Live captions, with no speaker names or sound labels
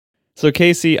So,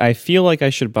 Casey, I feel like I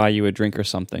should buy you a drink or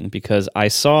something because I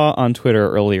saw on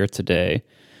Twitter earlier today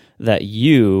that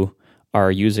you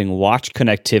are using watch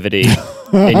connectivity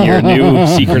in your new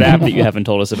secret app that you haven't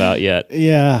told us about yet.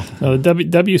 Yeah. No, the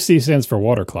WC stands for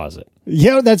water closet.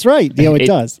 Yeah, that's right. Yeah, it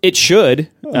does. It should.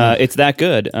 It's that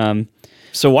good.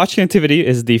 So watch connectivity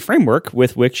is the framework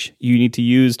with which you need to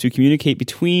use to communicate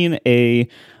between a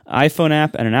iPhone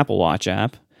app and an Apple Watch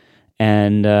app.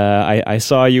 And I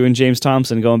saw you and James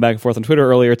Thompson going back and forth on Twitter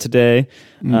earlier today.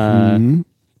 By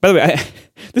the way,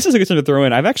 this is a good thing to throw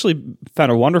in. I've actually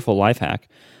found a wonderful life hack.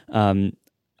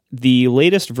 The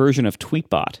latest version of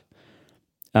Tweetbot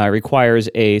requires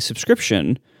a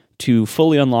subscription to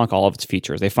fully unlock all of its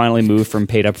features. They finally moved from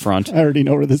paid up front. I already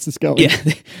know where this is going. Yeah,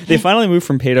 they finally moved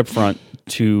from paid up front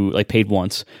to like paid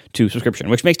once to subscription,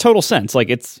 which makes total sense. Like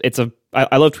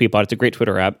I love Tweetbot. It's a great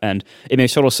Twitter app, and it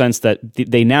makes total sense that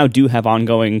they now do have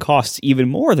ongoing costs even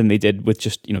more than they did with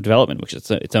just development, which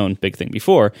is its own big thing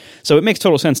before. So it makes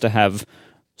total sense to have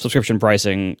subscription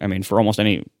pricing. I mean, for almost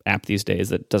any app these days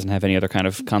that doesn't have any other kind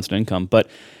of constant income. But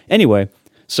anyway,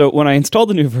 so when I installed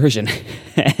the new version,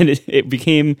 and it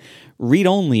became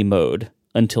read-only mode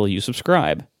until you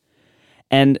subscribe,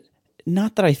 and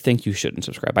not that I think you shouldn't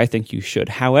subscribe. I think you should.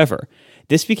 However,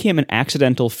 this became an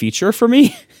accidental feature for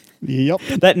me. Yep.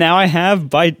 That now I have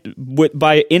by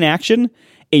inaction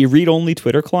a read-only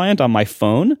Twitter client on my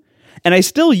phone, and I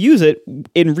still use it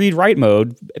in read-write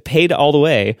mode, paid all the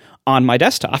way on my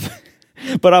desktop.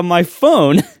 But on my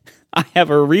phone, I have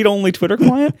a read-only Twitter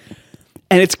client,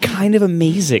 and it's kind of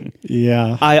amazing.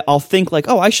 Yeah. I'll think like,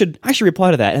 oh, I should reply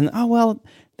to that, and oh well,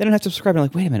 they don't have to subscribe. I'm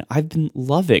like, wait a minute, I've been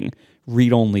loving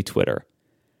read-only Twitter.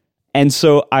 And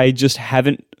so I just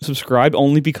haven't subscribed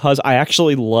only because I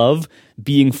actually love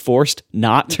being forced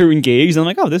not to engage. And I'm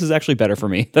like, oh, this is actually better for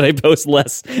me that I post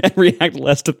less and react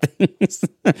less to things.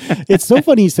 It's so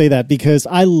funny you say that because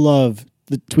I love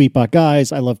the Tweetbot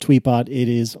guys. I love Tweetbot. It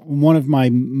is one of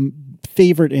my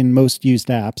favorite and most used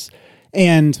apps.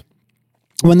 And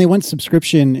when they went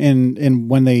subscription and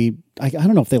when they, I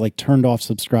don't know if they like turned off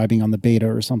subscribing on the beta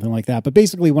or something like that. But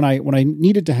basically when I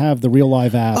needed to have the real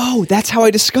live app. Oh, that's how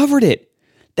I discovered it.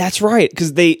 That's right.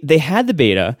 Because they had the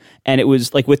beta, and it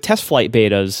was like with test flight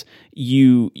betas,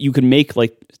 you can make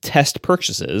like test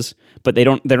purchases, but they're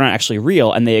not actually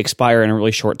real, and they expire in a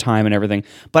really short time and everything.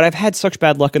 But I've had such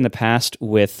bad luck in the past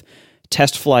with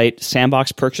test flight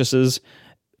sandbox purchases,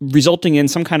 resulting in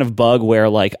some kind of bug where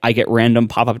like I get random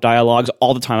pop-up dialogues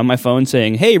all the time on my phone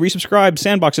saying, hey, resubscribe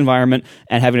sandbox environment,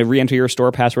 and having to re-enter your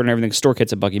store password and everything.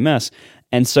 StoreKit's a buggy mess.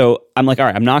 And so I'm like, all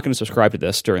right, I'm not going to subscribe to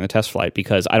this during the test flight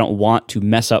because I don't want to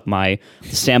mess up my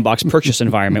sandbox purchase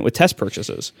environment with test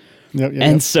purchases.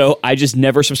 Yep. So I just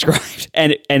never subscribed.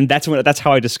 And that's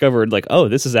how I discovered like, oh,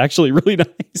 this is actually really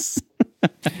nice.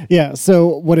 Yeah.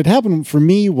 So what had happened for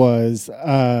me was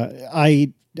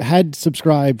I had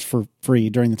subscribed for free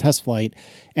during the test flight,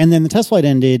 and then the test flight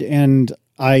ended, and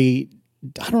I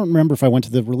don't remember if I went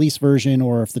to the release version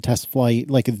or if the test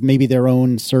flight, like if maybe their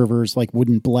own servers like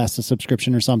wouldn't bless a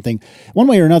subscription or something. One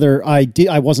way or another, I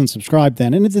wasn't subscribed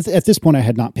then, and at this point I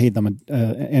had not paid them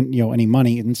any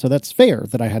money, and so that's fair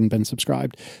that I hadn't been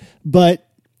subscribed. But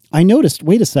I noticed,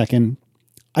 wait a second,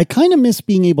 I kind of miss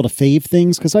being able to fave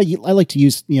things because I like to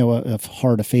use a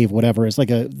hard a fave whatever. It's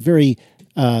like a very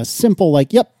simple,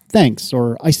 like, yep, thanks,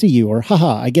 or I see you, or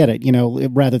haha, I get it,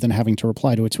 rather than having to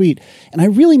reply to a tweet. And I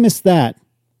really missed that.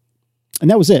 And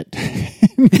that was it.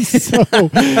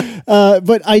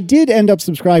 But I did end up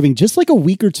subscribing just like a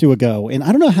week or two ago. And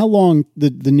I don't know how long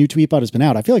the new Tweetbot has been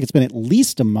out. I feel like it's been at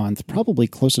least a month, probably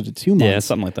closer to 2 months. Yeah,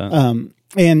 something like that.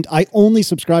 And I only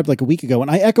subscribed like a week ago.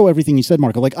 And I echo everything you said,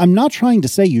 Marco. Like, I'm not trying to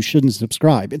say you shouldn't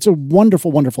subscribe. It's a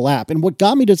wonderful, wonderful app. And what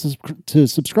got me to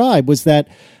subscribe was that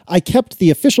I kept the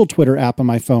official Twitter app on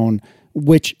my phone,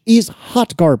 which is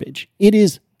hot garbage. It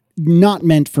is not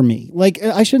meant for me. Like,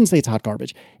 I shouldn't say it's hot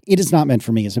garbage. It is not meant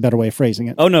for me is a better way of phrasing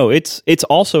it. Oh, no, it's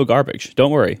also garbage.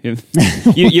 Don't worry.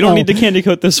 You don't need to candy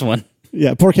coat this one.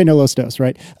 Yeah, porque no los dos,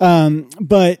 right?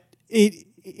 But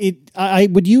I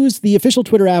would use the official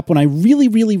Twitter app when I really,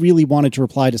 really, really wanted to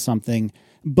reply to something,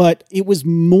 but it was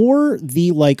more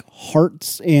the like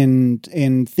hearts and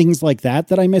things like that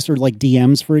I miss, or like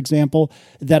DMs, for example,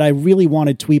 that I really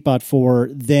wanted Tweetbot for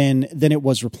than it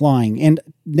was replying. And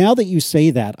now that you say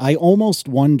that, I almost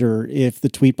wonder if the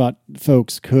Tweetbot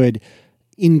folks could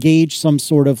engage some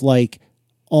sort of like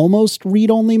almost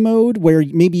read-only mode where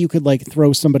maybe you could like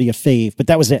throw somebody a fave, but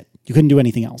that was it. You couldn't do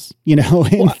anything else,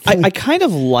 Well, I kind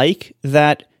of like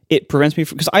that it prevents me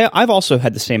from, because I've also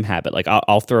had the same habit. Like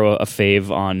I'll throw a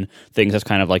fave on things as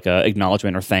kind of like a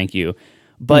acknowledgement or thank you.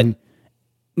 But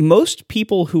most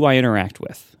people who I interact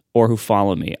with or who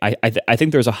follow me. I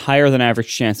think there's a higher than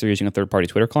average chance they're using a third-party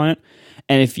Twitter client.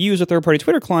 And if you use a third-party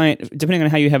Twitter client, depending on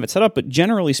how you have it set up, but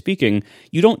generally speaking,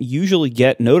 you don't usually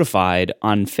get notified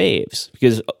on faves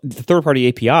because the third-party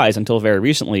APIs, until very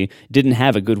recently, didn't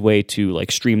have a good way to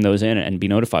like stream those in and be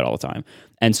notified all the time.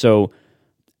 And so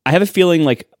I have a feeling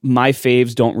like my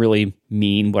faves don't really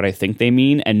mean what I think they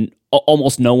mean, and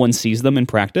almost no one sees them in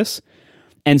practice.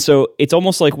 And so it's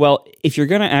almost like, well, if you're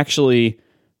going to actually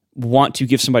want to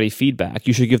give somebody feedback,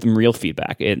 you should give them real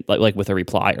feedback, like with a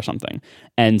reply or something.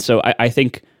 And so I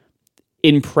think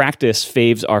in practice,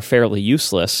 faves are fairly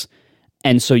useless.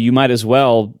 And so you might as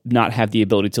well not have the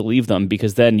ability to leave them,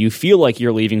 because then you feel like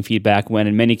you're leaving feedback when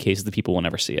in many cases the people will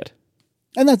never see it.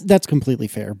 And that's completely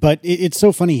fair. But it's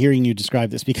so funny hearing you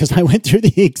describe this, because I went through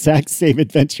the exact same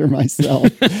adventure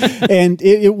myself. And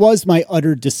it was my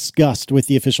utter disgust with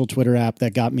the official Twitter app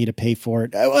that got me to pay for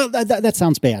it. Well, that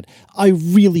sounds bad. I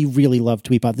really, really love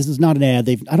Tweetbot. This is not an ad.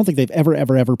 I don't think they've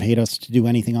ever paid us to do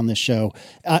anything on this show.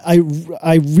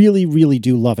 I really, really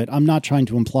do love it. I'm not trying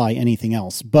to imply anything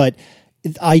else, but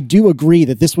I do agree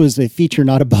that this was a feature,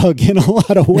 not a bug, in a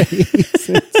lot of ways.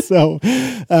 So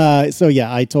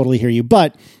yeah, I totally hear you.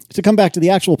 But to come back to the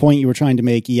actual point you were trying to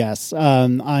make, yes,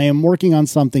 I am working on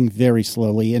something very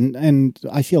slowly, and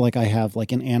I feel like I have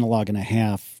like an analog and a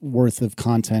half worth of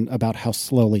content about how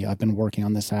slowly I've been working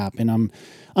on this app. And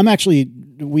I'm actually,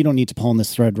 we don't need to pull on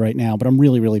this thread right now, but I'm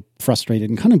really, really frustrated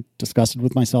and kind of disgusted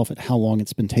with myself at how long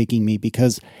it's been taking me,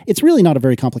 because it's really not a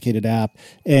very complicated app,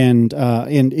 and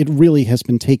it really has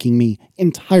been taking me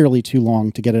entirely too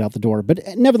long to get it out the door. But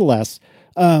nevertheless,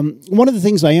 one of the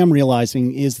things I am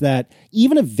realizing is that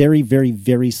even a very, very,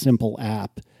 very simple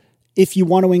app, if you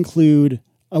want to include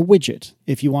a widget,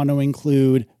 if you want to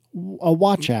include a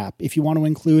watch app, if you want to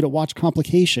include a watch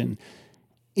complication,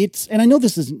 and I know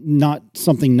this is not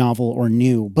something novel or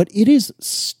new, but it is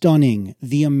stunning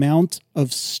the amount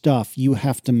of stuff you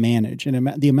have to manage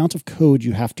and the amount of code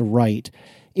you have to write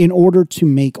in order to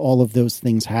make all of those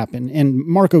things happen. And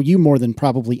Marco, you more than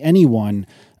probably anyone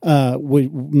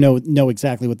would know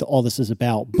exactly what all this is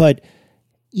about. But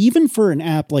even for an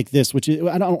app like this, which is,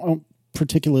 I don't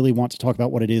particularly want to talk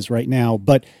about what it is right now,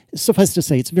 but suffice to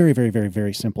say, it's very, very, very,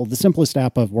 very simple. The simplest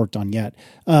app I've worked on yet.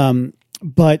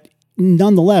 But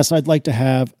nonetheless, I'd like to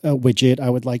have a widget. I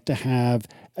would like to have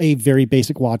a very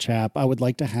basic watch app. I would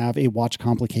like to have a watch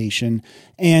complication.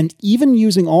 And even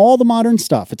using all the modern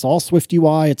stuff, it's all Swift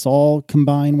UI, it's all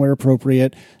combine where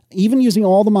appropriate. Even using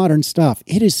all the modern stuff,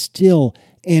 it is still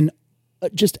an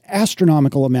just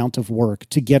astronomical amount of work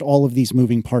to get all of these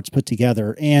moving parts put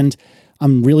together. And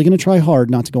I'm really going to try hard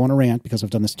not to go on a rant, because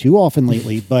I've done this too often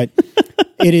lately, but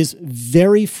it is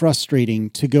very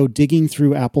frustrating to go digging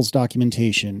through Apple's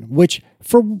documentation, which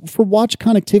for watch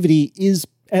connectivity is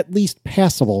at least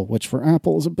passable, which for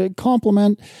Apple is a big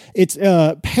compliment. It's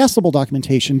passable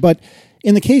documentation, but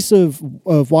in the case of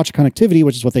watch connectivity,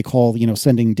 which is what they call,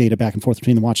 sending data back and forth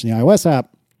between the watch and the iOS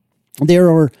app,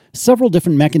 there are several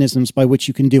different mechanisms by which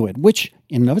you can do it, which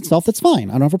in and of itself, that's fine.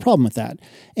 I don't have a problem with that.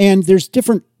 And there's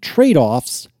different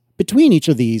trade-offs between each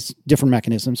of these different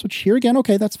mechanisms, which here again,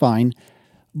 okay, that's fine.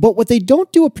 But what they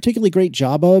don't do a particularly great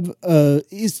job of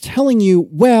is telling you,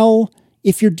 well,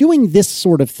 if you're doing this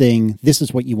sort of thing, this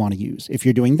is what you want to use. If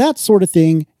you're doing that sort of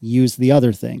thing, use the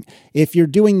other thing. If you're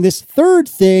doing this third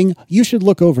thing, you should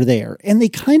look over there. And they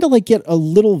kind of like get a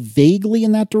little vaguely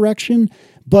in that direction.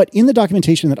 But in the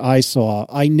documentation that I saw,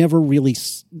 I never really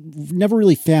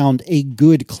found a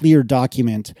good, clear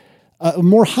document, a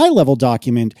more high-level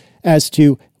document as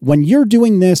to when you're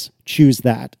doing this, choose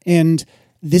that. And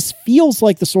this feels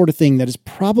like the sort of thing that has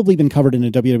probably been covered in a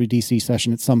WWDC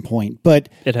session at some point, but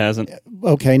it hasn't.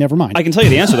 Okay, never mind. I can tell you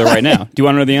the answer though right now. Do you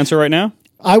want to know the answer right now?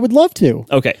 I would love to.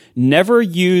 Okay. Never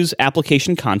use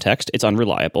application context. It's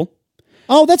unreliable.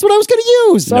 Oh, that's what I was going to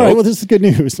use. Nope. All right, well, this is good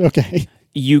news. Okay.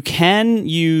 You can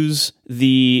use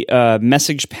the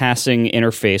message passing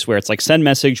interface where it's like send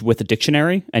message with a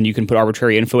dictionary, and you can put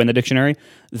arbitrary info in the dictionary.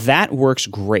 That works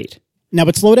great. Now,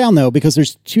 but slow down, though, because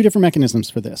there's two different mechanisms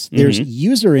for this. There's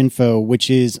user info, which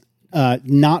is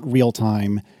not real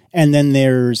time, and then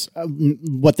there's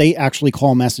what they actually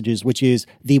call messages, which is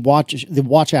the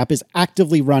watch app is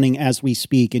actively running as we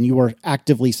speak, and you are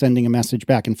actively sending a message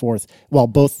back and forth while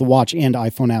both the watch and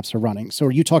iPhone apps are running. So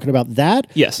are you talking about that?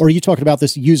 Yes. Or are you talking about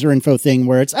this user info thing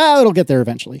where it's, it'll get there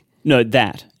eventually? No,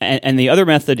 that. And the other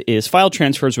method is file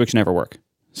transfers, which never work.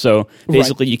 So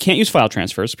basically, You can't use file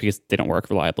transfers because they don't work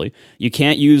reliably. You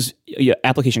can't use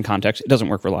application context. It doesn't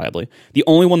work reliably. The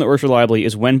only one that works reliably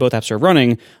is when both apps are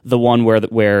running, the one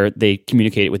where they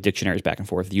communicate with dictionaries back and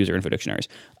forth, the user info dictionaries.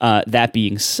 That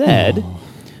being said,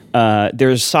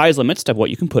 There's size limits to what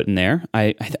you can put in there.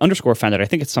 I underscore found it. I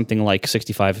think it's something like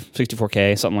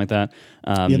 64K, something like that.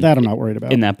 That I'm not worried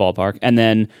about. In that ballpark. And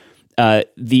then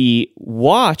the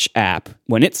Watch app,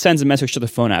 when it sends a message to the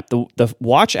phone app, the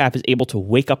Watch app is able to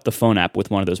wake up the phone app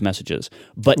with one of those messages,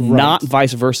 but not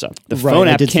vice versa. The phone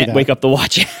app can't wake up the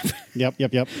Watch app.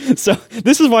 Yep. So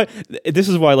this is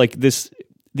why like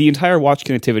the entire Watch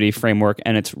connectivity framework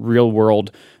and its real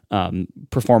world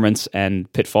performance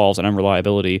and pitfalls and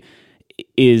unreliability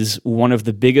is one of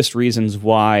the biggest reasons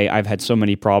why I've had so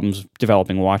many problems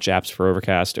developing Watch apps for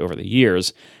Overcast over the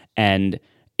years. And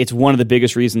it's one of the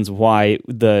biggest reasons why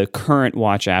the current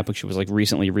Watch app, which was like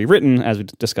recently rewritten, as we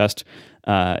discussed,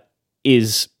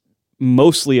 is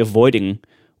mostly avoiding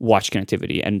Watch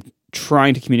connectivity and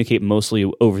trying to communicate mostly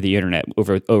over the internet,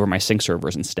 over my sync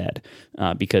servers instead,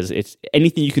 because it's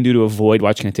anything you can do to avoid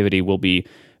Watch connectivity will be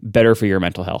better for your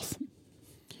mental health.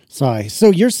 Sorry.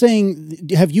 So you're saying,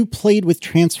 have you played with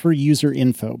transfer user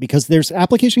info? Because there's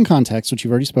application context, which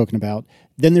you've already spoken about.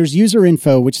 Then there's user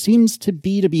info, which seems to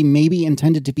be maybe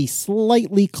intended to be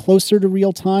slightly closer to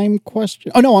real time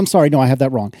question. Oh, no, I'm sorry. No, I have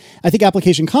that wrong. I think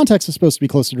application context is supposed to be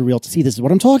closer to real. See, this is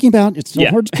what I'm talking about. It's so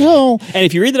hard to tell. And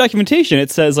if you read the documentation,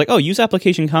 it says like, oh, use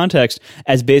application context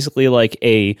as basically like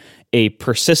a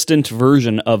persistent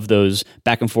version of those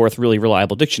back and forth really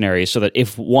reliable dictionaries, so that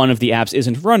if one of the apps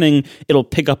isn't running, it'll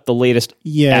pick up the latest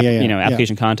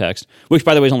application context, which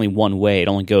by the way is only one way. It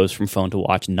only goes from phone to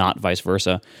watch, not vice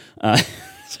versa.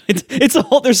 It's a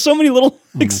whole, there's so many little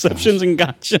exceptions and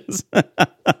gotchas.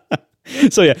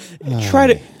 So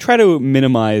try to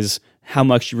minimize how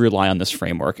much you rely on this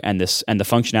framework and the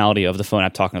functionality of the phone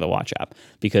app talking to the Watch app,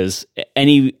 because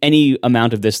any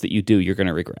amount of this that you do, you're going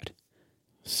to regret.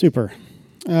 Super.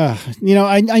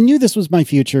 I knew this was my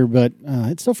future, but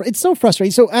it's so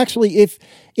frustrating. So actually,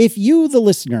 if you, the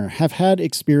listener, have had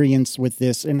experience with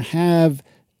this and have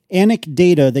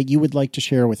anecdata that you would like to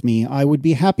share with me, I would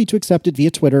be happy to accept it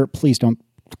via Twitter. Please don't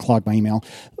clog my email.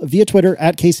 Via Twitter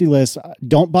 @CaseyLiss.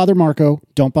 Don't bother Marco.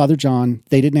 Don't bother John.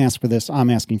 They didn't ask for this. I'm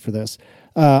asking for this.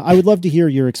 I would love to hear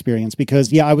your experience,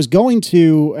 because I was going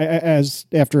to,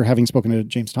 after having spoken to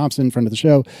James Thompson, friend of the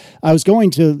show, I was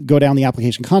going to go down the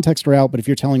application context route, but if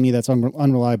you're telling me that's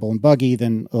unreliable and buggy,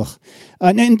 then ugh.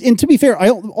 And to be fair,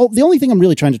 the only thing I'm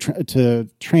really trying to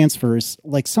transfer is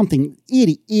like something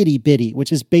itty bitty,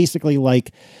 which is basically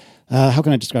like, how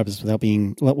can I describe this without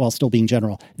while still being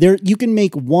general? You can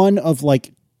make one of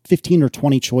like 15 or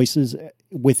 20 choices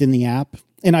within the app.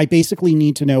 And I basically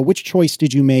need to know which choice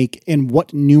did you make and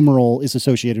what numeral is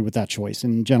associated with that choice.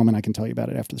 And gentlemen, I can tell you about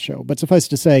it after the show. But suffice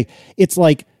to say, it's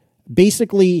like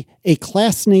basically a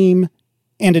class name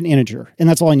and an integer. And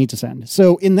that's all I need to send.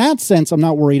 So in that sense, I'm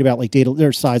not worried about like data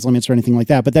or size limits or anything like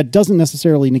that. But that doesn't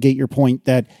necessarily negate your point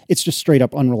that it's just straight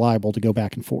up unreliable to go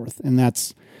back and forth. And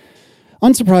that's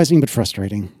unsurprising, but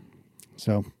frustrating.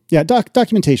 So yeah,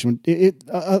 documentation.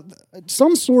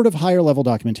 Some sort of higher level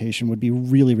documentation would be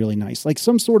really, really nice. Like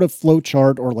some sort of flow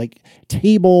chart or like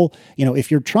table.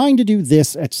 If you're trying to do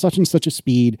this at such and such a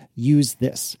speed, use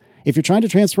this. If you're trying to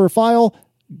transfer a file,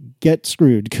 get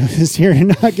screwed, because you're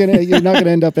not gonna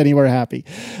end up anywhere happy.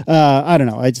 I don't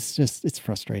know. I just it's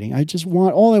frustrating.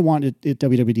 All I want at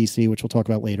WWDC, which we'll talk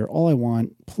about later. All I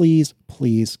want, please,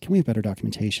 can we have better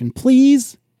documentation,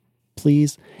 please?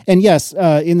 And yes,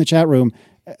 in the chat room,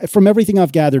 from everything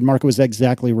I've gathered, Marco is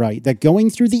exactly right. That going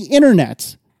through the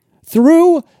internet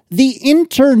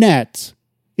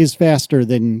is faster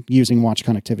than using watch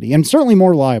connectivity, and certainly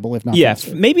more reliable, if not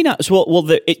faster. Maybe not. So,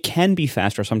 it can be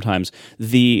faster sometimes.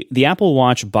 The Apple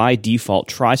Watch by default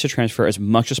tries to transfer as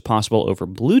much as possible over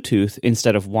Bluetooth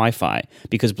instead of Wi-Fi,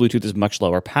 because Bluetooth is much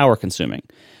lower power consuming.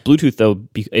 Bluetooth, though,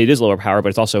 it is lower power, but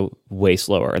it's also way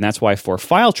slower, and that's why for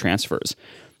file transfers,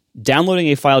 downloading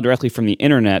a file directly from the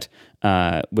internet,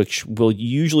 which will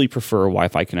usually prefer a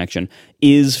Wi-Fi connection,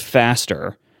 is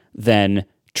faster than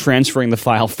transferring the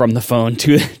file from the phone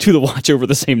to the watch over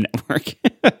the same network.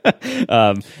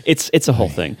 It's a whole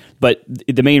thing, but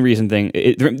the main reason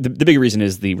the big reason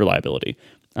is the reliability,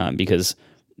 because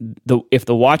if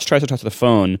the watch tries to talk to the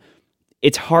phone,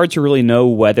 it's hard to really know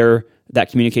whether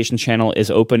that communication channel is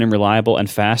open and reliable and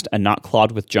fast and not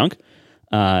clogged with junk.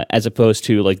 As opposed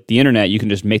to like the internet, you can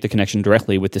just make the connection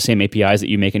directly with the same APIs that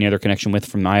you make any other connection with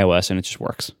from iOS, and it just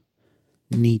works.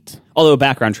 Neat. Although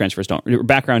background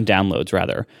downloads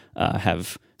rather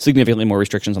have significantly more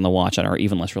restrictions on the watch and are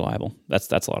even less reliable.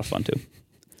 That's a lot of fun too.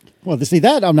 Well, to see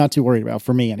that, I'm not too worried about,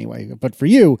 for me anyway. But for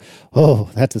you,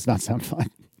 that does not sound fun.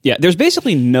 Yeah, there's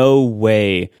basically no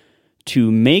way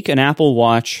to make an Apple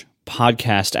Watch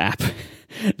podcast app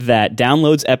that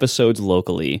downloads episodes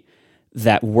locally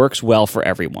that works well for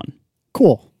everyone.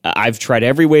 Cool. I've tried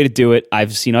every way to do it.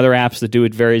 I've seen other apps that do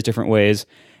it various different ways.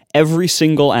 Every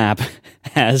single app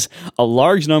has a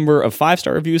large number of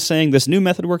 5-star reviews saying this new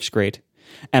method works great,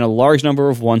 and a large number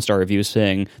of 1-star reviews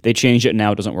saying they changed it and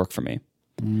now it doesn't work for me.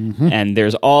 Mm-hmm. And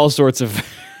there's all sorts of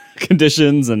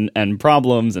conditions and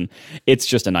problems, and it's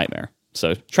just a nightmare.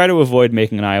 So try to avoid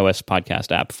making an iOS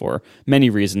podcast app for many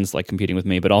reasons, like competing with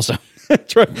me, but also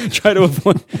try to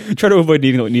avoid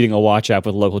needing a watch app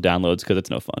with local downloads because it's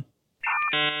no fun.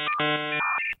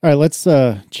 All right, let's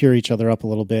cheer each other up a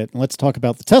little bit. Let's talk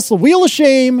about the Tesla Wheel of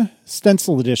Shame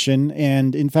Stencil Edition,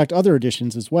 and in fact, other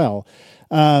editions as well.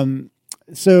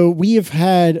 So we have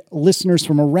had listeners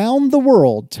from around the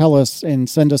world tell us and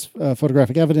send us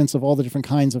photographic evidence of all the different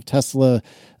kinds of Tesla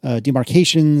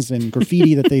demarcations and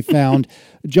graffiti that they found.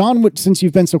 John, since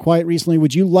you've been so quiet recently,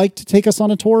 would you like to take us on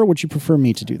a tour, or would you prefer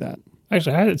me to do that?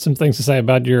 Actually, I had some things to say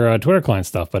about your Twitter client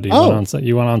stuff, but you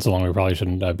went on so long we probably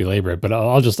shouldn't belabor it. But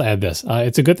I'll just add this.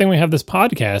 It's a good thing we have this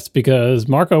podcast because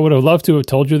Marco would have loved to have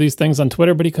told you these things on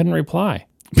Twitter, but he couldn't reply.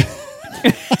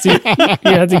 So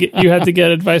you had to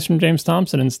get advice from James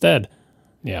Thompson instead.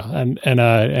 Yeah,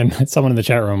 and someone in the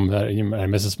chat room, I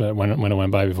missed this when it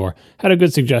went by before, had a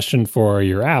good suggestion for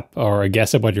your app or a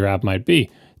guess at what your app might be.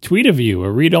 Tweet a view,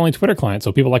 a read-only Twitter client,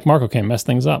 so people like Marco can't mess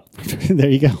things up. There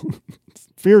you go.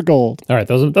 Fear gold. All right,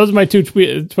 those are my two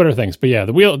Twitter things. But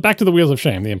yeah, back to the Wheels of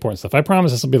Shame, the important stuff. I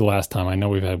promise this will be the last time. I know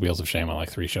we've had Wheels of Shame on like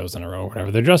 3 shows in a row or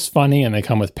whatever. They're just funny and they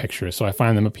come with pictures, so I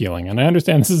find them appealing. And I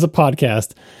understand this is a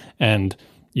podcast and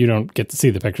you don't get to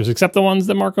see the pictures except the ones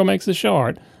that Marco makes as show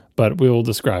art, but we will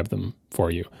describe them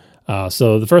for you.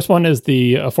 So the first one is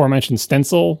the aforementioned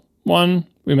stencil one.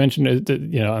 We mentioned it,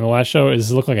 on the last show.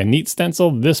 Does it look like a neat stencil?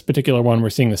 This particular one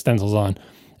we're seeing the stencils on.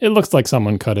 It looks like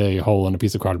someone cut a hole in a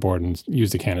piece of cardboard and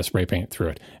used a can of spray paint through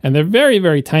it. And they're very,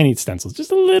 very tiny stencils,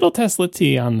 just a little Tesla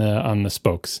T on the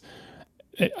spokes.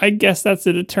 I guess that's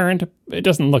a deterrent. It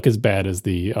doesn't look as bad as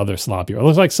the other sloppy. It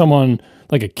looks like someone,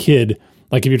 like a kid,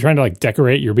 like if you're trying to like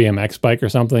decorate your BMX bike or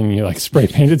something, and you like spray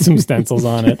painted some stencils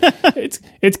on it.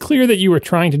 It's clear that you were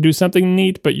trying to do something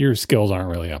neat, but your skills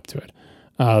aren't really up to it.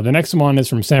 The next one is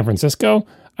from San Francisco.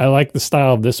 I like the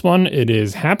style of this one. It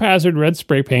is haphazard red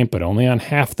spray paint, but only on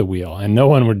half the wheel, and no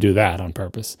one would do that on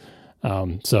purpose.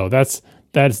 So that's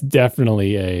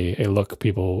definitely a look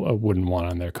people wouldn't want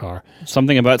on their car.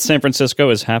 Something about San Francisco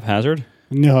is haphazard?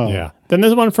 No. Yeah. Then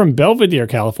there's one from Belvedere,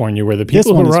 California, where the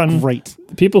people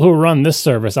who run this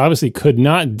service obviously could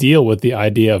not deal with the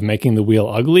idea of making the wheel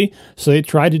ugly, so they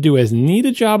tried to do as neat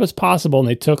a job as possible, and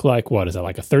they took like a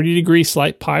 30-degree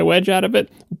slight pie wedge out of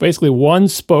it? Basically one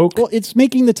spoke. Well, it's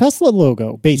making the Tesla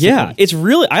logo, basically. Yeah, it's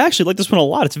really, I actually like this one a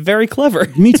lot. It's very clever.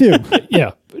 Me too.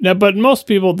 Yeah. Now, but most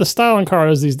people, the style in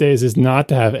cars these days is not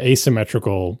to have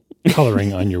asymmetrical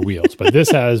coloring on your wheels, but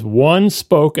this has one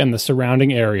spoke and the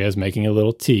surrounding areas making a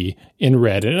little T in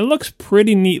red, and it looks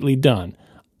pretty neatly done.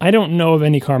 I don't know of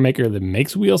any car maker that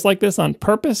makes wheels like this on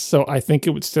purpose, so I think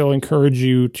it would still encourage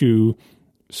you to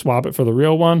swap it for the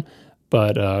real one,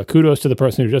 but kudos to the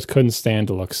person who just couldn't stand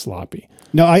to look sloppy.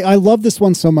 No, I love this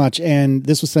one so much, and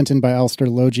this was sent in by Alistair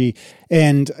Logie,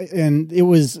 and it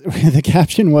was, the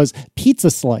caption was pizza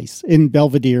slice in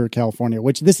Belvedere, California,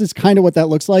 which this is kind of what that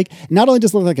looks like. Not only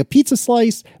does it look like a pizza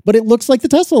slice, but it looks like the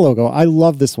Tesla logo. I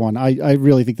love this one. I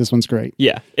really think this one's great.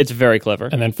 Yeah, it's very clever.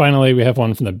 And then finally, we have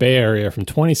one from the Bay Area from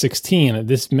 2016.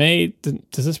 Does this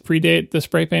predate the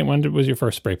spray paint? When was your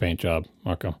first spray paint job,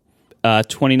 Marco?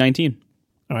 2019.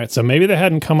 All right, so maybe they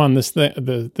hadn't come on the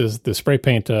spray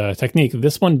paint technique.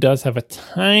 This one does have a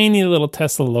tiny little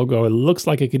Tesla logo. It looks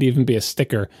like it could even be a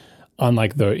sticker on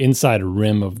like the inside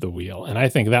rim of the wheel. And I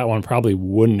think that one probably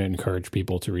wouldn't encourage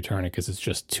people to return it because it's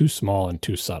just too small and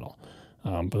too subtle.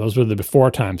 But those were the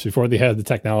before times, before they had the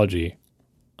technology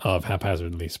of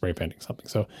haphazardly spray painting something.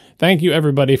 So thank you,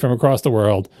 everybody from across the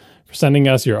world, for sending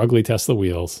us your ugly Tesla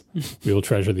wheels. We will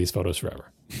treasure these photos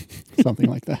forever. Something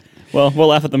like that. Well, we'll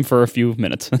laugh at them for a few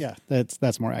minutes. Yeah,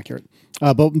 that's more accurate.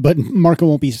 But Marco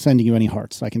won't be sending you any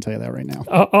hearts. I can tell you that right now.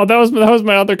 That was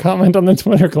my other comment on the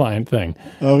Twitter client thing.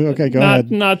 Oh, okay, go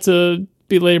ahead. Not to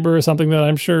belabor something that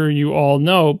I'm sure you all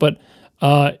know, but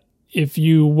if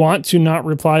you want to not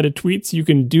reply to tweets, you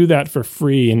can do that for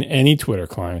free in any Twitter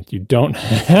client. You don't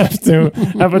have to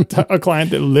have a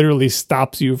client that literally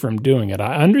stops you from doing it.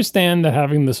 I understand that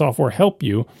having the software help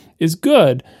you is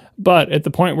good, but at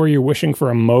the point where you're wishing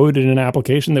for a mode in an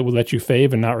application that will let you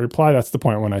fave and not reply, that's the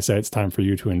point when I say it's time for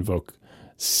you to invoke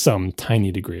some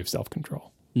tiny degree of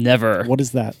self-control. Never. What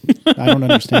is that? I don't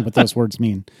understand what those words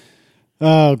mean.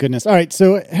 Oh, goodness. All right.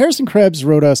 So Harrison Krebs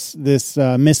wrote us this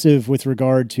missive with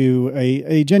regard to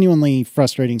a genuinely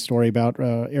frustrating story about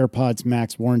AirPods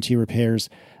Max warranty repairs.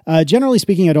 Generally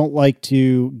speaking, I don't like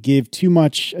to give too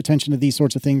much attention to these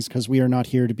sorts of things because we are not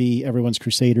here to be everyone's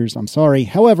crusaders. I'm sorry.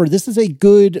 However, this is a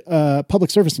good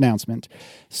public service announcement.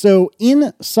 So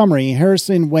in summary,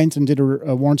 Harrison went and did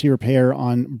a warranty repair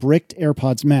on bricked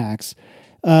AirPods Max.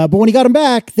 But when he got them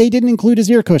back, they didn't include his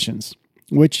ear cushions,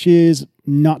 which is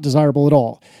not desirable at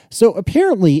all. So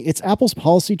apparently it's Apple's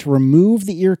policy to remove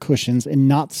the ear cushions and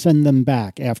not send them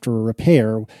back after a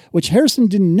repair, which Harrison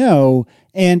didn't know.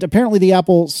 And apparently the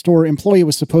Apple Store employee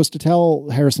was supposed to tell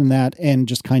Harrison that and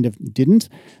just kind of didn't.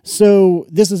 So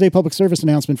this is a public service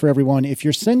announcement for everyone. If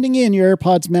you're sending in your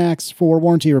AirPods Max for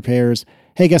warranty repairs,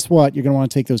 hey, guess what? You're going to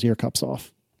want to take those ear cups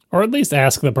off. Or at least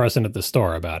ask the person at the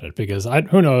store about it, because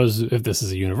who knows if this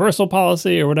is a universal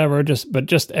policy or whatever, but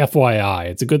just FYI,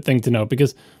 it's a good thing to know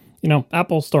because,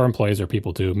 Apple Store employees are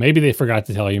people too. Maybe they forgot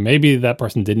to tell you. Maybe that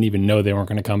person didn't even know they weren't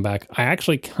going to come back. I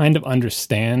actually kind of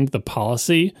understand the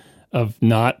policy of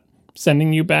not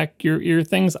sending you back your ear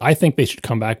things. I think they should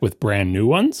come back with brand new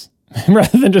ones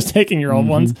rather than just taking your old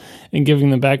ones and giving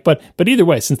them back. But either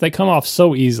way, since they come off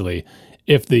so easily,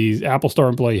 if the Apple Store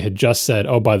employee had just said,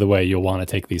 oh, by the way, you'll want to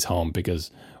take these home because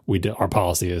our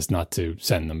policy is not to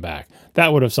send them back,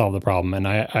 that would have solved the problem. And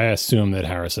I assume that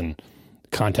Harrison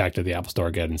contacted the Apple Store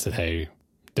again and said, hey,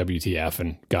 WTF,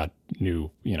 and got new,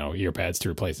 ear pads to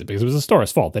replace it because it was the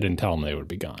store's fault. They didn't tell them they would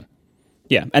be gone.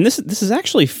 Yeah, and this is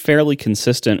actually fairly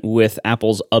consistent with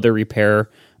Apple's other repair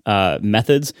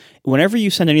methods. Whenever you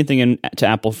send anything in to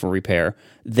Apple for repair,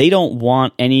 they don't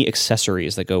want any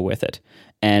accessories that go with it.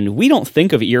 And we don't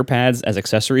think of ear pads as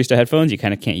accessories to headphones. You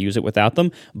kind of can't use it without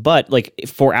them. But like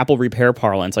for Apple repair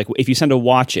parlance, like if you send a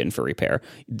watch in for repair,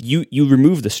 you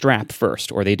remove the strap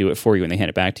first, or they do it for you and they hand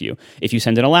it back to you. If you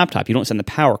send in a laptop, you don't send the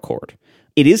power cord.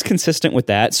 It is consistent with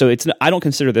that. So I don't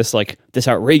consider this like this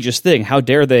outrageous thing. How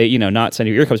dare they, not send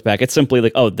your ear cups back? It's simply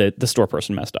like, oh, the store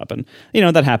person messed up. And,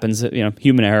 that happens,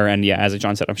 human error. And yeah, as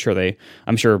John said, I'm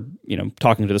sure,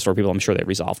 talking to the store people, I'm sure they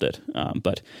resolved it.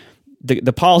 But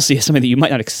the policy is something that you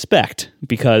might not expect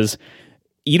because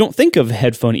you don't think of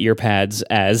headphone ear pads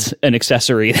as an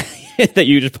accessory that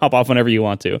you just pop off whenever you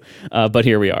want to. But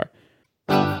here we are.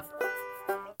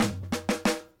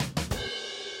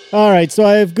 All right, so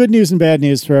I have good news and bad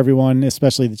news for everyone,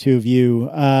 especially the two of you.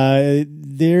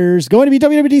 There's going to be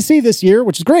WWDC this year,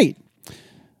 which is great,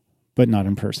 but not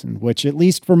in person, which at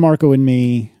least for Marco and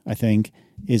me, I think,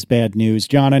 is bad news.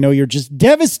 John, I know you're just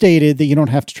devastated that you don't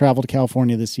have to travel to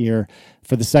California this year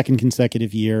for the second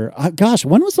consecutive year. Gosh,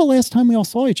 when was the last time we all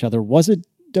saw each other? Was it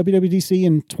WWDC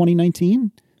in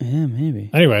 2019? Yeah,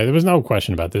 maybe. Anyway, there was no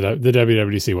question about the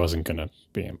WWDC wasn't going to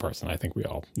be in person. I think we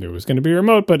all knew it was going to be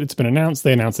remote, but it's been announced.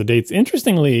 They announced the dates.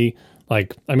 Interestingly, I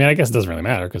guess it doesn't really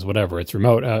matter because whatever, it's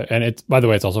remote. And it's, by the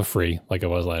way, it's also free like it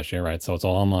was last year, right? So it's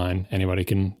all online. Anybody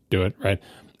can do it, right?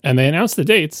 And they announced the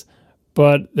dates,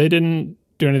 but they didn't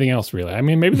do anything else really. I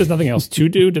mean, maybe there's nothing else to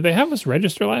do. Did they have us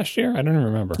register last year? I don't even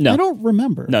remember. No. I don't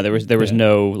remember. No, there was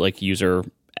no user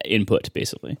input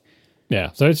basically.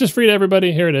 Yeah, so it's just free to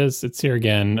everybody. Here it is. It's here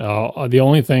again. The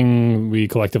only ththing we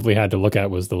collectively had to look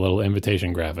at was the little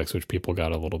invitation graphics, which people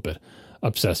got a little bit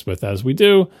obsessed with, as we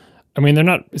do. I mean,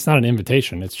 it's not an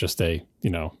invitation. It's just a,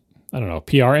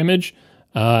 PR image.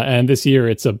 And this year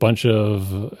it's a bunch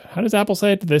of, how does Apple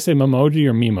say it? Did they say Memoji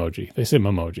or Memoji? They say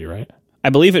Memoji, right? I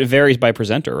believe it varies by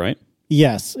presenter, right?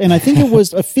 Yes, and I think it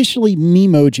was officially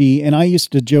Memoji, and I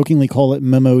used to jokingly call it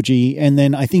Memoji, and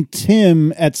then I think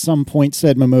Tim at some point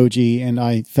said Memoji, and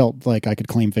I felt like I could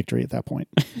claim victory at that point.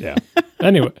 Yeah.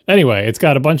 Anyway, it's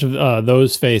got a bunch of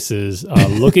those faces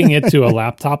looking into a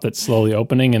laptop that's slowly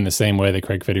opening in the same way that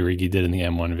Craig Federighi did in the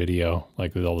M1 video,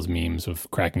 like with all those memes of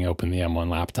cracking open the M1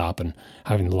 laptop and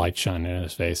having the light shine in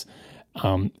his face.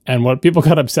 And what people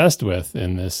got obsessed with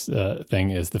in this thing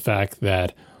is the fact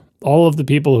that all of the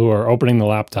people who are opening the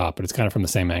laptop, but it's kind of from the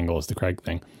same angle as the Craig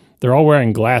thing, they're all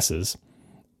wearing glasses.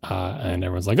 And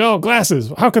everyone's like, oh,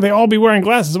 glasses. How could they all be wearing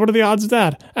glasses? What are the odds of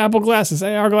that? Apple glasses,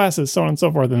 AR glasses, so on and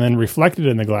so forth. And then reflected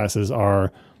in the glasses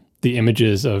are the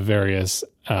images of various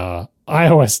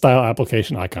iOS-style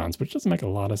application icons, which doesn't make a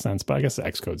lot of sense, but I guess the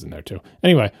Xcode's in there too.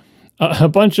 Anyway, a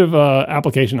bunch of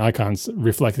application icons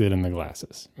reflected in the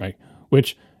glasses, right?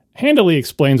 Which handily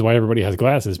explains why everybody has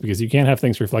glasses, because you can't have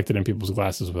things reflected in people's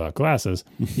glasses without glasses.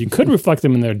 You could reflect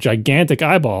them in their gigantic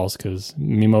eyeballs, because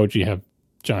Memoji have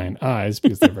giant eyes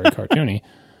because they're very cartoony.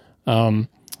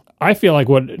 I feel like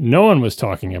what no one was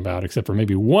talking about, except for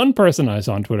maybe one person I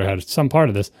saw on Twitter had some part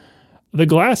of this, the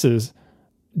glasses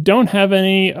don't have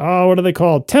any, what are they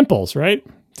called? Temples, right?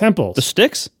 Temples. The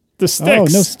sticks? The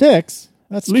sticks. Oh, no sticks.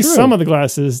 That's At least some of the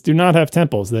glasses do not have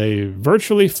temples. They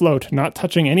virtually float, not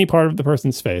touching any part of the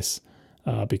person's face.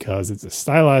 because it's a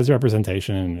stylized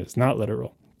representation and it's not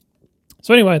literal.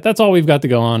 So anyway, that's all we've got to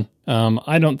go on.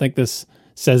 I don't think this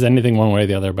says anything one way or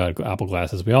the other about Apple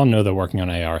glasses. We all know they're working on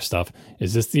AR stuff.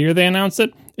 Is this the year they announce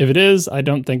it? If it is, I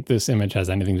don't think this image has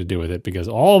anything to do with it, because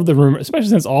all of the rumors, especially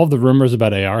since all of the rumors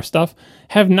about AR stuff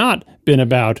have not been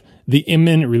about the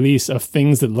imminent release of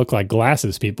things that look like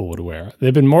glasses people would wear.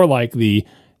 They've been more like the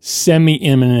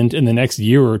semi-imminent in the next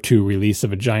year or two release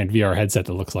of a giant VR headset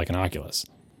that looks like an Oculus,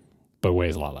 but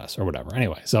weighs a lot less or whatever.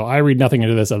 Anyway, so I read nothing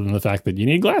into this other than the fact that you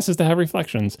need glasses to have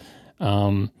reflections.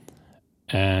 And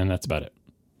that's about it.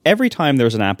 Every time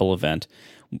there's an Apple event,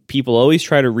 people always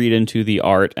try to read into the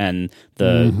art and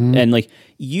and like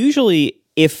usually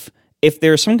if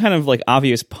there's some kind of like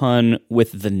obvious pun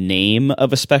with the name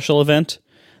of a special event,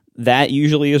 that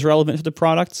usually is relevant to the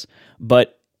products,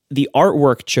 but the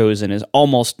artwork chosen is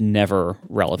almost never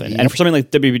relevant. And for something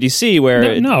like WWDC where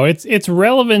it's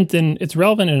relevant in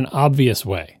an obvious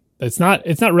way. It's not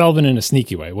relevant in a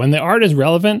sneaky way. When the art is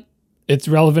relevant, it's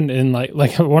relevant in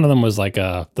like one of them was like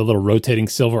the little rotating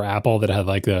silver apple that had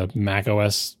like a Mac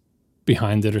OS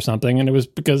behind it or something, and it was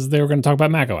because they were going to talk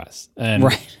about Mac OS. And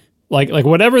right. Like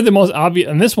whatever the most obvious,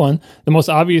 and this one, the most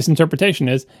obvious interpretation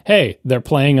is, hey, they're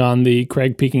playing on the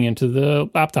Craig peeking into the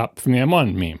laptop from the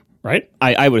M1 meme, right?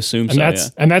 I would assume and so,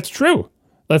 And that's true.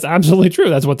 That's absolutely true.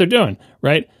 That's what they're doing,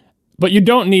 right? But you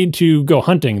don't need to go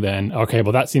hunting then. Okay,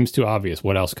 well, that seems too obvious.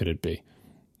 What else could it be,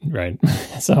 right?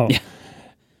 So... Yeah.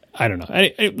 I don't know.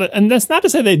 And that's not to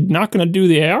say they're not going to do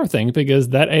the AR thing, because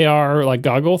that AR like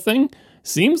goggle thing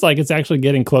seems like it's actually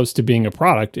getting close to being a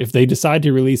product. If they decide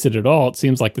to release it at all, it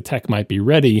seems like the tech might be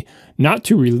ready, not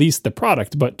to release the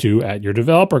product, but to, at your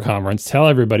developer conference, tell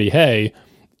everybody, hey,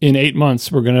 in 8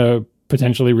 months, we're going to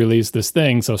potentially release this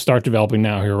thing. So start developing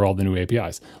now. Here are all the new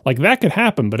APIs. Like that could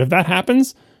happen. But if that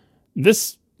happens,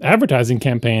 this advertising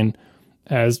campaign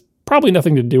has probably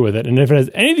nothing to do with it. And if it has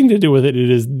anything to do with it, it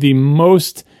is the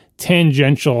most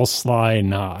tangential sly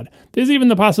nod. There's even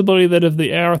the possibility that if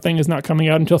the AR thing is not coming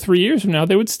out until 3 years from now,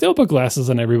 they would still put glasses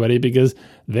on everybody, because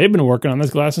they've been working on this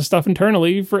glasses stuff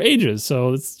internally for ages.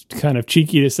 So it's kind of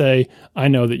cheeky to say, I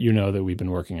know that you know that we've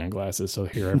been working on glasses, so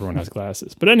here everyone has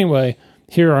glasses. But anyway,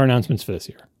 here are our announcements for this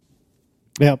year.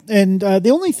 Yeah, and the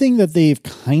only thing that they've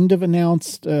kind of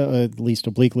announced, at least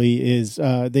obliquely, is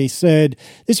they said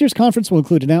this year's conference will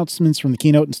include announcements from the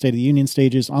keynote and State of the Union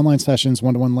stages, online sessions,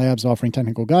 one-to-one labs offering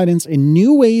technical guidance, and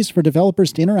new ways for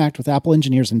developers to interact with Apple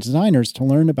engineers and designers to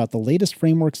learn about the latest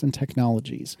frameworks and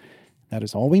technologies. That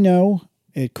is all we know.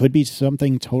 It could be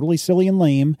something totally silly and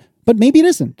lame, but maybe it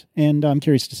isn't, and I'm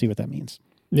curious to see what that means.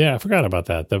 Yeah, I forgot about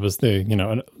that. That was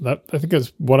I think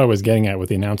is what I was getting at with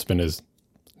the announcement is,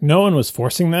 no one was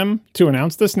forcing them to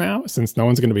announce this now, since no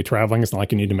one's going to be traveling. It's not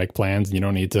like you need to make plans and you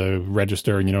don't need to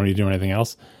register and you don't need to do anything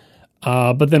else.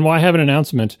 But then why have an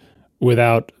announcement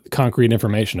without concrete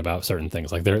information about certain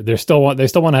things? Like they still want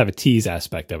to have a tease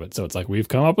aspect of it. So it's like, we've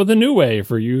come up with a new way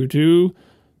for you to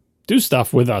do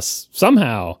stuff with us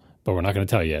somehow, but we're not going to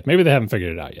tell you yet. Maybe they haven't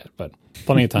figured it out yet, but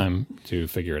plenty of time to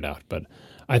figure it out. But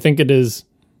I think it is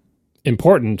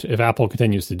important, if Apple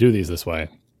continues to do these this way,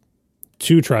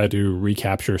 to try to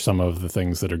recapture some of the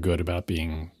things that are good about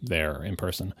being there in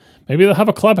person. Maybe they'll have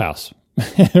a Clubhouse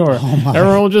or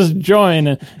everyone will just join.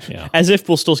 And, as if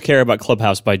we'll still care about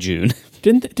Clubhouse by June.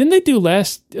 Didn't they do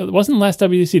wasn't last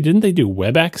WWDC, didn't they do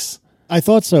WebEx? I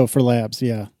thought so for labs,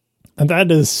 yeah. And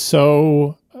that is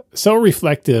so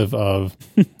reflective of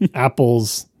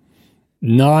Apple's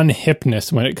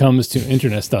non-hipness when it comes to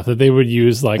internet stuff, that they would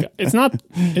use is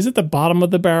it the bottom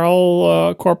of the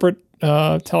barrel corporate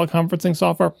teleconferencing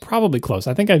software? Probably close.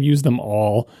 I think I've used them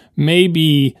all.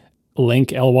 Maybe Lync,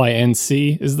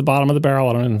 LYNC, is the bottom of the barrel.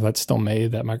 I don't know if that's still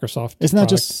made, that Microsoft Isn't product. that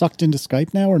just sucked into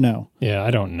Skype now, or no? Yeah, I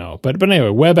don't know. But anyway,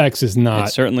 WebEx is not...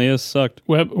 It certainly is sucked.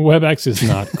 WebEx is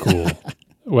not cool.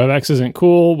 WebEx isn't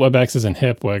cool. WebEx isn't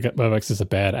hip. WebEx is a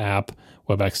bad app.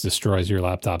 WebEx destroys your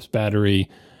laptop's battery.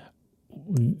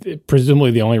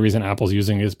 Presumably the only reason Apple's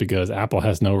using it is because Apple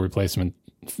has no replacement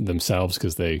themselves,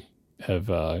 because they have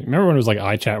remember when it was like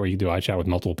iChat, where you do iChat with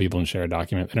multiple people and share a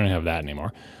document? They don't have that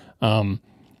anymore. And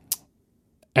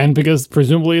because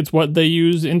presumably it's what they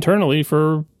use internally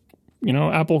for,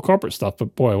 Apple corporate stuff.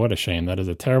 But boy, what a shame. That is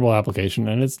a terrible application.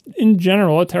 And it's in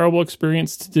general a terrible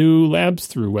experience to do labs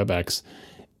through WebEx.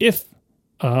 If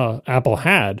Apple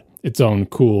had its own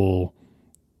cool,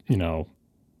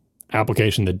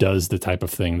 application that does the type of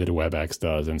thing that a WebEx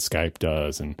does and Skype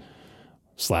does and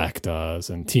Slack does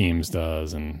and Teams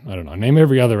does, and I don't know, name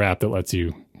every other app that lets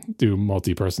you do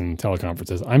multi-person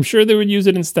teleconferences. I'm sure they would use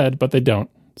it instead, but they don't.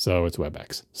 So it's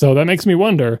WebEx. So that makes me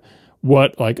wonder we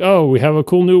have a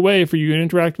cool new way for you to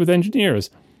interact with engineers.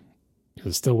 is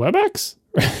it still WebEx?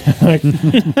 Like,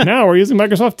 now we're using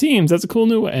Microsoft Teams. That's a cool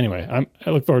new way. Anyway, I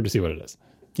look forward to see what it is.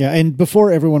 Yeah, and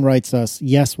before everyone writes us,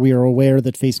 yes, we are aware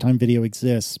that FaceTime video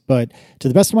exists, but to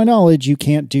the best of my knowledge, you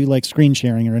can't do like screen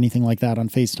sharing or anything like that on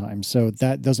FaceTime. So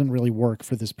that doesn't really work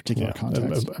for this particular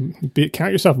context.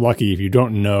 Count yourself lucky if you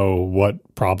don't know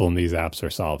what problem these apps are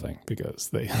solving, because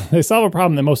they solve a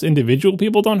problem that most individual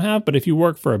people don't have. But if you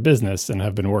work for a business and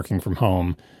have been working from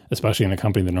home, especially in a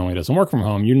company that normally doesn't work from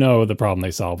home, you know the problem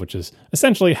they solve, which is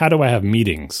essentially, how do I have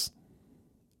meetings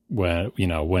when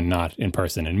not in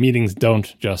person? And meetings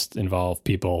don't just involve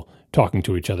people talking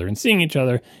to each other and seeing each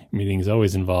other. Meetings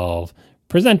always involve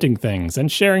presenting things and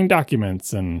sharing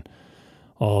documents and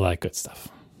all that good stuff.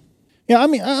 Yeah, I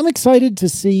mean, I'm excited to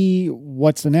see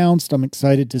what's announced. I'm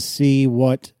excited to see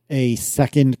what a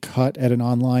second cut at an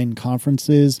online conference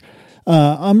is.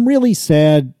 I'm really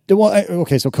sad. Well,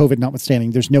 okay, so COVID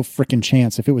notwithstanding, there's no freaking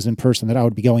chance if it was in person that I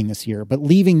would be going this year. But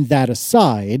leaving that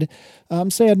aside, I'm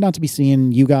sad not to be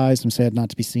seeing you guys. I'm sad not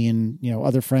to be seeing,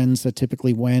 other friends that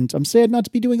typically went. I'm sad not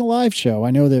to be doing a live show.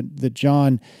 I know that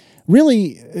John,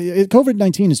 really,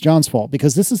 COVID-19 is John's fault,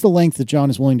 because this is the length that John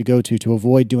is willing to go to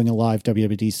avoid doing a live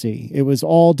WWDC. It was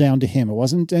all down to him. It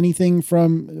wasn't anything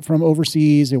from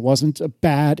overseas. It wasn't a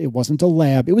bat. It wasn't a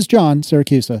lab. It was John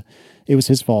Siracusa. It was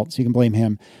his fault, so you can blame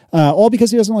him. All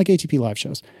because he doesn't like ATP live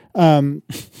shows.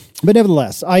 But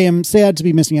nevertheless, I am sad to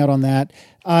be missing out on that.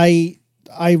 I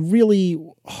really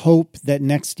hope that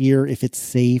next year, if it's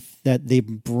safe, that they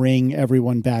bring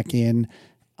everyone back in.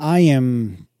 I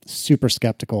am super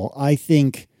skeptical. I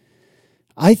think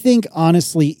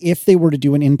honestly, if they were to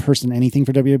do an in-person anything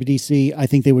for WWDC, I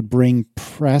think they would bring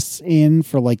press in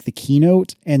for like the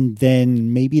keynote, and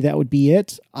then maybe that would be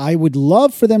it. I would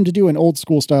love for them to do an old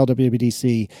school style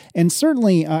WWDC. And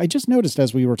certainly I just noticed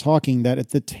as we were talking that at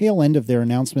the tail end of their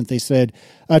announcement, they said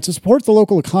to support the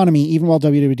local economy, even while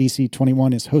WWDC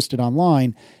 21 is hosted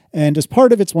online, and as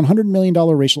part of its $100 million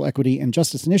racial equity and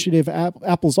justice initiative,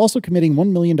 Apple is also committing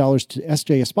 $1 million to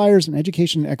SJ Aspires, an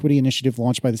education and equity initiative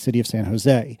launched by the city of San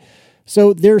Jose.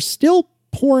 So they're still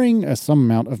pouring some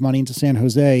amount of money into San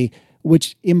Jose,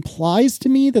 which implies to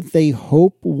me that they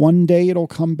hope one day it'll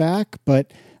come back.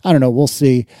 But I don't know. We'll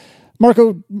see.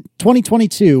 Marco,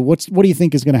 2022, what do you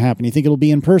think is going to happen? You think it'll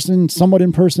be in person, somewhat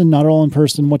in person, not all in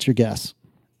person? What's your guess?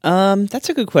 That's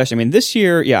a good question. I mean, this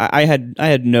year, yeah, I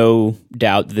had no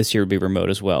doubt that this year would be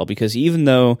remote as well, because even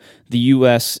though the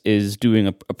U.S. is doing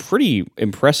a pretty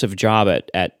impressive job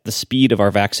at the speed of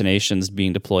our vaccinations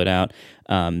being deployed out,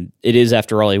 it is,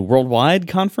 after all, a worldwide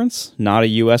conference, not a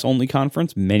U.S. only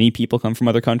conference. Many people come from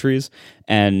other countries,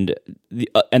 and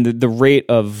the rate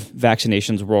of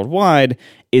vaccinations worldwide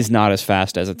is not as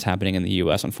fast as it's happening in the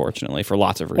U.S., unfortunately, for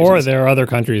lots of reasons. Or there are other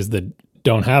countries that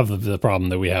don't have the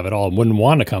problem that we have at all and wouldn't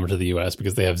want to come to the U.S.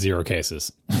 because they have 0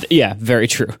 cases. Yeah, very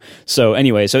true. So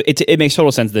anyway, it makes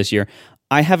total sense this year.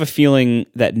 I have a feeling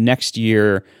that next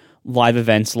year live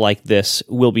events like this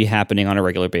will be happening on a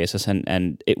regular basis,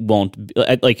 and it won't be,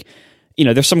 like,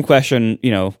 there's some question,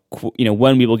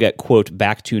 when we will get, quote,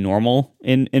 back to normal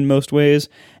in most ways.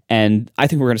 And I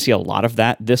think we're going to see a lot of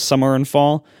that this summer and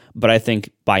fall. But I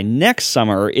think by next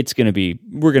summer, we're going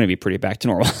to be pretty back to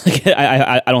normal.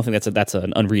 I don't think that's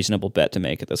an unreasonable bet to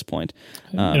make at this point.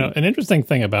 An interesting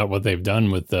thing about what they've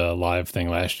done with the live thing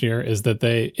last year is that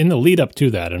they, in the lead up to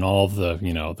that and all of the,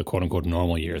 the quote unquote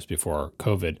normal years before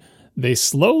COVID, they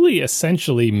slowly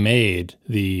essentially made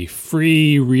the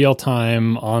free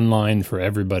real-time online for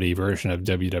everybody version of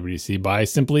WWDC by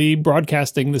simply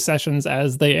broadcasting the sessions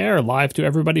as they air live to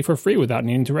everybody for free without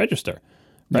needing to register,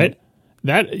 right? Mm-hmm.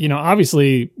 That,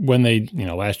 obviously when they,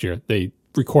 last year, they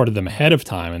recorded them ahead of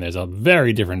time, and there's a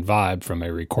very different vibe from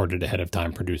a recorded ahead of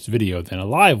time produced video than a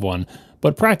live one.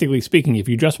 But practically speaking, if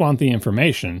you just want the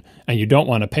information and you don't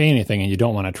want to pay anything and you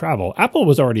don't want to travel, Apple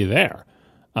was already there.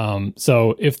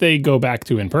 So if they go back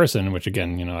to in person, which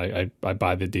again, I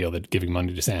buy the deal that giving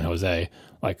money to San Jose,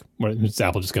 like, is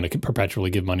Apple just going to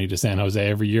perpetually give money to San Jose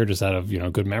every year just out of,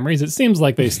 good memories? It seems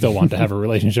like they still want to have a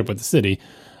relationship with the city.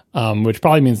 Which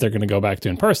probably means they're going to go back to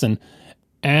in person,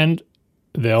 and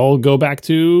they'll go back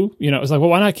to, it's like, well,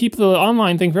 why not keep the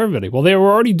online thing for everybody? Well, they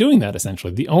were already doing that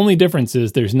essentially. The only difference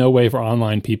is there's no way for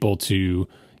online people to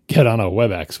get on a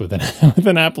WebEx with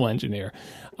an Apple engineer.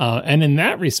 And in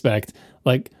that respect,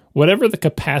 like, whatever the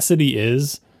capacity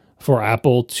is for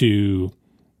Apple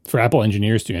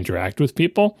engineers to interact with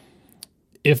people,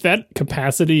 if that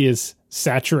capacity is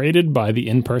saturated by the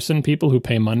in-person people who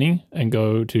pay money and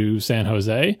go to San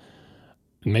Jose,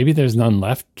 maybe there's none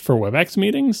left for WebEx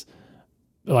meetings.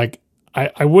 Like,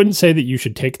 I wouldn't say that you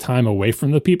should take time away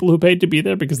from the people who paid to be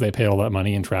there because they paid all that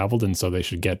money and traveled, and so they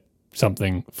should get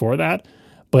something for that.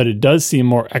 But it does seem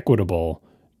more equitable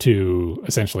to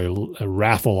essentially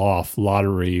raffle off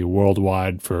lottery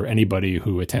worldwide for anybody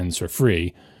who attends for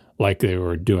free, like they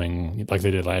were doing, like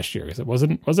they did last year. Because it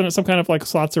wasn't it some kind of like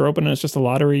slots are open and it's just a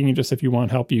lottery and you just, if you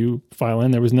want help, you file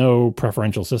in. There was no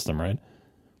preferential system, right?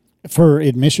 For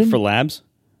admission? For labs?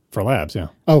 For labs, yeah.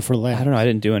 Oh, for labs. I don't know. I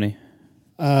didn't do any.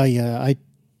 Yeah,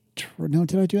 no,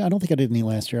 did I do? I don't think I did any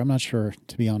last year. I'm not sure,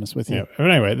 to be honest with you. Yeah.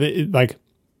 But anyway,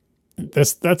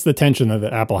 that's the tension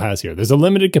that Apple has here. There's a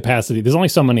limited capacity. There's only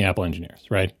so many Apple engineers,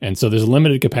 right? And so there's a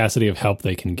limited capacity of help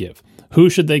they can give. Who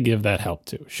should they give that help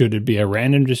to? Should it be a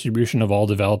random distribution of all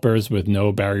developers with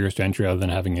no barriers to entry other than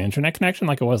having an internet connection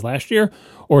like it was last year?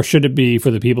 Or should it be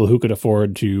for the people who could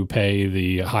afford to pay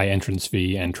the high entrance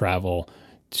fee and travel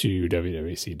to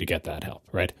WWDC to get that help,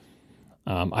 right?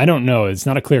 I don't know. It's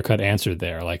not a clear-cut answer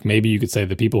there. Like maybe you could say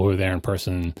the people who are there in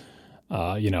person,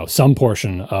 some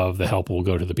portion of the help will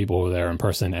go to the people who are there in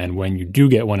person. And when you do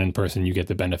get one in person, you get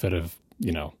the benefit of,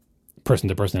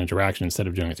 person-to-person interaction instead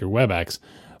of doing it through WebEx.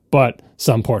 But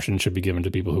some portion should be given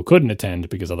to people who couldn't attend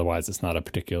because otherwise it's not a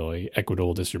particularly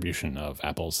equitable distribution of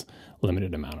Apple's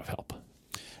limited amount of help.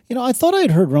 I thought I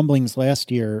had heard rumblings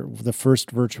last year, the first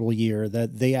virtual year,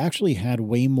 that they actually had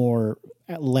way more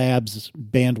labs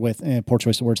bandwidth, poor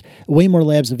choice of words, way more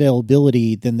labs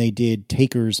availability than they did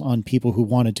takers on people who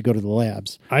wanted to go to the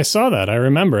labs. I saw that. I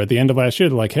remember at the end of last year,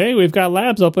 they're like, hey, we've got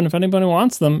labs open if anybody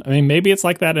wants them. I mean, maybe it's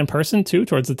like that in person too,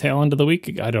 towards the tail end of the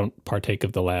week. I don't partake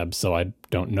of the labs, so I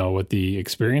don't know what the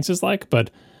experience is like,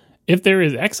 but if there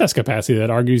is excess capacity,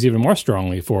 that argues even more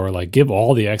strongly for like give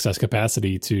all the excess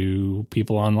capacity to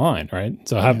people online, right?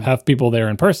 So have people there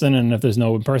in person, and if there's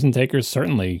no in-person takers,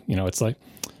 certainly, it's like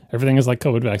everything is like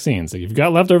COVID vaccines. Like if you've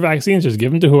got leftover vaccines, just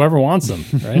give them to whoever wants them,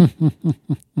 right?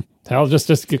 Hell,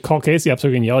 just call Casey up so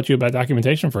he can yell at you about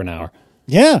documentation for an hour.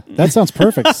 Yeah, that sounds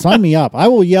perfect. Sign me up. I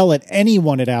will yell at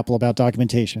anyone at Apple about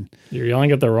documentation. You're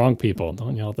yelling at the wrong people.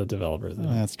 Don't yell at the developers.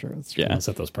 That's true. Yeah. Don't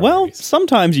set those priorities. Well,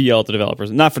 sometimes you yell at the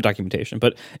developers, not for documentation,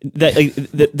 but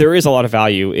there is a lot of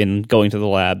value in going to the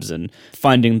labs and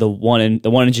finding the one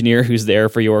engineer who's there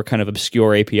for your kind of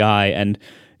obscure API. And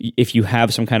if you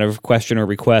have some kind of question or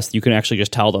request, you can actually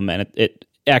just tell them, and it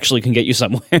actually can get you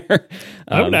somewhere.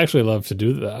 I would actually love to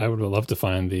do that. I would love to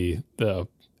find the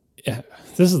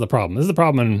this is the problem. This is the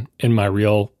problem in my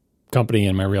real company,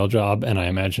 in my real job, and I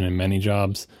imagine in many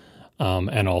jobs,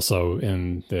 and also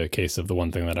in the case of the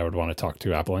one thing that I would want to talk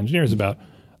to Apple engineers about,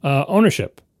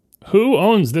 ownership. Who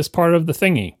owns this part of the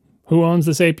thingy? Who owns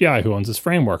this API? Who owns this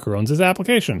framework? Who owns this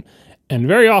application? And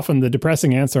very often the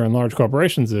depressing answer in large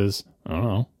corporations is, I don't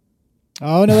know.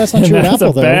 Oh, no, that's not true at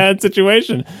Apple, though. That's a bad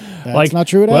situation. That's not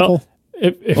true at Apple.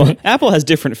 Well, Apple has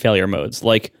different failure modes.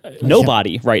 Like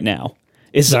nobody right now.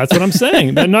 That's what I'm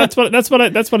saying. That's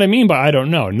what I mean by I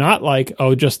don't know. Not like,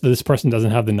 just this person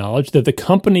doesn't have the knowledge, that the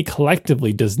company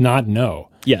collectively does not know.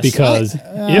 Yes. Because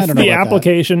if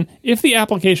the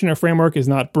application or framework is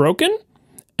not broken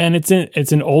and it's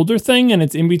an older thing and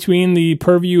it's in between the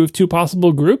purview of two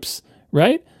possible groups,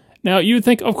 right? Now you would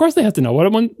think, of course they have to know.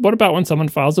 What about when someone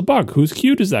files a bug? Whose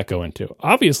queue does that go into?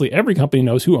 Obviously, every company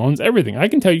knows who owns everything. I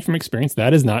can tell you from experience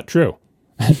that is not true.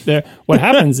 What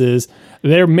happens is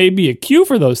there may be a queue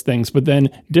for those things, but then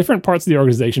different parts of the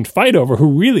organization fight over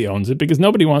who really owns it because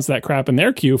nobody wants that crap in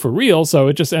their queue for real. So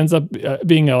it just ends up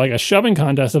being like a shoving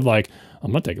contest of like,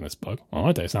 I'm not taking this bug. Well,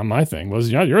 it's not my thing. Well, it's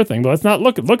not your thing. But let's not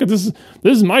look at this.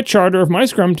 This is my charter of my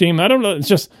Scrum team. I don't know. It's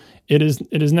just it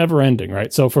is never ending,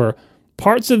 right? So for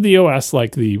parts of the OS,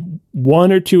 like the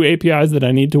one or two APIs that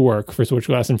I need to work for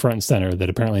Switchglass and Front and Center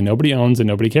that apparently nobody owns and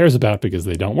nobody cares about because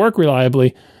they don't work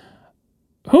reliably.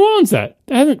 Who owns that?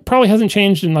 That probably hasn't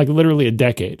changed in like literally a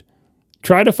decade.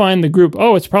 Try to find the group.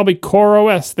 Oh, it's probably Core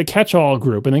OS, the catch-all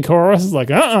group. And then Core OS is like,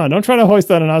 don't try to hoist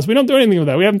that on us. We don't do anything with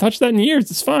that. We haven't touched that in years.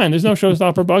 It's fine. There's no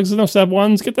showstopper bugs. There's no sub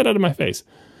ones. Get that out of my face.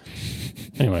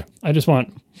 Anyway, I just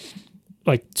want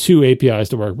like two APIs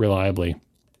to work reliably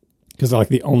because they're like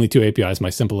the only two APIs my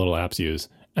simple little apps use.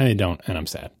 And they don't, and I'm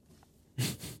sad.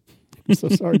 I'm so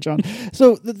sorry, John.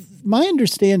 So my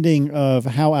understanding of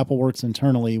how Apple works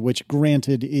internally, which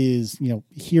granted is,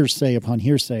 hearsay upon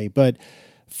hearsay, but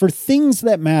for things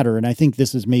that matter, and I think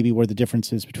this is maybe where the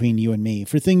difference is between you and me,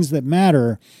 for things that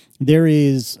matter, there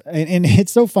is, and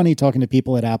it's so funny talking to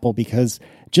people at Apple because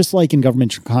just like in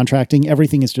government contracting,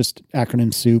 everything is just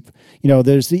acronym soup.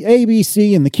 There's the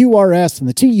ABC and the QRS and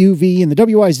the TUV and the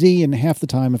WIZ, and half the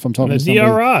time if I'm talking to somebody...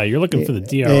 The DRI, you're looking for the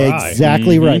DRI.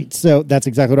 Exactly right. So that's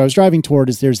exactly what I was driving toward,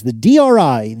 is there's the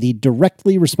DRI, the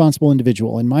directly responsible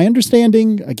individual. And my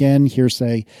understanding, again,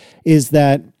 hearsay, is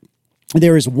that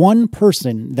there is one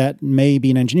person that may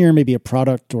be an engineer, maybe a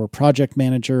product or project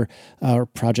manager or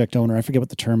project owner. I forget what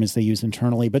the term is they use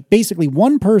internally, but basically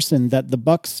one person that the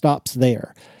buck stops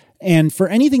there. And for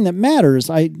anything that matters,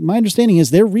 my understanding is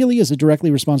there really is a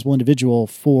directly responsible individual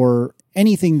for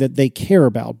anything that they care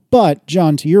about. But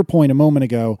John, to your point a moment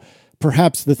ago,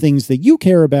 perhaps the things that you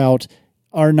care about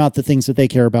are not the things that they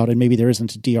care about, and maybe there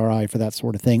isn't a DRI for that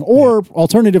sort of thing. Or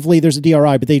alternatively, there's a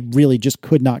DRI, but they really just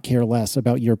could not care less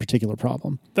about your particular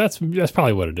problem. That's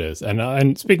probably what it is.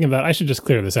 And speaking of that, I should just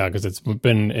clear this out because it's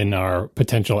been in our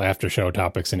potential after show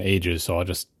topics in ages. So I'll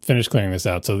just finish clearing this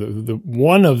out. So the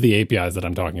one of the APIs that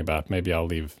I'm talking about, maybe I'll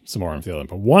leave some more on the other,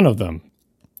 but one of them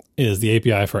is the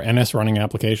API for NS running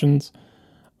applications,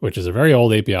 which is a very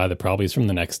old API that probably is from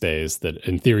the next days that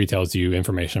in theory tells you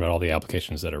information about all the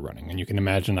applications that are running. And you can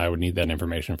imagine I would need that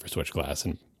information for switch class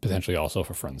and potentially also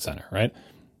for front and center, right?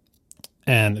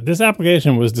 And this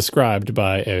application was described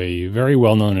by a very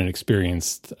well-known and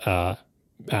experienced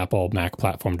Apple Mac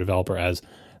platform developer as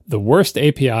the worst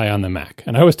API on the Mac.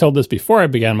 And I was told this before I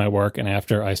began my work, and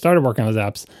after I started working on those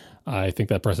apps, I think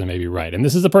that person may be right. And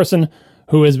this is a person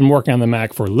who has been working on the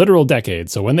Mac for literal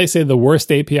decades. So when they say the worst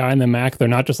API in the Mac, they're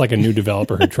not just like a new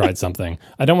developer who tried something.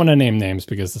 I don't want to name names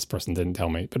because this person didn't tell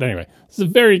me. But anyway, this is a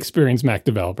very experienced Mac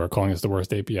developer calling this the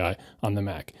worst API on the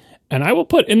Mac. And I will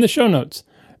put in the show notes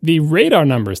the radar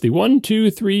numbers, the 1,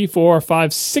 2, 3, 4,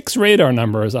 5, 6 radar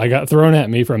numbers I got thrown at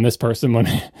me from this person when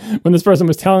this person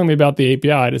was telling me about the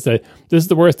API to say, this is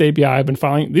the worst API I've been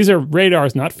following. These are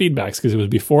radars, not feedbacks, because it was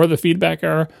before the feedback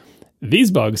era.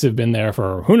 These bugs have been there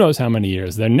for who knows how many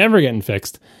years. They're never getting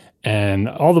fixed. And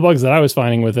all the bugs that I was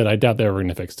finding with it, I doubt they were going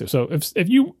to fix too. So if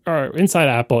you are inside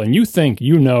Apple and you think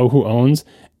you know who owns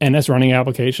NS running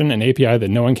application, an API that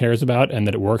no one cares about and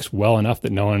that it works well enough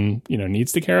that no one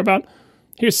needs to care about,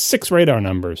 here's 6 radar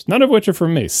numbers, none of which are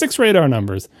from me. 6 radar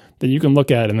numbers that you can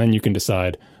look at, and then you can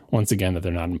decide once again that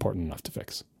they're not important enough to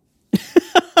fix.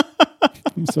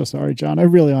 I'm so sorry, John. I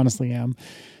really honestly am.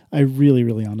 I really,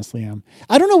 really honestly am.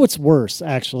 I don't know what's worse,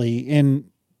 actually. And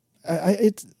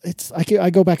I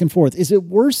go back and forth. Is it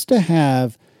worse to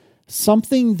have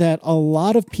something that a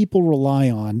lot of people rely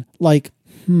on, like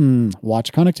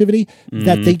watch connectivity,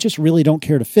 that they just really don't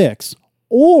care to fix?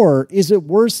 Or is it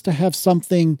worse to have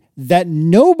something that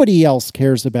nobody else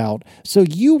cares about, so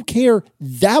you care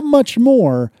that much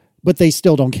more, but they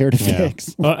still don't care to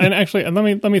fix? Well, and actually,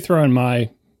 let me throw in my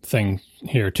thing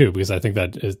here too, because I think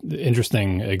that is an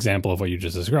interesting example of what you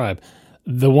just described.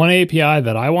 The one API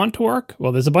that I want to work,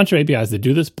 well, there's a bunch of APIs that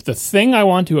do this, but the thing I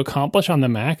want to accomplish on the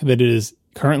Mac that it is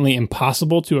currently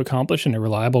impossible to accomplish in a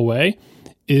reliable way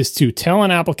is to tell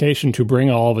an application to bring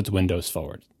all of its windows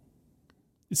forward.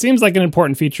 It seems like an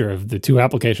important feature of the 2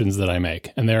 applications that I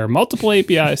make, and there are multiple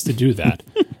APIs to do that.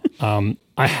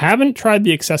 I haven't tried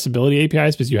the accessibility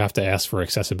APIs because you have to ask for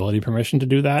accessibility permission to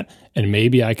do that, and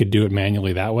maybe I could do it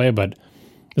manually that way, but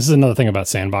this is another thing about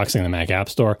sandboxing the Mac App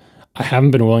Store. I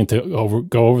haven't been willing to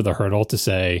go over the hurdle to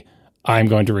say, I'm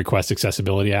going to request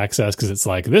accessibility access, because it's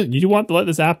like, you want to let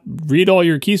this app read all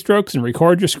your keystrokes and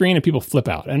record your screen, and people flip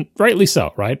out, and rightly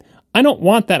so, right? I don't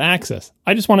want that access.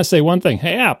 I just want to say one thing,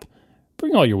 hey app,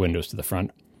 bring all your windows to the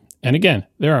front. And again,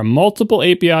 there are multiple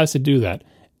APIs to do that,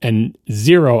 and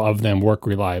 0 of them work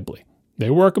reliably.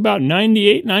 They work about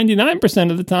 98,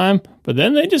 99% of the time, but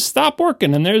then they just stop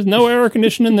working, and there's no error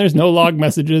conditioning, there's no log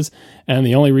messages, and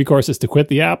the only recourse is to quit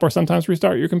the app or sometimes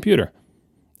restart your computer.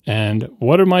 And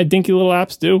what do my dinky little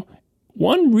apps do?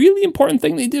 One really important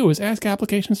thing they do is ask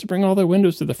applications to bring all their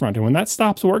windows to the front, and when that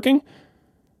stops working,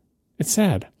 it's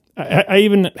sad. I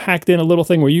even hacked in a little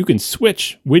thing where you can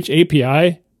switch which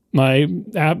API my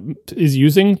app is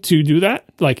using to do that.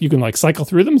 Like you can cycle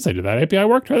through them and say, did that API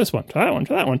work? Try this one, try that one,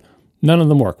 try that one. None of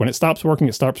them work. When it stops working,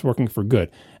 it stops working for good.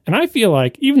 And I feel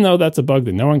like, even though that's a bug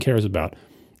that no one cares about,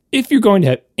 if you're going to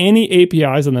have any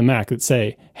APIs on the Mac that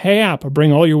say, hey app,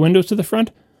 bring all your windows to the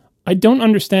front, I don't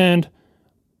understand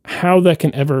how that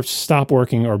can ever stop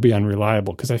working or be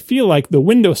unreliable. Because I feel like the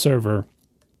Windows server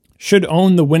should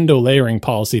own the window layering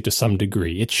policy to some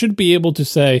degree. It should be able to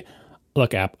say,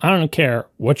 look app, I don't care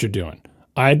what you're doing.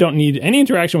 I don't need any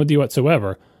interaction with you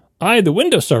whatsoever. I, the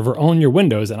Windows server, own your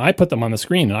windows, and I put them on the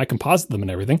screen, and I composite them and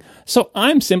everything. So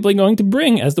I'm simply going to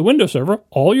bring, as the Windows server,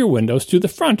 all your windows to the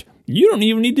front. You don't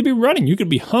even need to be running. You could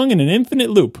be hung in an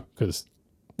infinite loop, because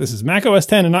this is Mac OS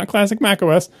X and not classic Mac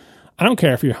OS. I don't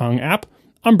care if you're hung app.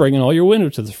 I'm bringing all your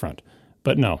windows to the front.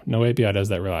 But no API does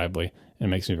that reliably, and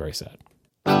it makes me very sad.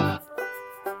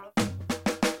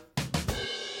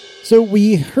 So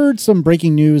we heard some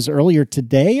breaking news earlier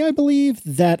today, I believe,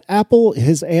 that Apple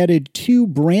has added 2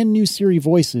 brand new Siri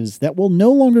voices that will no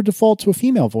longer default to a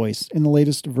female voice in the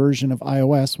latest version of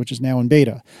iOS, which is now in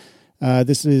beta.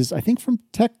 This is, I think, from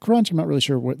TechCrunch. I'm not really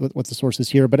sure what the source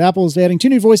is here, but Apple is adding 2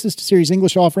 new voices to Siri's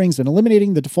English offerings and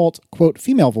eliminating the default, quote,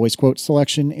 female voice, quote,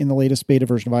 selection in the latest beta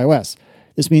version of iOS.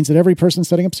 This means that every person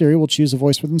setting up Siri will choose a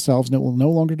voice for themselves, and it will no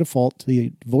longer default to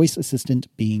the voice assistant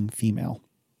being female.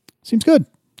 Seems good.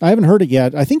 I haven't heard it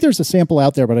yet. I think there's a sample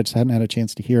out there, but I just hadn't had a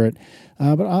chance to hear it.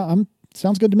 But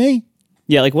sounds good to me.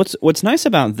 Yeah, like what's nice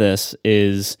about this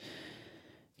is,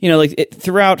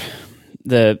 throughout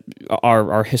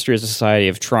our history as a society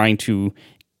of trying to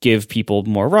give people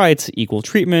more rights, equal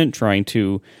treatment, trying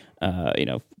to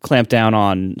clamp down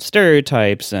on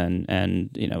stereotypes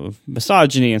and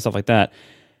misogyny and stuff like that.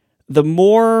 The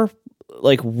more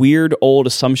like weird old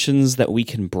assumptions that we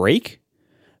can break,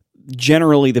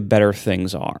 generally the better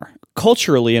things are.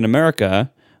 Culturally in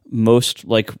America, most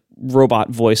like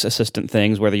robot voice assistant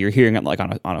things, whether you're hearing it like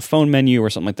on a phone menu or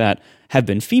something like that, have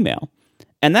been female.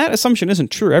 And that assumption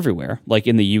isn't true everywhere. Like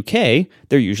in the UK,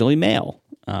 they're usually male.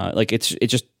 It's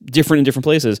just different in different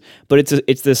places. But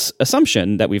it's this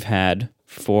assumption that we've had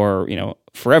for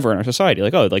forever in our society.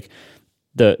 Like, oh, like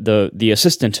the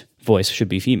assistant voice should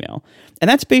be female, and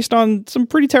that's based on some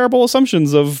pretty terrible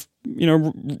assumptions of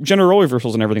gender role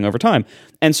reversals and everything over time.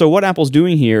 And so what Apple's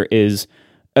doing here is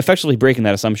effectively breaking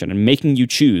that assumption and making you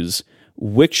choose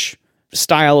which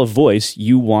style of voice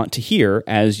you want to hear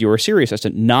as your Siri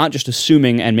assistant, not just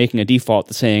assuming and making a default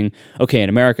to saying, okay, in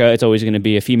America, it's always going to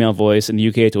be a female voice. In the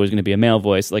UK, it's always going to be a male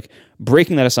voice. Like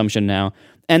breaking that assumption now.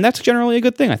 And that's generally a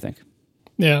good thing, I think.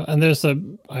 Yeah. And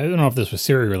I don't know if this was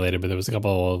Siri related, but there was a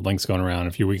couple of links going around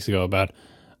a few weeks ago about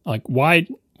like,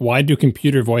 why do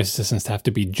computer voice assistants have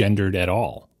to be gendered at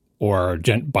all? Or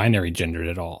binary gendered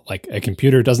at all. Like a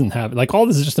computer doesn't have, like all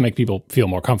this is just to make people feel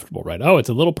more comfortable, right? Oh, it's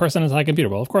a little person inside a computer.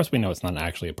 Well, of course we know it's not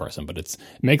actually a person, but it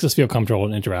makes us feel comfortable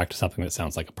and interact with something that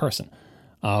sounds like a person.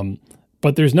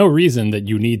 But there's no reason that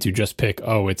you need to just pick,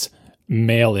 oh, it's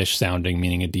male-ish sounding,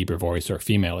 meaning a deeper voice, or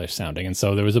female-ish sounding. And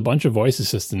so there was a bunch of voice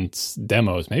assistants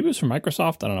demos. Maybe it was from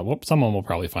Microsoft. I don't know. Someone will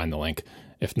probably find the link.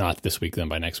 If not this week, then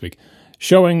by next week,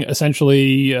 showing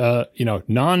essentially,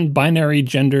 non-binary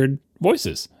gendered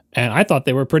voices. And I thought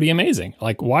they were pretty amazing.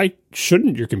 Like, why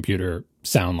shouldn't your computer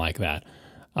sound like that?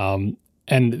 And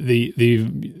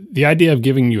the idea of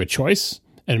giving you a choice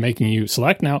and making you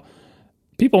select. Now,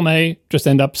 people may just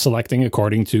end up selecting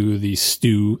according to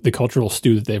the cultural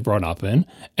stew that they've grown up in.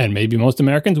 And maybe most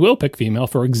Americans will pick female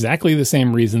for exactly the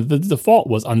same reason that the default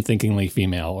was unthinkingly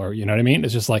female. Or, you know what I mean?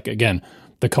 It's just like, again,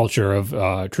 the culture of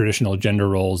traditional gender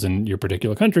roles in your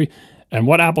particular country. And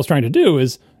what Apple's trying to do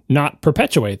is not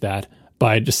perpetuate that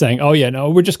by just saying, oh yeah,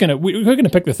 no, we're going to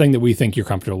pick the thing that we think you're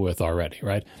comfortable with already,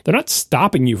 right? They're not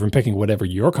stopping you from picking whatever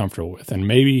you're comfortable with. And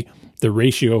maybe the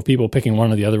ratio of people picking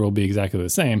one or the other will be exactly the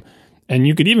same. And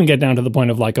you could even get down to the point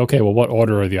of like, okay, well, what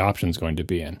order are the options going to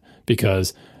be in?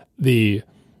 Because the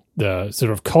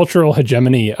sort of cultural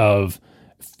hegemony of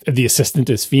the assistant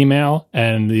is female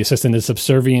and the assistant is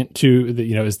subservient to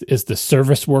is the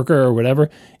service worker or whatever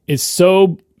is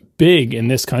so big in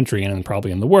this country and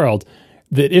probably in the world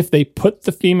that if they put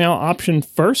the female option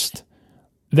first,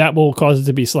 that will cause it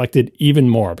to be selected even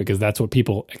more because that's what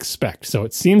people expect. So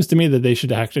it seems to me that they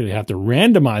should actually have to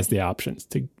randomize the options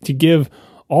to give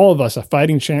all of us a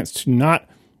fighting chance to not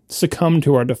succumb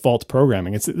to our default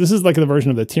programming. This is like the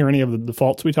version of the tyranny of the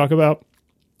defaults we talk about,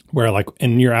 where like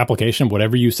in your application,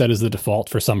 whatever you set as the default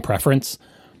for some preference,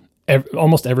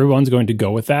 almost everyone's going to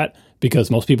go with that because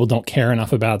most people don't care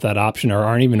enough about that option or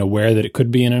aren't even aware that it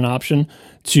could be in an option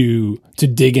to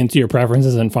dig into your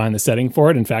preferences and find the setting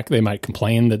for it. In fact, they might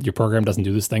complain that your program doesn't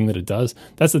do this thing that it does.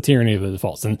 That's the tyranny of the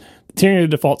defaults. And the tyranny of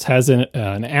the defaults has an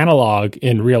analog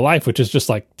in real life, which is just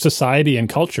like society and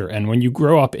culture. And when you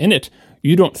grow up in it,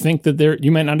 you don't think that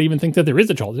you might not even think that there is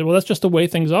a choice. Well, that's just the way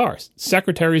things are.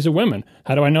 Secretaries are women.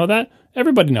 How do I know that?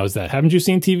 Everybody knows that. Haven't you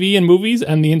seen TV and movies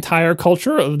and the entire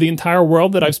culture of the entire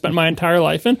world that I've spent my entire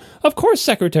life in? Of course,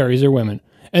 secretaries are women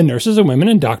and nurses are women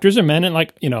and doctors are men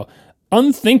and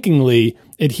unthinkingly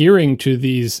adhering to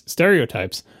these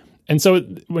stereotypes. And so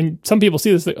when some people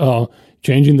see this,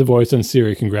 changing the voice on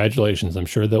Siri, congratulations. I'm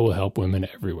sure that will help women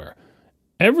everywhere.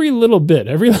 Every little bit,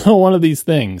 every little one of these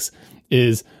things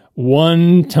is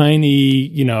one tiny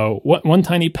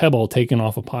pebble taken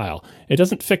off a pile. It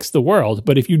doesn't fix the world,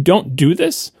 but if you don't do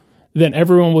this, then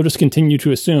everyone will just continue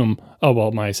to assume, oh,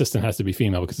 well, my assistant has to be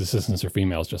female because assistants are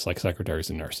females just like secretaries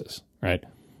and nurses, right?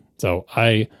 So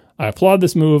I applaud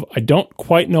this move. I don't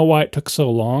quite know why it took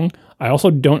so long. I also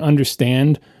don't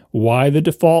understand why the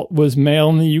default was male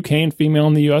in the UK and female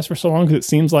in the US for so long, because it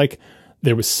seems like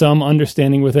there was some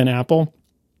understanding within Apple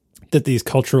that these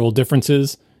cultural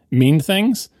differences mean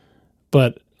things.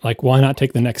 But like, why not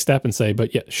take the next step and say,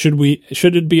 but yeah, should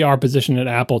it be our position at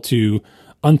Apple to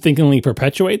unthinkingly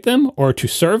perpetuate them or to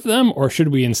serve them, or should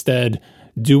we instead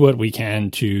do what we can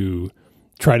to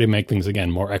try to make things again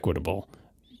more equitable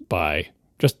by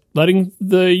just letting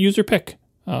the user pick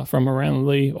from a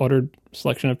randomly ordered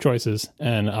selection of choices?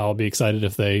 And I'll be excited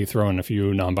if they throw in a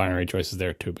few non-binary choices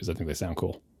there too, because I think they sound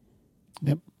cool.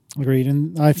 Yep, agreed.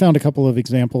 And I found a couple of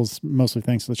examples, mostly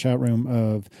thanks to the chat room,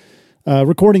 of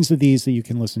recordings of these that you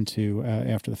can listen to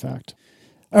after the fact.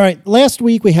 All right, last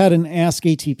week we had an Ask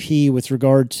ATP with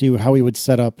regard to how we would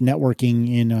set up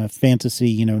networking in a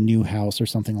fantasy, new house or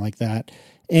something like that.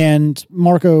 And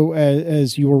Marco,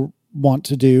 as you were wont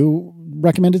to do,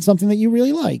 recommended something that you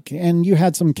really like. And you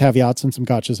had some caveats and some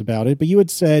gotchas about it, but you had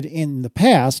said in the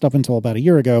past, up until about a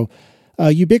year ago,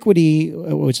 Ubiquiti,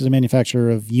 which is a manufacturer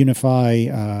of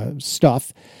Unify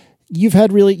stuff, you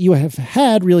have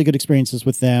had really good experiences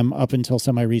with them up until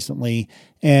semi-recently,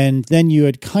 and then you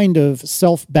had kind of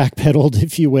self-backpedaled,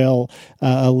 if you will,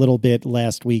 a little bit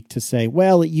last week to say,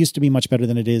 well, it used to be much better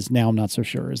than it is. Now I'm not so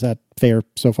sure. Is that fair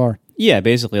so far? Yeah,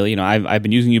 basically, I've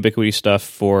been using Ubiquiti stuff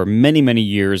for many, many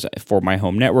years for my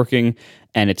home networking,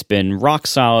 and it's been rock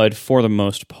solid for the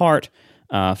most part.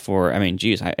 I'm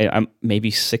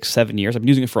maybe 6-7 years. I've been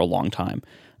using it for a long time,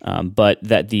 but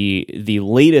that the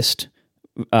latest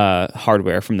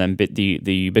hardware from them,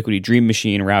 the Ubiquiti Dream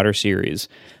Machine router series,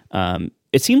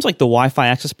 it seems like the Wi-Fi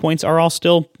access points are all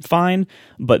still fine,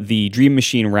 but the Dream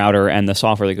Machine router and the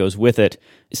software that goes with it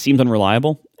seems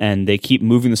unreliable, and they keep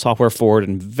moving the software forward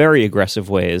in very aggressive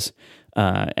ways,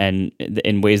 and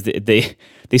in ways that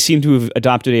they seem to have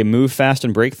adopted a move fast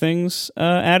and break things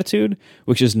attitude,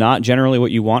 which is not generally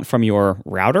what you want from your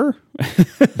router.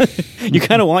 You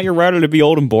kind of want your router to be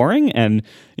old and boring and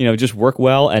just work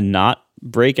well and not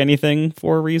break anything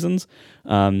for reasons.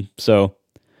 So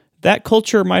that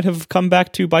culture might have come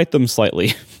back to bite them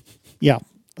slightly. Yeah.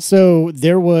 So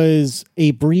there was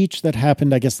a breach that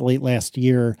happened, I guess, late last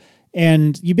year,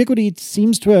 and Ubiquiti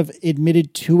seems to have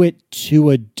admitted to it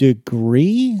to a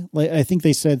degree. I think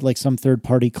they said some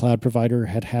third-party cloud provider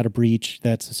had a breach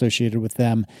that's associated with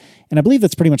them, and I believe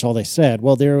that's pretty much all they said.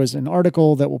 Well, there was an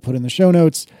article that we'll put in the show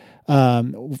notes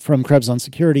from Krebs on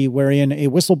Security, wherein a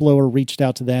whistleblower reached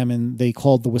out to them, and they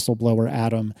called the whistleblower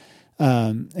Adam.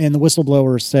 And the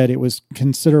whistleblower said it was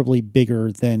considerably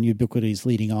bigger than Ubiquiti's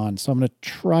leading on. So I'm going to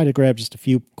try to grab just a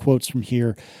few quotes from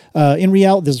here. In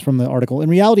reality, this is from the article. In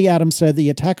reality, Adam said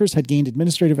the attackers had gained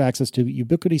administrative access to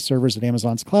Ubiquiti servers at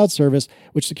Amazon's cloud service,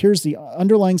 which secures the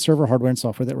underlying server hardware and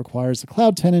software that requires the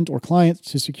cloud tenant or client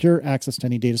to secure access to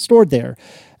any data stored there.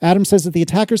 Adam says that the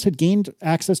attackers had gained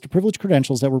access to privileged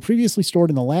credentials that were previously stored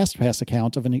in the LastPass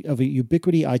account of a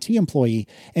Ubiquiti IT employee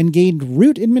and gained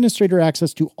root administrator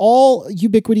access to all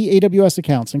Ubiquiti AWS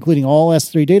accounts, including all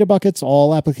S3 data buckets,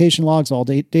 all application logs, all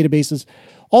databases,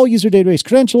 all user database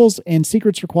credentials, and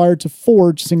secrets required to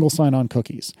forge single sign-on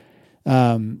cookies.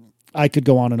 I could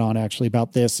go on and on actually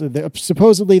about this.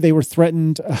 Supposedly they were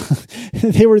threatened.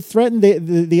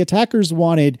 The attackers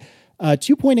wanted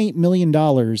 $2.8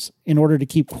 million in order to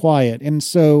keep quiet. And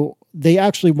so they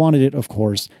actually wanted it, of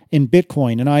course, in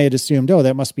Bitcoin. And I had assumed,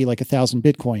 that must be 1,000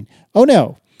 Bitcoin. Oh,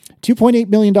 no. $2.8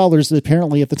 million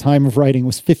apparently at the time of writing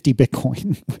was 50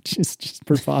 Bitcoin, which is just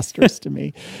preposterous to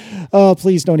me. Oh,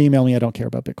 please don't email me. I don't care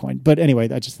about Bitcoin. But anyway,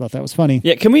 I just thought that was funny.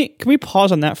 Yeah, can we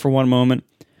pause on that for one moment?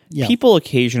 Yeah. People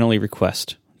occasionally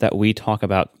request that we talk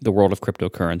about the world of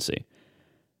cryptocurrency.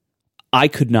 I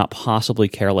could not possibly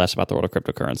care less about the world of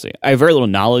cryptocurrency. I have very little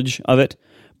knowledge of it,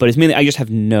 but it's mainly I just have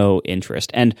no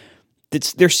interest. And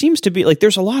there seems to be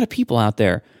there's a lot of people out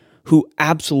there who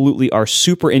absolutely are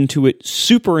super into it,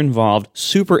 super involved,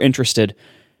 super interested.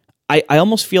 I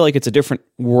almost feel like it's a different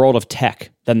world of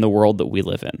tech than the world that we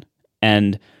live in.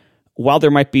 And while there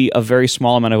might be a very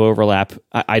small amount of overlap,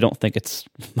 I don't think it's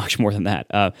much more than that.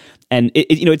 And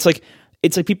it's like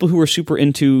people who are super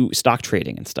into stock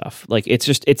trading and stuff.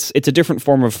 It's a different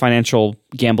form of financial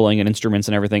gambling and instruments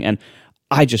and everything. And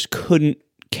I just couldn't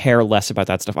care less about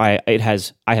that stuff. I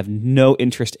have no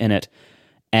interest in it.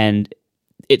 And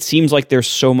it seems like there's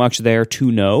so much there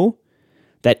to know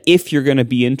that if you're going to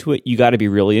be into it, you got to be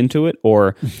really into it,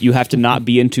 or you have to not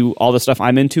be into all the stuff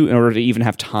I'm into in order to even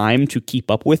have time to keep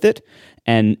up with it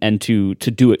and to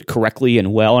do it correctly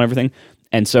and well and everything.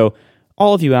 And so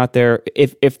all of you out there,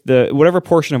 if the whatever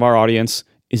portion of our audience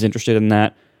is interested in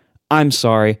that, I'm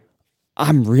sorry,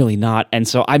 I'm really not. And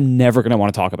so I'm never going to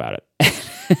want to talk about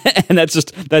it. And that's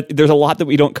just that. There's a lot that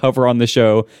we don't cover on the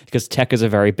show because tech is a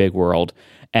very big world.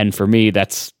 And for me,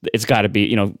 it's got to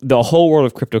be, the whole world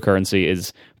of cryptocurrency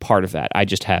is part of that. I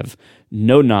just have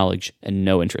no knowledge and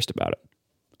no interest about it.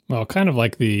 Well, kind of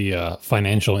like the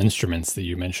financial instruments that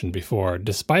you mentioned before,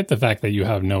 despite the fact that you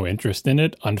have no interest in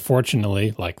it,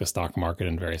 unfortunately, like the stock market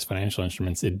and various financial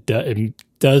instruments, it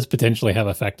does potentially have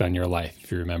effect on your life.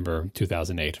 If you remember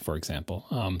 2008, for example.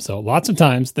 So lots of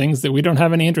times, things that we don't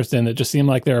have any interest in that just seem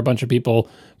like there are a bunch of people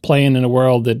playing in a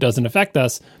world that doesn't affect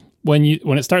us, when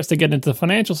it starts to get into the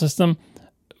financial system,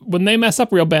 when they mess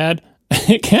up real bad,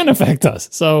 it can affect us.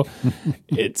 So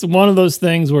it's one of those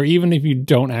things where even if you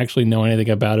don't actually know anything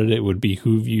about it, it would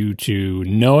behoove you to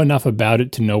know enough about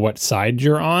it to know what side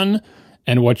you're on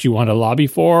and what you want to lobby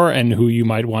for and who you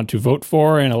might want to vote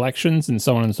for in elections and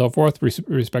so on and so forth,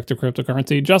 respect to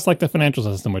cryptocurrency, just like the financial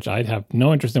system, which I have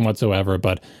no interest in whatsoever,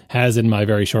 but has in my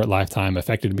very short lifetime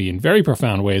affected me in very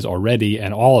profound ways already,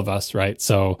 and all of us, right?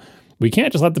 So we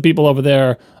can't just let the people over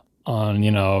there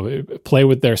play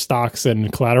with their stocks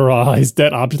and collateralized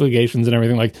debt obligations and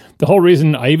everything. Like, the whole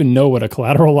reason I even know what a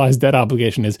collateralized debt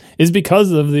obligation is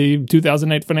because of the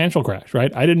 2008 financial crash,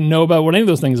 right? I didn't know about what any of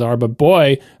those things are, but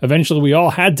boy, eventually we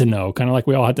all had to know, kind of like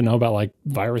we all had to know about like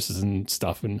viruses and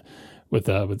stuff and with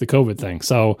the COVID thing.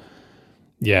 So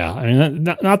yeah, I mean,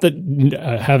 not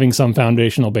that having some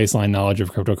foundational baseline knowledge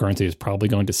of cryptocurrency is probably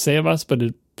going to save us, but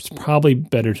it's probably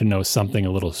better to know something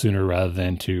a little sooner rather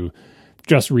than to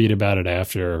just read about it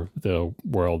after the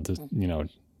world,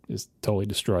 is totally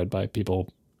destroyed by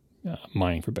people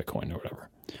mining for Bitcoin or whatever.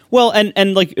 Well,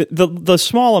 and like the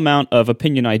small amount of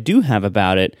opinion I do have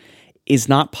about it is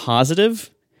not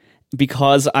positive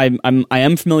because I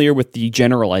am familiar with the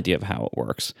general idea of how it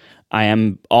works. I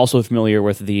am also familiar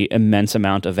with the immense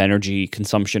amount of energy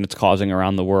consumption it's causing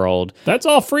around the world. That's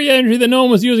all free energy that no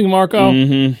one was using, Marco.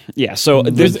 Mm-hmm. Yeah, so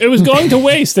it was going to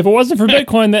waste. If it wasn't for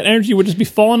Bitcoin, that energy would just be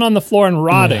falling on the floor and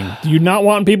rotting. Do you not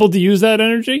want people to use that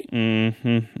energy?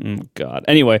 Mm-hmm. God.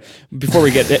 Anyway, before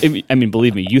we get, I mean,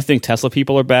 believe me, you think Tesla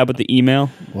people are bad with the email?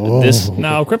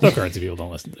 No, cryptocurrency people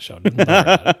don't listen to the show.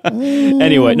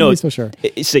 Anyway, no. So sure.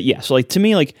 So like to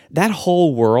me, like that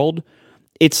whole world.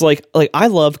 It's like I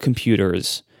love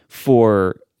computers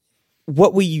for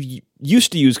what we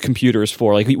used to use computers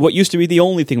for. Like what used to be the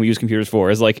only thing we use computers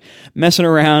for is like messing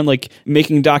around, like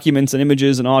making documents and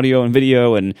images and audio and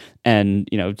video and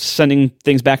sending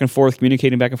things back and forth,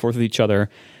 communicating back and forth with each other.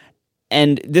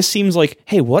 And this seems like,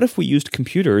 hey, what if we used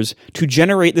computers to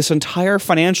generate this entire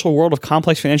financial world of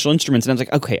complex financial instruments? And I was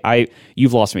like, okay,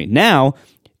 you've lost me. Now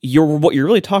what you're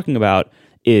really talking about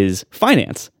is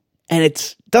finance. And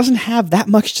it doesn't have that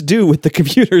much to do with the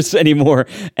computers anymore,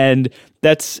 and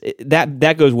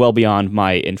that goes well beyond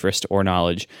my interest or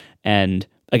knowledge. And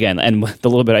again, and the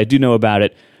little bit I do know about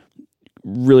it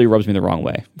really rubs me the wrong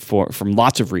way from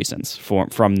lots of reasons.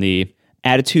 From the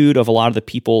attitude of a lot of the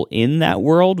people in that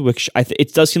world, which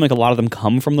it does seem like a lot of them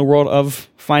come from the world of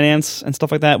finance and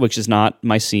stuff like that, which is not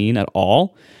my scene at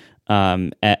all.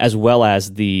 As well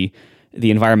as the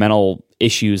environmental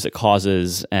issues it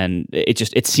causes, and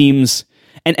it seems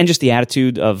and just the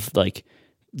attitude of like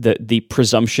the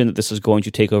presumption that this is going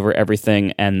to take over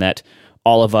everything and that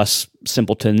all of us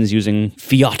simpletons using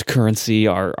fiat currency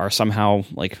are somehow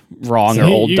like wrong or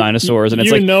old dinosaurs. And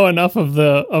it's like, know enough of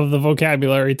the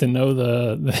vocabulary to know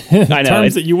the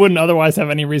terms that you wouldn't otherwise have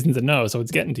any reason to know. So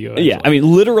it's getting to you. Eventually. Yeah, I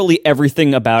mean, literally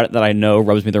everything about it that I know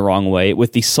rubs me the wrong way,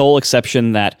 with the sole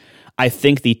exception that I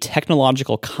think the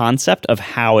technological concept of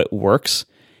how it works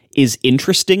is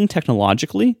interesting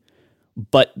technologically,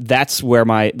 but that's where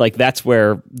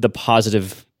the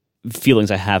positive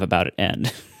feelings I have about it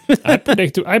end. I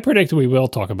predict we will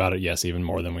talk about it, yes, even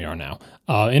more than we are now,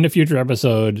 in a future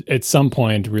episode at some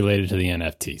point related to the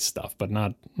NFT stuff, but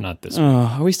not this week.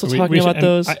 Are we still talking about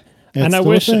those? And I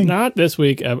wish not this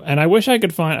week. And I wish I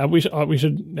could find. We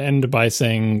should end by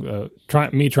saying,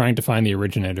 trying to find the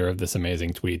originator of this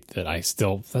amazing tweet. This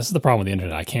is the problem with the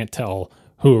internet. I can't tell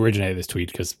who originated this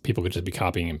tweet because people could just be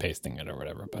copying and pasting it or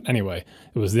whatever. But anyway,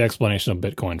 it was the explanation of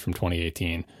Bitcoin from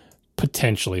 2018,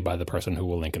 potentially by the person who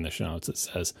will link in the show notes. It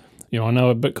says, "You want to know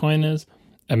what Bitcoin is?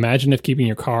 Imagine if keeping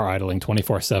your car idling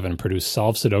 24/7 produced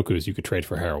solved Sudokus you could trade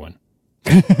for heroin."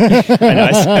 I know,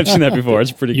 I've seen that before.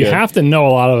 It's pretty good. You have to know a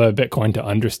lot about Bitcoin to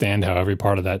understand how every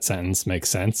part of that sentence makes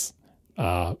sense,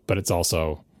 but it's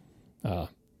also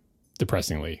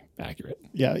depressingly accurate.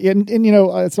 Yeah,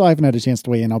 and so I haven't had a chance to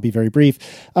weigh in. I'll be very brief.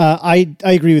 I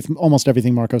agree with almost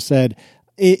everything Marco said.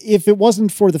 If it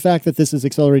wasn't for the fact that this is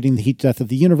accelerating the heat death of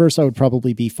the universe, I would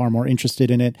probably be far more interested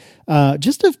in it.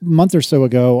 Just a month or so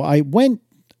ago, I went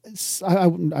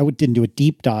didn't do a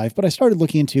deep dive, but I started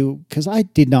looking into, because I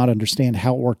did not understand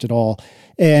how it worked at all.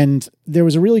 And there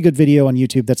was a really good video on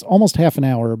YouTube that's almost half an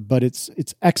hour, but it's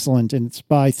excellent. And it's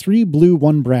by 3 Blue,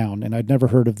 1 Brown. And I'd never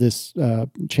heard of this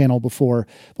channel before.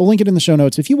 We'll link it in the show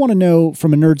notes. If you want to know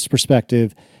from a nerd's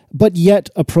perspective, but yet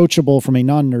approachable from a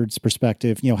non-nerd's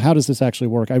perspective, how does this actually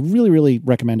work? I really, really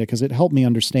recommend it because it helped me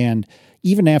understand,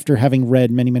 even after having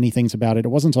read many, many things about it. It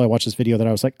wasn't until I watched this video that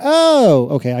I was like, oh,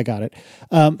 okay, I got it.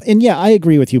 And yeah, I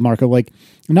agree with you, Marco. Like,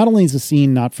 not only is the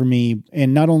scene not for me,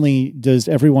 and not only does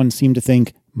everyone seem to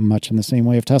think, much in the same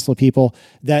way of Tesla people,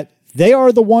 that they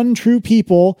are the one true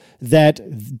people that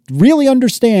really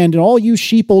understand, and all you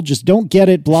sheeple just don't get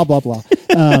it, blah, blah, blah.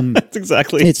 That's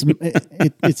exactly. It's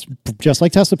just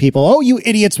like Tesla people. Oh, you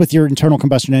idiots with your internal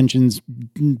combustion engines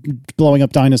blowing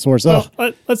up dinosaurs. Well,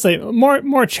 let's say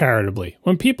more charitably,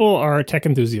 when people are tech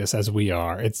enthusiasts as we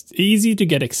are, it's easy to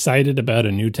get excited about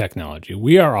a new technology.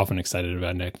 We are often excited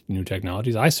about new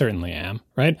technologies. I certainly am,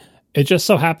 right? It just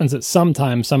so happens that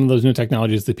sometimes some of those new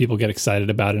technologies that people get excited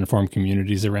about and form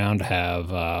communities around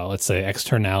have, let's say,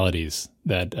 externalities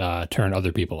that turn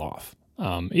other people off.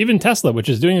 Even Tesla, which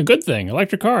is doing a good thing.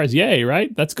 Electric cars, yay,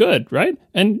 right? That's good, right?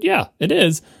 And yeah, it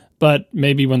is. But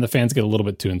maybe when the fans get a little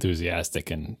bit too enthusiastic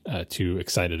and too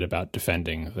excited about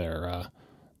defending their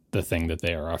the thing that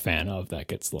they are a fan of, that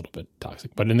gets a little bit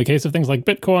toxic. But in the case of things like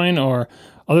Bitcoin or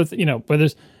other, where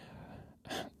there's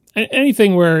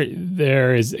anything where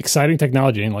there is exciting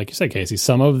technology, and like you said, Casey,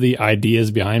 some of the ideas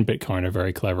behind Bitcoin are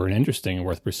very clever and interesting and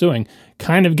worth pursuing,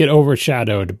 kind of get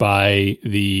overshadowed by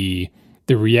the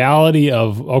reality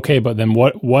of, okay, but then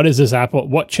what is this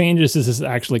what changes is this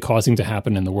actually causing to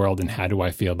happen in the world, and how do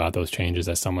I feel about those changes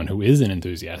as someone who isn't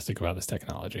enthusiastic about this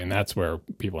technology? And that's where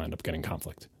people end up getting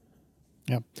conflict.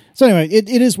 Yeah. So anyway,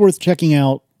 it is worth checking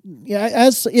out. Yeah,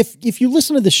 as if you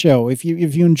listen to the show, if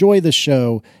you enjoy the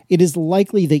show, it is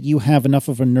likely that you have enough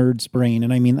of a nerd's brain,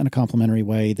 and I mean that in a complimentary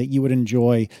way, that you would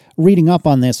enjoy reading up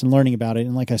on this and learning about it.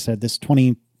 And like I said, this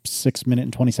 26-minute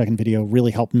and 20-second video really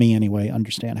helped me anyway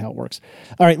understand how it works.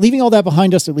 All right, leaving all that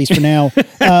behind us, at least for now.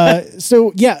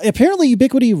 So yeah, apparently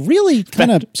Ubiquity really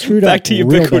kind of screwed up. Back to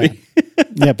Ubiquity.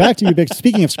 Yeah, back to Ubiquity.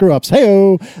 Speaking of screw ups,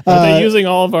 hey-o. Are they using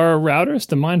all of our routers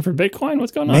to mine for Bitcoin?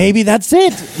 What's going on? Maybe that's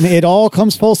it. It all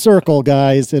comes full circle,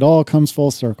 guys. It all comes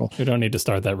full circle. We don't need to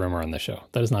start that rumor on the show.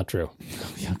 That is not true.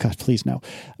 Oh, God, please no.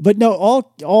 But no,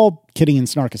 all kidding and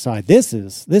snark aside, this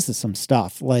is some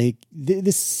stuff. Like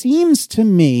this seems to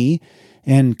me,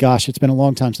 and gosh, it's been a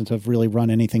long time since I've really run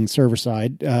anything server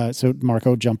side. So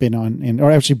Marco, jump in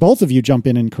or actually both of you jump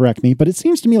in and correct me. But it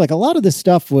seems to me like a lot of this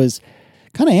stuff was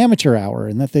kind of amateur hour,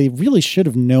 and that they really should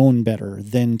have known better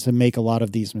than to make a lot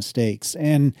of these mistakes.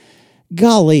 And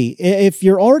golly, if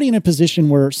you're already in a position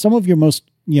where some of your most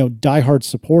diehard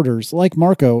supporters like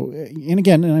Marco, and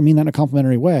again, and I mean that in a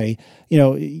complimentary way,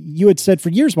 you had said for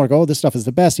years, Marco, oh, this stuff is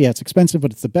the best. Yeah, it's expensive,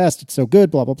 but it's the best. It's so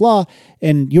good, blah, blah, blah.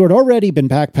 And you had already been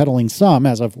backpedaling some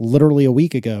as of literally a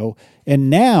week ago. And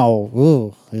now,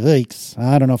 yikes,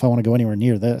 I don't know if I want to go anywhere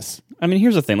near this. I mean,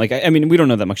 here's the thing. Like, I mean, we don't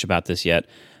know that much about this yet.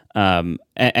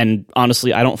 And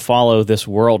honestly, I don't follow this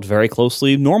world very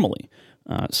closely normally.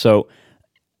 So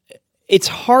it's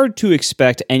hard to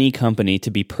expect any company to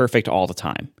be perfect all the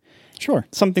time. Sure.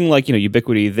 Something like,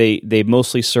 Ubiquity, they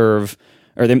mostly serve,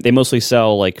 or they mostly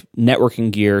sell like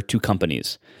networking gear to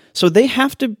companies. So they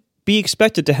have to be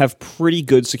expected to have pretty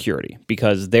good security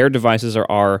because their devices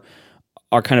are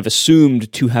kind of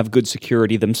assumed to have good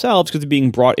security themselves because they're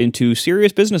being brought into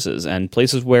serious businesses and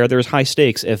places where there's high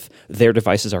stakes if their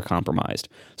devices are compromised.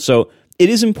 So it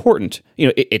is important,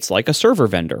 it's like a server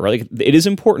vendor, right? Like, it is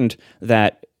important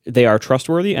that they are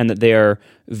trustworthy and that they are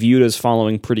viewed as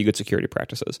following pretty good security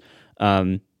practices.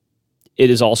 It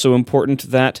is also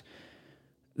important that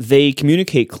they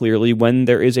communicate clearly when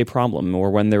there is a problem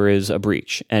or when there is a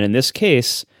breach. And in this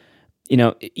case,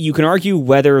 you can argue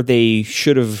whether they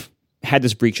should have had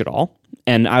this breach at all,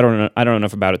 and I don't know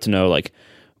enough about it to know like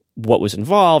what was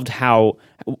involved, how,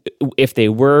 if they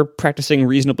were practicing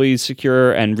reasonably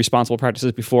secure and responsible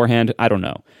practices beforehand. I don't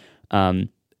know.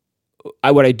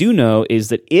 What I do know is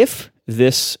that if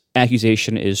this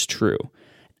accusation is true,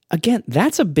 again,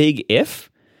 that's a big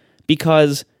if,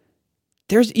 because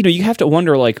there's you have to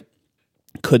wonder, like,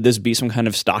 could this be some kind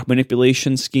of stock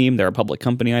manipulation scheme? They're a public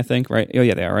company, I think, right? Oh,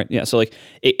 yeah, they are, right? Yeah, so like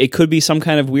it could be some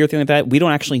kind of weird thing like that. We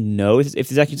don't actually know if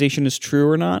this accusation is true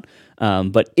or not.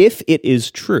 But if it is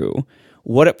true,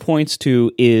 what it points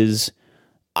to is,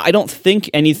 I don't think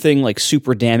anything like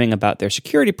super damning about their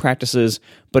security practices,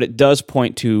 but it does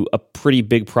point to a pretty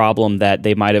big problem that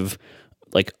they might have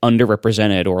like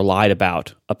underrepresented or lied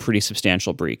about a pretty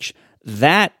substantial breach.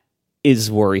 That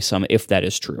is worrisome if that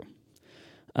is true.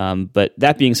 But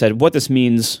that being said, what this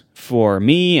means for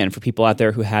me and for people out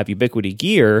there who have Ubiquiti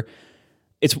gear,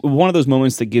 it's one of those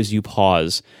moments that gives you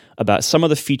pause about some of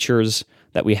the features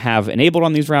that we have enabled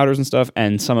on these routers and stuff,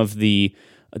 and some of the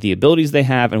abilities they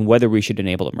have, and whether we should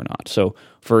enable them or not. So,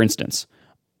 for instance,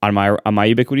 on my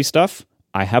Ubiquiti stuff,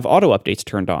 I have auto updates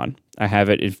turned on. I have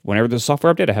it whenever there's a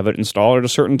software update, I have it installed at a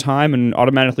certain time and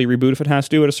automatically reboot if it has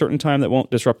to at a certain time that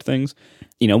won't disrupt things.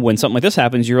 When something like this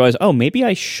happens, you realize, oh, maybe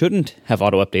I shouldn't have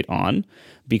auto update on,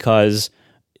 because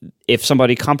if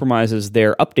somebody compromises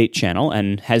their update channel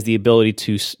and has the ability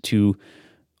to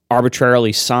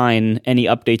arbitrarily sign any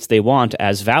updates they want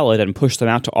as valid and push them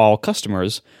out to all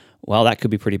customers, well, that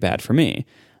could be pretty bad for me.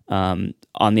 On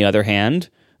the other hand,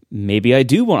 maybe I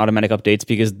do want automatic updates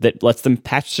because that lets them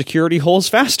patch security holes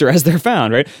faster as they're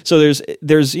found, right? So there's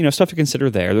stuff to consider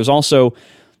there. There's also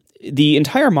the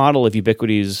entire model of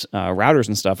Ubiquiti's routers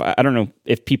and stuff. I don't know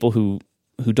if people who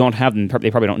don't have them, they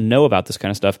probably don't know about this kind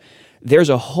of stuff. There's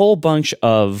a whole bunch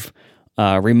of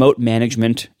remote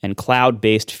management and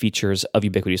cloud-based features of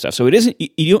Ubiquiti stuff. So it isn't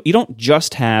you don't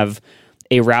just have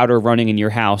a router running in your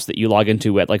house that you log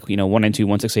into at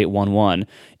 192.168.1.1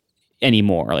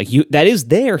 anymore. That is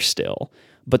there still,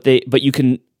 but you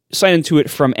can sign into it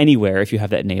from anywhere if you have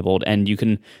that enabled, and you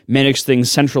can manage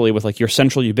things centrally with your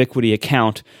central Ubiquiti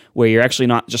account, where you're actually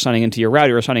not just signing into your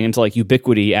router, you're signing into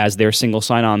Ubiquiti as their single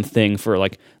sign-on thing for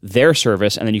their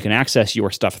service, and then you can access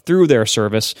your stuff through their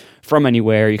service from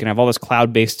anywhere. You can have all this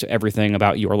cloud-based everything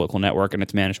about your local network and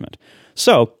its management.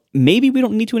 So maybe we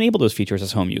don't need to enable those features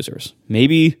as home users.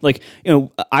 Maybe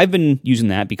I've been using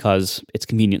that because it's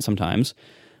convenient sometimes,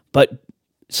 but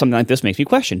something like this makes me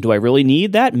question, do I really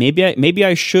need that? Maybe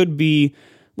I should be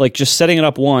just setting it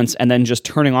up once and then just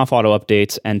turning off auto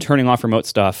updates and turning off remote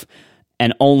stuff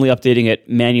and only updating it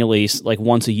manually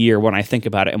once a year when I think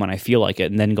about it and when I feel like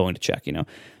it, and then going to check.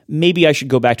 Maybe I should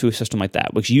go back to a system like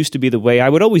that, which used to be the way I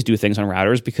would always do things on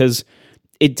routers, because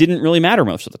it didn't really matter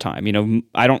most of the time.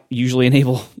 I don't usually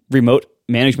enable remote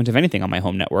management of anything on my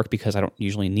home network because I don't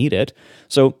usually need it.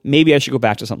 So maybe I should go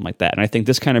back to something like that. And I think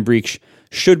this kind of breach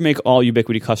should make all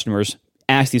Ubiquiti customers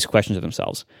ask these questions of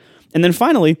themselves. And then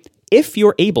finally, if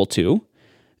you're able to,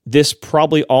 this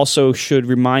probably also should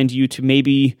remind you to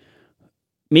maybe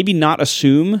not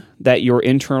assume that your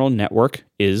internal network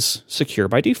is secure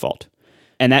by default.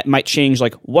 And that might change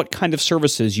what kind of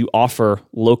services you offer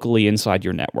locally inside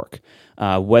your network.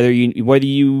 Whether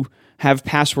you have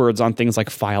passwords on things like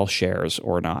file shares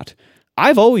or not.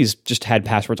 I've always just had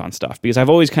passwords on stuff because I've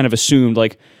always kind of assumed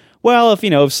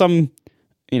if some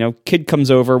kid comes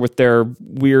over with their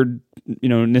weird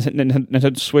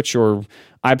Nintendo Switch or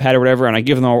iPad or whatever, and I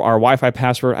give them our Wi-Fi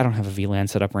password, I don't have a VLAN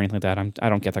set up or anything like that. I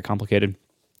don't get that complicated.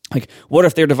 What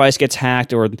if their device gets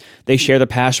hacked or they share the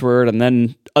password and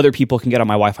then other people can get on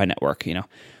my Wi-Fi network?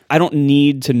 I don't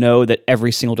need to know that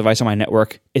every single device on my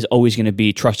network is always going to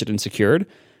be trusted and secured,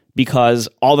 because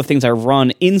all the things I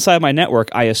run inside my network,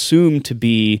 I assume to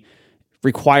be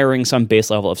requiring some base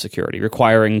level of security,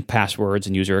 requiring passwords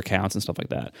and user accounts and stuff like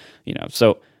that.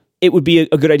 So it would be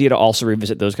a good idea to also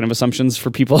revisit those kind of assumptions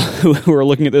for people who are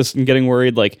looking at this and getting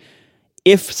worried.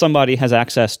 If somebody has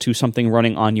access to something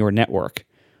running on your network,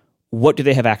 what do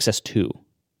they have access to?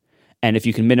 And if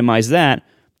you can minimize that,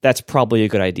 that's probably a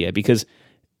good idea, because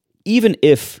even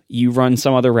if you run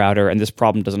some other router and this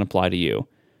problem doesn't apply to you,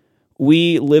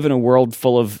 we live in a world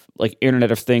full of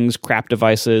Internet of Things, crap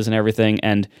devices and everything,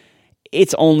 and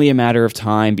it's only a matter of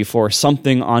time before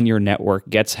something on your network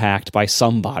gets hacked by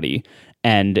somebody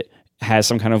and has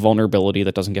some kind of vulnerability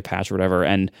that doesn't get patched or whatever.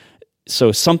 And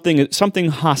so something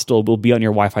hostile will be on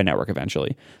your Wi-Fi network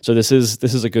eventually. So this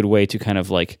is a good way to kind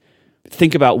of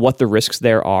think about what the risks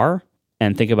there are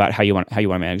and think about how you want to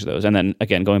manage those. And then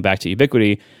again, going back to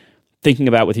Ubiquiti, thinking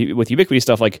about with Ubiquiti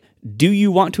stuff, do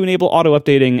you want to enable auto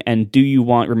updating and do you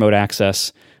want remote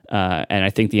access? And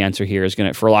I think the answer here is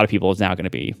for a lot of people, is now going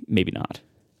to be maybe not.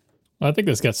 Well, I think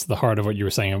this gets to the heart of what you were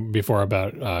saying before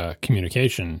about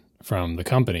communication from the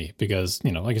company, because,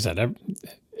 like I said,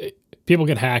 people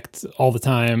get hacked all the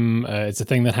time. It's a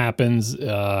thing that happens.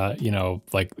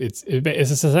 It's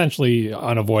essentially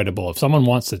unavoidable. If someone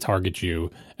wants to target you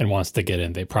and wants to get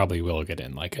in, they probably will get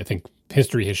in. I think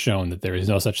history has shown that there is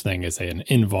no such thing as an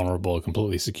invulnerable,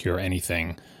 completely secure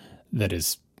anything that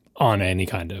is on any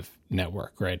kind of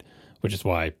network, right? Which is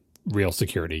why real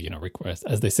security, requires,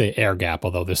 as they say, air gap,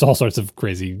 although there's all sorts of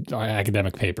crazy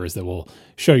academic papers that will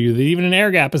show you that even an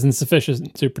air gap isn't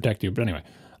sufficient to protect you. But anyway,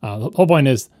 the whole point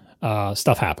is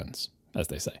stuff happens, as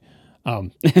they say.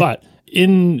 But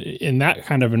in that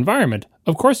kind of environment,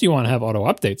 of course you want to have auto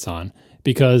updates on,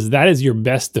 because that is your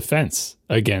best defense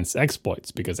against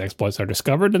exploits, because exploits are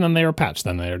discovered and then they are patched.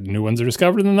 Then new ones are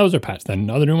discovered and then those are patched. Then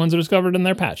other new ones are discovered and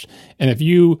they're patched. And if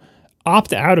you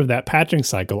opt out of that patching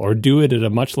cycle or do it at a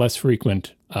much less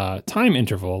frequent time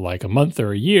interval, like a month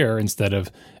or a year, instead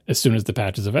of as soon as the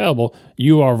patch is available,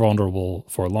 you are vulnerable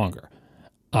for longer.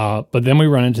 But then we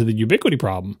run into the ubiquity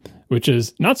problem, which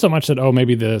is not so much that,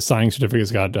 maybe the signing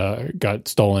certificates got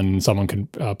stolen and someone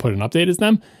could put an update as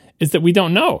them. Is that we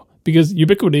don't know, because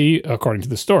Ubiquity, according to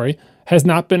the story, has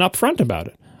not been upfront about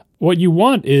it. What you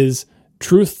want is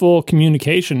truthful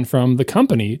communication from the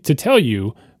company to tell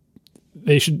you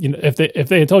they should, if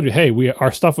they had told you, hey,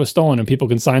 our stuff was stolen and people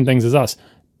can sign things as us,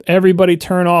 everybody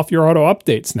turn off your auto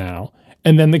updates now.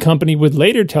 And then the company would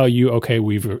later tell you, okay,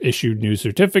 we've issued new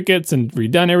certificates and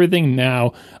redone everything.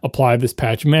 Now apply this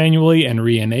patch manually and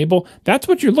re-enable. That's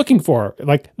what you're looking for.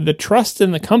 Like, the trust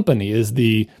in the company is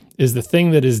the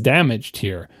thing that is damaged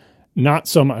here. Not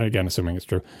so much, again, assuming it's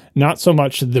true, not so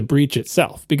much the breach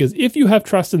itself. Because if you have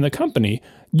trust in the company,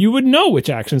 you would know which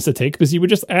actions to take, because you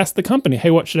would just ask the company, hey,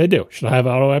 what should I do? Should I have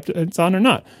auto updates on or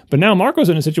not? But now Marco's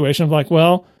in a situation of like,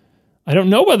 well, I don't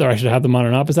know whether I should have them on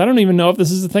or not, because I don't even know if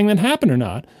this is a thing that happened or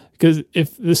not. Because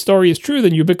if the story is true,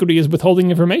 then Ubiquity is withholding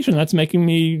information. That's making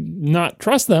me not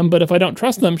trust them. But if I don't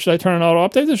trust them, should I turn on auto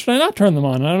updates or should I not turn them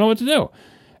on? I don't know what to do.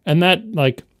 And that,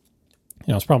 like,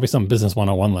 it's probably some business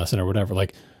 101 lesson or whatever.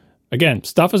 Like, again,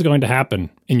 stuff is going to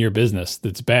happen in your business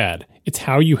that's bad. It's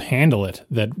how you handle it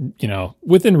that,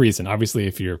 within reason. Obviously,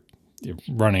 if you're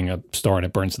running a store and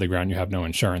it burns to the ground, you have no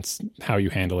insurance. How you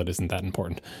handle it isn't that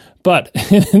important. But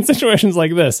in situations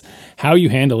like this, how you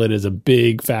handle it is a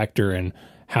big factor in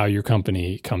how your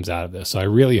company comes out of this. So I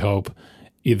really hope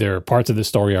either parts of the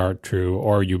story are true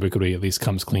or Ubiquity at least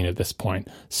comes clean at this point,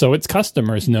 so its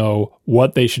customers know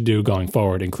what they should do going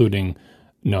forward, including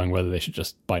knowing whether they should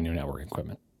just buy new network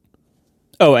equipment.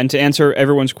 Oh, and to answer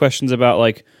everyone's questions about,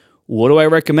 like, what do I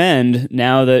recommend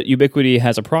now that Ubiquity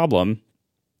has a problem?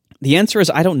 The answer is,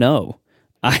 I don't know.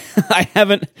 I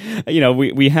haven't,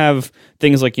 we have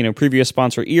things like, previous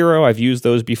sponsor Eero. I've used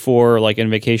those before, like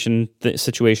in vacation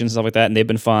situations and stuff like that, and they've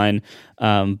been fine.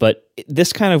 But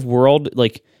this kind of world,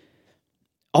 like,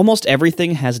 almost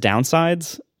everything has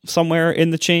downsides somewhere in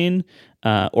the chain,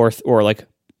 or like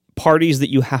parties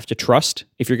that you have to trust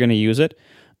if you're going to use it.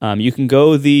 You can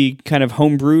go the kind of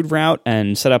homebrewed route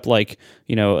and set up like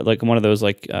one of those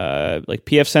like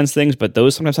pfSense things, but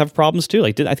those sometimes have problems too.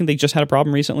 Like, I think they just had a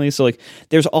problem recently. So like,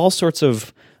 there's all sorts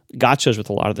of gotchas with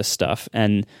a lot of this stuff.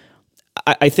 And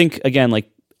I think, again,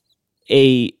 like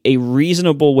a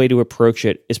reasonable way to approach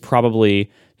it is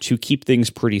probably to keep things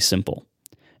pretty simple.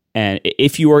 And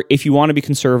if you want to be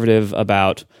conservative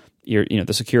about your,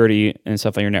 the security and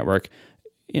stuff on your network,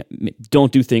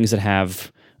 don't do things that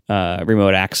have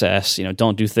remote access.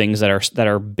 Don't do things that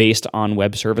are based on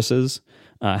web services.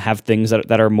 Have things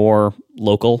that are more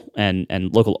local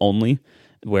and local only,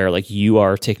 where like you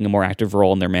are taking a more active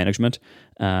role in their management,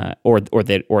 or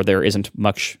there isn't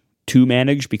much to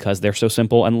manage because they're so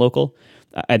simple and local.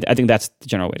 I think that's the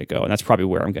general way to go, and that's probably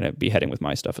where I'm going to be heading with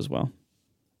my stuff as well.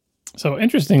 So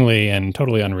interestingly, and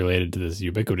totally unrelated to this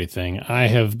Ubiquity thing, I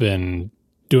have been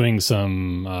doing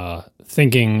some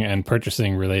thinking and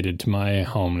purchasing related to my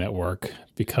home network,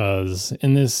 because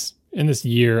in this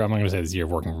year, I'm not going to say this year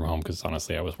of working from home, because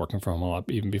honestly, I was working from home a lot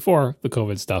even before the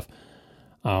COVID stuff.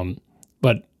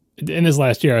 But in this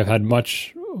last year, I've had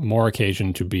much more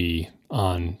occasion to be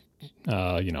on,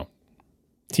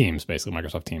 Teams, basically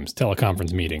Microsoft Teams,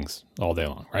 teleconference meetings all day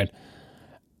long, right?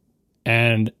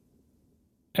 And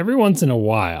every once in a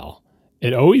while,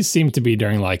 it always seemed to be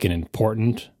during like an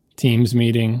important Teams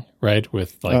meeting, right?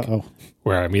 With like,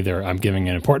 where I'm giving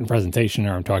an important presentation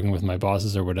or I'm talking with my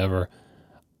bosses or whatever.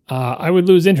 I would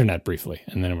lose internet briefly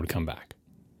and then it would come back.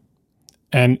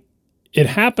 And it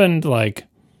happened one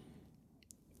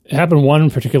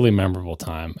particularly memorable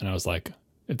time. And I was like,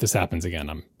 if this happens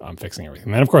again, I'm fixing everything.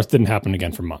 And then of course it didn't happen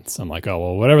again for months. I'm like, oh,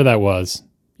 well, whatever that was,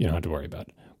 you don't have to worry about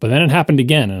it. But then it happened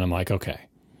again. And I'm like, okay,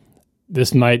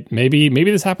 this maybe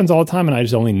this happens all the time. And I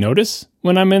just only notice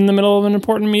when I'm in the middle of an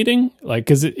important meeting, like,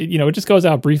 cause it just goes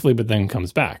out briefly, but then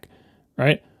comes back.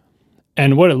 Right.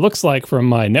 And what it looks like from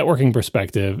my networking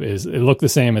perspective is it looked the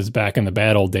same as back in the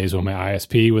bad old days when my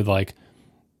ISP would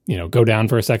go down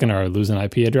for a second or I would lose an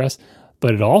IP address.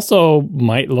 But it also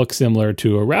might look similar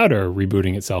to a router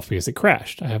rebooting itself because it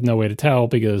crashed. I have no way to tell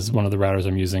because one of the routers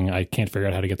I'm using, I can't figure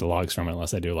out how to get the logs from it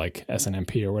unless I do like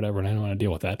SNMP or whatever, and I don't want to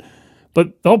deal with that.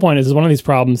 But the whole point is one of these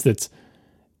problems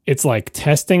it's like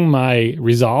testing my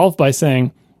resolve by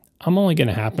saying, I'm going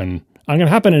to happen in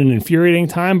an infuriating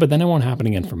time, but then it won't happen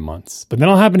again for months. But then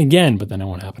it'll happen again, but then it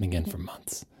won't happen again for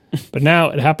months. But now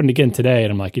it happened again today,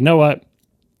 and I'm like, you know what?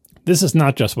 This is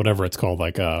not just whatever it's called,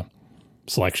 like a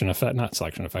selection effect, not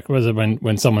selection effect. What is it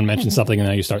when someone mentions something and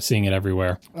then you start seeing it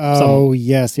everywhere? Oh,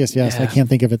 yes. I can't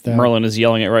think of it though. Merlin is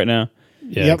yelling it right now.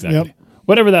 Yeah, exactly.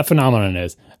 Whatever that phenomenon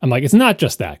is, I'm like, it's not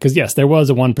just that. Because yes, there was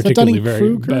a one particularly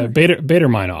very Beta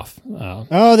Meinhof.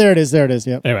 Oh, there it is.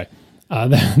 Yep. Anyway,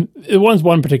 it was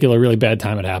one particular really bad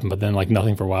time it happened, but then like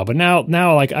nothing for a while. But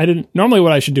now like I didn't. Normally,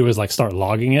 what I should do is like start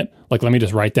logging it. Like, let me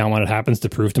just write down when it happens to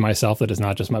prove to myself that it's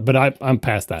not just my. But I'm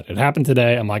past that. It happened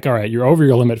today. I'm like, all right, you're over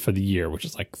your limit for the year, which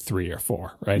is like 3 or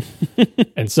 4, right?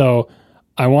 And so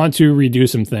I want to redo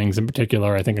some things. In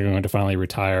particular, I think I'm going to finally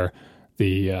retire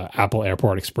the Apple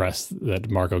Airport Express that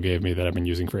Marco gave me that I've been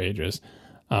using for ages,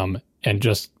 and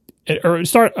basically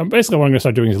what I'm going to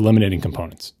start doing is eliminating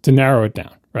components to narrow it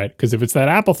down, right? Because if it's that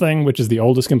Apple thing, which is the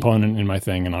oldest component in my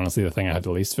thing, and honestly the thing I have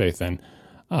the least faith in,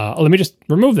 let me just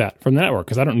remove that from the network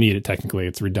because I don't need it technically.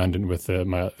 It's redundant with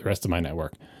the rest of my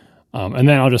network, and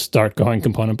then I'll just start going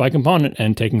component by component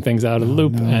and taking things out of the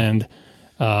loop, and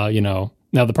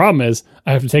Now, the problem is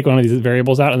I have to take one of these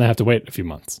variables out and I have to wait a few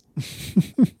months.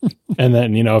 And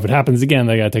then, if it happens again,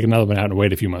 they got to take another one out and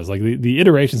wait a few months. Like the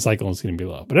iteration cycle is going to be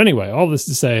low. But anyway, all this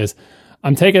to say is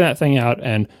I'm taking that thing out.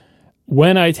 And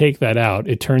when I take that out,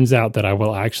 it turns out that I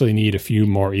will actually need a few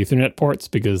more Ethernet ports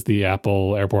because the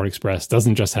Apple Airport Express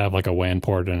doesn't just have like a WAN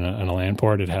port and a LAN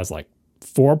port. It has like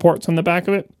 4 ports on the back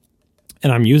of it.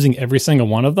 And I'm using every single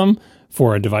one of them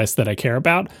for a device that I care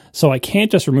about. So I can't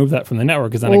just remove that from the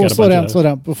network because then I got a slow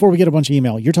down. Before we get a bunch of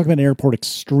email, you're talking about an Airport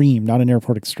Extreme, not an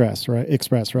Airport Express, right?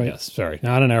 Yes, sorry.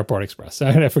 Not an Airport Express.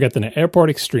 I forget the name.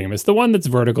 Airport Extreme. It's the one that's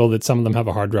vertical that some of them have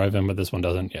a hard drive in, but this one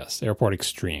doesn't. Yes, Airport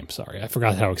Extreme. Sorry. I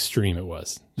forgot how extreme it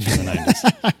was in the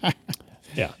 90s.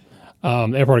 Yeah.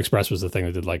 Airport Express was the thing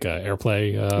that did like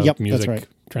AirPlay music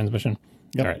transmission.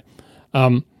 Yep. All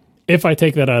right. If I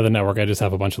take that out of the network, I just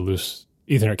have a bunch of loose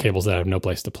Ethernet cables that I have no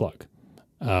place to plug.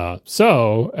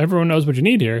 So everyone knows what you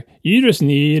need here. You just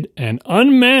need an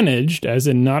unmanaged, as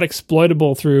in not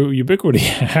exploitable through Ubiquiti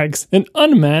hacks, an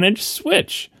unmanaged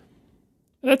switch.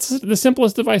 That's the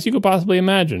simplest device you could possibly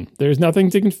imagine. There's nothing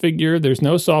to configure. There's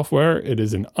no software. It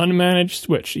is an unmanaged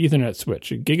switch, Ethernet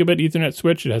switch, a gigabit Ethernet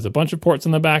switch. It has a bunch of ports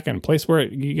on the back and a place where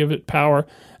you give it power,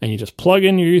 and you just plug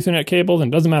in your Ethernet cables,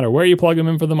 and it doesn't matter where you plug them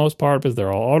in for the most part because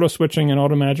they're all auto switching and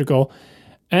auto magical.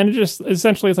 And it just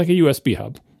essentially it's like a USB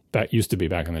hub. That used to be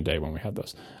back in the day when we had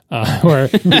those, where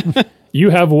you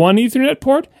have one Ethernet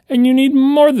port and you need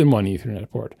more than one Ethernet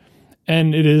port.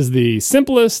 And it is the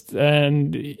simplest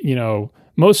and,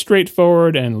 most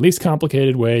straightforward and least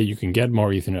complicated way you can get more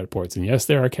Ethernet ports. And yes,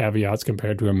 there are caveats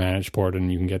compared to a managed port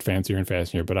and you can get fancier and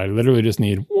fancier, but I literally just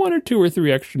need 1 or 2 or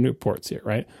 3 extra new ports here,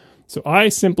 right? So I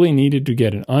simply needed to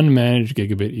get an unmanaged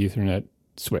gigabit Ethernet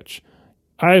switch.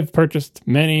 I've purchased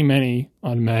many, many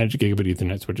unmanaged gigabit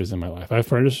Ethernet switches in my life. I've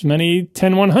purchased many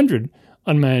 10100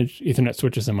 unmanaged Ethernet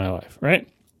switches in my life, right?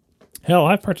 Hell,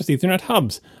 I've purchased Ethernet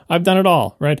hubs. I've done it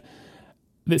all, right?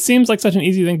 It seems like such an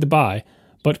easy thing to buy,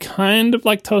 but kind of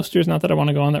like toasters, not that I want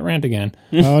to go on that rant again,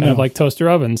 kind of like toaster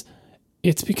ovens,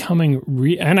 it's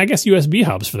becoming, and I guess USB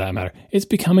hubs for that matter, it's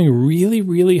becoming really,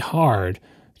 really hard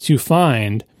to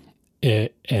find an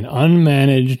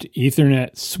unmanaged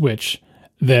Ethernet switch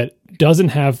that doesn't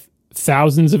have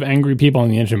thousands of angry people on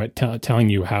the internet telling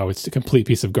you how it's a complete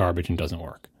piece of garbage and doesn't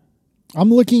work.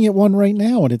 I'm looking at one right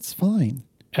now and it's fine.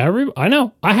 I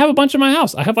know. I have a bunch in my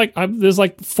house. There's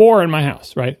like 4 in my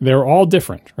house, right? They're all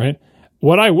different, right?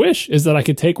 What I wish is that I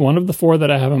could take one of the 4 that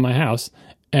I have in my house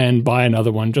and buy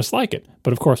another one just like it.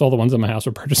 But of course, all the ones in my house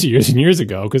were purchased years and years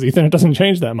ago because Ethernet doesn't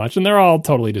change that much and they're all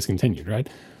totally discontinued, right?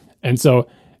 And so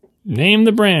name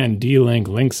the brand, D-Link,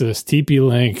 Linksys,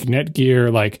 TP-Link,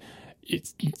 Netgear, like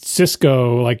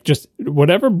Cisco, like just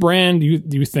whatever brand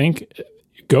you think,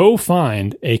 go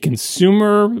find a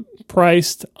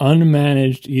consumer-priced,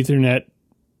 unmanaged Ethernet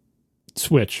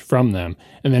switch from them,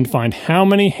 and then find how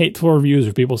many hateful reviews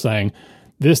of people saying,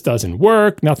 this doesn't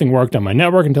work, nothing worked on my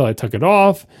network until I took it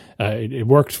off, it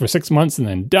worked for 6 months and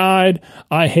then died,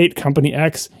 I hate company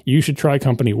X, you should try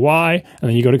company Y, and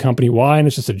then you go to company Y and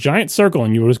it's just a giant circle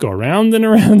and you will just go around and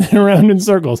around and around in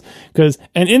circles,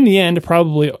 and in the end,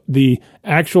 probably the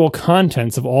actual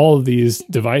contents of all of these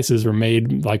devices were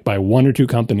made like by 1 or 2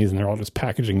 companies and they're all just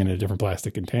packaging in a different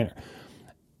plastic container.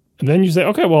 And then you say,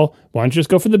 okay, well, why don't you just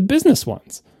go for the business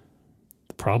ones?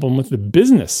 The problem with the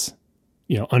business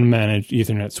unmanaged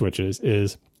Ethernet switches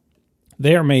is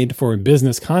they are made for a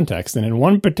business context. And in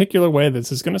one particular way,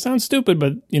 this is going to sound stupid,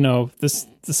 but this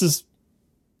is,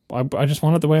 I just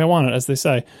want it the way I want it, as they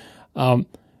say. The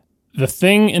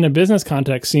thing in a business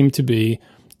context seemed to be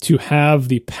to have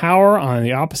the power on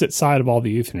the opposite side of all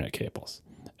the Ethernet cables.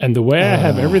 And the way I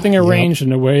have everything arranged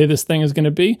and the way this thing is going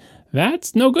to be,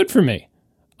 that's no good for me.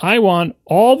 I want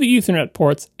all the Ethernet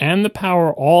ports and the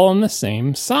power all on the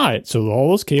same side, so all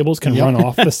those cables can run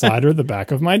off the side or the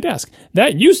back of my desk.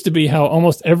 That used to be how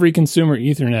almost every consumer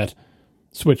Ethernet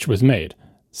switch was made.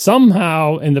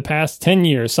 Somehow, in the past 10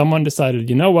 years, someone decided,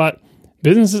 you know what?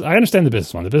 Businesses, I understand the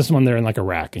business one. The business one, they're in like a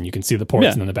rack, and you can see the ports,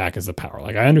 and then the back is the power.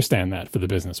 Like, I understand that for the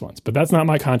business ones, but that's not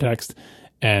my context.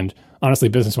 And honestly,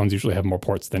 business ones usually have more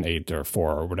ports than 8 or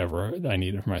 4 or whatever I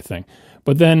need for my thing.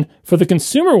 But then for the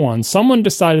consumer one, someone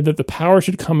decided that the power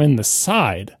should come in the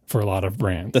side for a lot of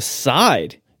brands. The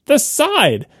side? The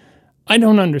side! I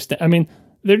don't understand. I mean,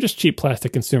 they're just cheap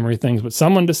plastic consumer things, but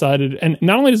someone decided, and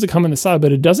not only does it come in the side,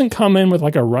 but it doesn't come in with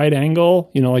like a right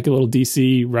angle, like a little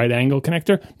DC right angle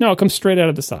connector. No, it comes straight out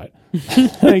of the side.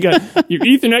 You got your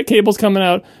Ethernet cables coming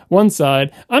out one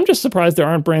side. I'm just surprised there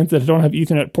aren't brands that don't have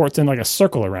Ethernet ports in like a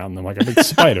circle around them, like a big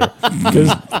spider,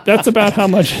 because that's about how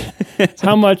much an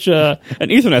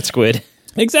Ethernet squid.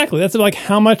 Exactly. That's like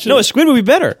how much. No, a squid would be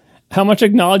better. How much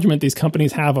acknowledgement these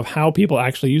companies have of how people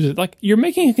actually use it. Like, you're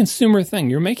making a consumer thing.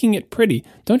 You're making it pretty.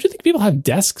 Don't you think people have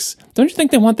desks? Don't you think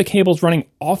they want the cables running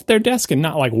off their desk and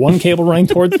not like one cable running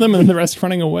towards them and the rest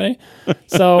running away?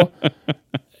 So,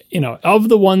 of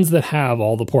the ones that have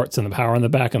all the ports and the power in the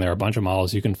back, and there are a bunch of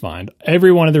models you can find,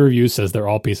 every one of the reviews says they're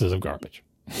all pieces of garbage.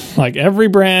 Like, every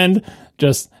brand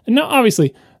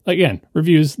obviously, again,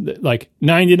 reviews, like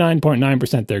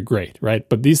 99.9%, they're great, right?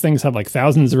 But these things have like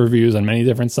thousands of reviews on many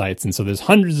different sites. And so there's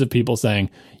hundreds of people saying,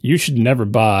 you should never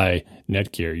buy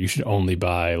Netgear. You should only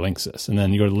buy Linksys. And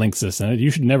then you go to Linksys and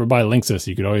you should never buy Linksys.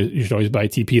 You should always buy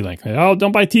TP-Link. Oh,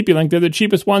 don't buy TP-Link. They're the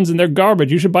cheapest ones and they're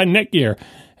garbage. You should buy Netgear.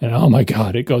 And oh my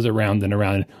God, it goes around and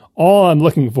around. All I'm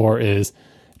looking for is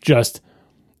just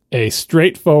a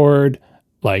straightforward,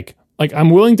 like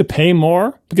I'm willing to pay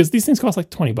more because these things cost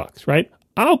like $20, right?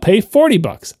 I'll pay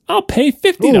 $40. I'll pay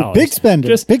 $50. Ooh, big spender.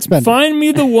 Just big spender. Find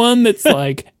me the one that's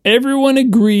like everyone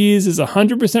agrees is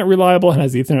 100% reliable and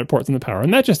has Ethernet ports in the power.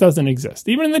 And that just doesn't exist.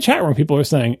 Even in the chat room, people are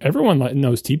saying everyone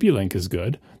knows TP-Link is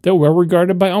good. They're well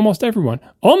regarded by almost everyone.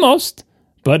 Almost,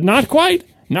 but not quite.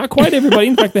 Not quite everybody.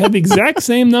 In fact, they have the exact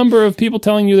same number of people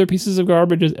telling you they're pieces of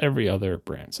garbage as every other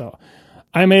brand. So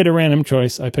I made a random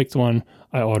choice. I picked one.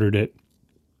 I ordered it.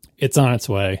 It's on its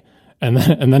way. And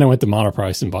then I went to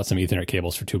Monoprice and bought some Ethernet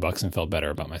cables for $2 and felt better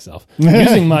about myself.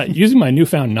 using my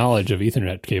newfound knowledge of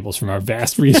Ethernet cables from our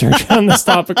vast research on this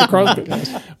topic across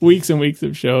the weeks and weeks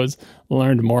of shows,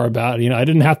 learned more about it. I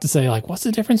didn't have to say like, what's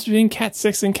the difference between Cat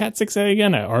 6 and Cat 6A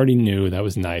again? I already knew. That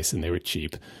was nice and they were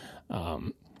cheap.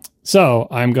 So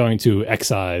I'm going to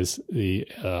excise the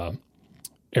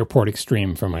Airport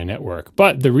Extreme from my network.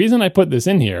 But the reason I put this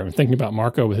in here, I'm thinking about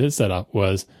Marco with his setup,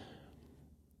 was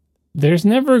there's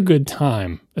never a good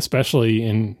time, especially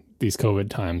in these COVID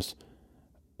times,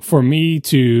 for me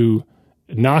to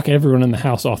knock everyone in the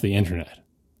house off the internet,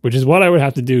 which is what I would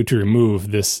have to do to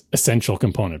remove this essential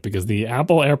component, because the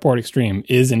Apple Airport Extreme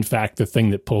is, in fact, the thing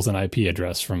that pulls an IP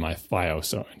address from my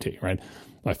Fios ONT, right?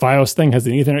 My Fios thing has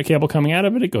an Ethernet cable coming out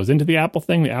of it. It goes into the Apple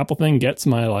thing. The Apple thing gets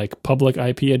my like public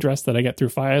IP address that I get through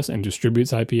Fios and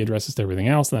distributes IP addresses to everything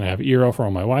else. Then I have Eero for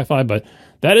all my Wi-Fi, but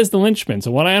that is the linchpin.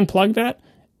 So when I unplug that,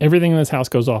 everything in this house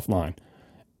goes offline.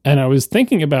 And I was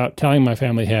thinking about telling my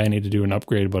family, hey, I need to do an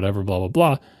upgrade, whatever, blah, blah,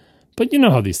 blah. But you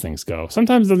know how these things go.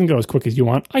 Sometimes it doesn't go as quick as you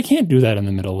want. I can't do that in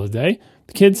the middle of the day.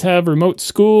 The kids have remote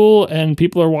school and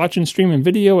people are watching streaming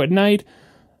video at night.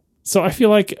 So I feel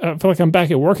like I'm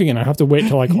back at work again. I have to wait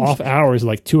till like off hours,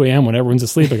 like 2 a.m. when everyone's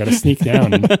asleep. I got to sneak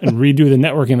down and redo the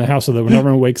network in the house so that when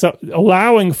everyone wakes up,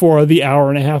 allowing for the hour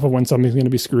and a half of when something's going to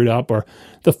be screwed up or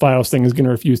the Fios thing is going to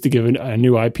refuse to give a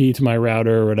new IP to my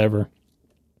router or whatever.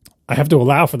 I have to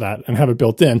allow for that and have it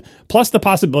built in. Plus the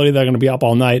possibility that I'm going to be up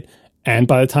all night. And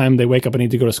by the time they wake up and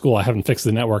need to go to school, I haven't fixed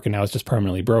the network and now it's just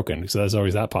permanently broken. So there's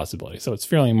always that possibility. So it's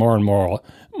feeling more and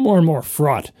more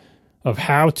fraught of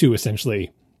how to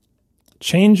essentially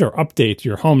change or update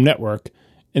your home network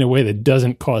in a way that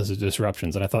doesn't cause the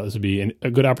disruptions. And I thought this would be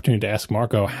a good opportunity to ask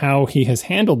Marco how he has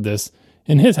handled this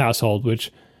in his household,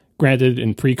 which granted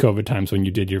in pre-COVID times when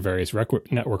you did your various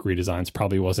network redesigns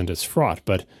probably wasn't as fraught.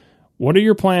 But what are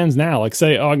your plans now? Like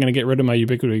say, I'm going to get rid of my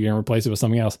Ubiquiti and replace it with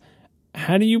something else.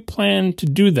 How do you plan to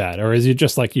do that? Or is it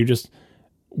just like you just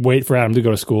wait for Adam to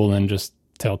go to school and then just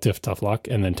tell Tiff tough luck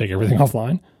and then take everything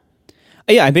offline?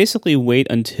 Yeah, I basically wait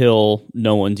until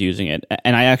no one's using it.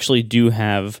 And I actually do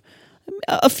have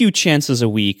a few chances a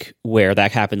week where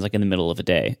that happens like in the middle of a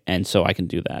day. And so I can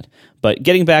do that. But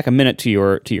getting back a minute to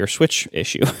your Switch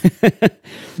issue,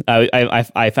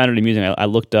 I found it amusing. I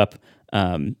looked up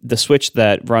The switch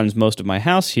that runs most of my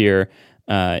house here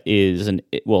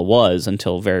was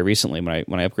until very recently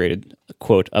when I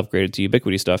upgraded to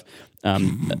Ubiquity stuff,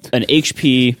 an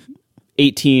HP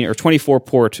 18 or 24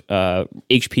 port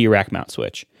HP rack mount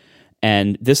switch.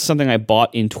 And this is something I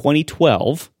bought in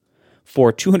 2012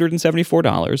 for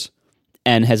 $274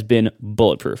 and has been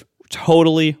bulletproof.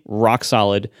 Totally rock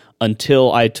solid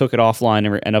until I took it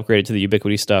offline and upgraded to the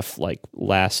Ubiquity stuff like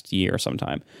last year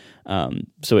sometime.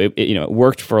 So it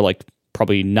worked for like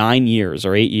probably 9 years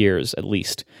or 8 years at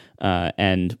least,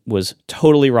 and was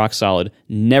totally rock solid.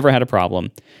 Never had a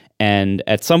problem. And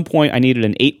at some point, I needed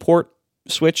an 8-port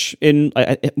switch in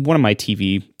one of my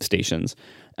TV stations.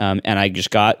 And I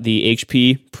just got the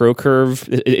HP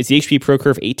ProCurve. It's the HP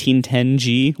ProCurve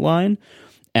 1810G line.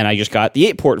 And I just got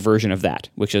the 8-port version of that,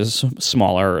 which is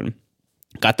smaller, and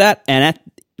got that. And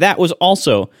that was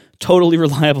also totally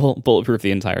reliable, bulletproof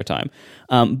the entire time.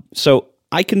 So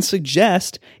I can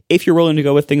suggest, if you're willing to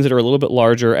go with things that are a little bit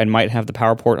larger and might have the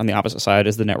power port on the opposite side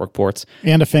as the network ports.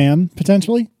 And a fan,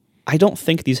 potentially? I don't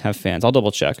think these have fans. I'll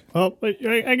double check. Well,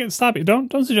 I can stop you.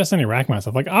 Don't suggest any rack mount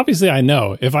stuff. Like, obviously, I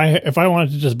know if I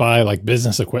wanted to just buy like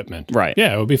business equipment, right?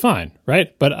 Yeah, it would be fine,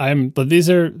 right? But these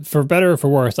are, for better or for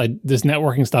worse. This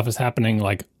networking stuff is happening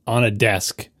like on a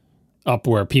desk up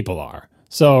where people are.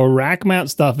 So rack mount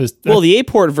stuff is the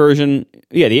 8-port version.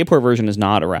 Yeah, the 8-port version is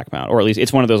not a rack mount, or at least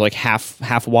it's one of those like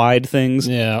half wide things.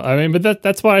 Yeah, I mean, but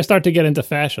that's why I start to get into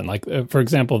fashion. Like, for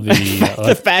example, the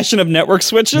the fashion of network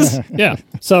switches. Yeah.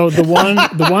 So the one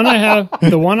I have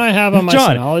on my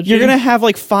Synology, John, you're gonna have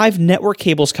like 5 network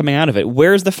cables coming out of it.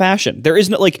 Where's the fashion? There is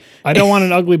no like. I don't want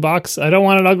an ugly box. I don't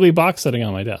want an ugly box sitting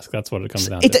on my desk. That's what it comes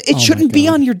down to. It shouldn't be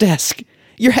on your desk.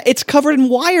 It's covered in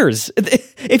wires.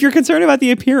 If you're concerned about the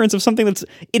appearance of something that's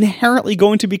inherently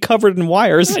going to be covered in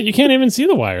wires, yeah, you can't even see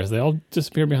the wires. They all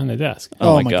disappear behind the desk.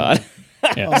 Oh my god.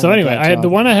 Yeah. So anyway, the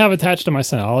one I have attached to my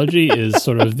Synology is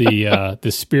sort of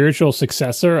the spiritual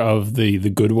successor of the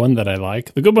good one that I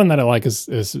like. The good one that I like is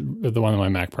the one that my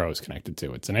Mac Pro is connected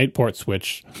to. It's an 8-port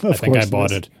switch. I think I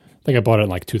bought it in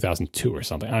like 2002 or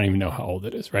something. I don't even know how old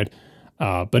it is, right?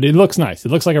 But it looks nice. It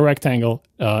looks like a rectangle.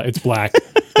 It's black.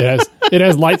 It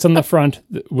has lights on the front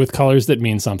with colors that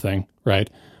mean something, right?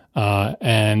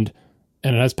 And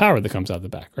it has power that comes out the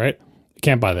back, right? You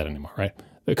can't buy that anymore, right?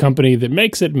 The company that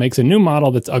makes it makes a new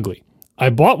model that's ugly. I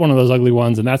bought one of those ugly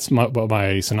ones, and that's what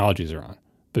my Synologies are on.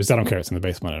 Because I don't care. It's in the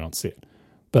basement. I don't see it.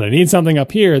 But I need something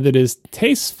up here that is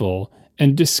tasteful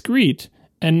and discreet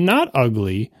and not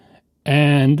ugly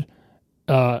and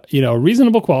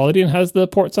reasonable quality and has the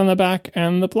ports on the back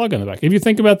and the plug on the back. If you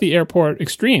think about the Airport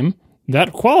Extreme,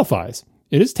 that qualifies.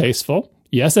 It is tasteful.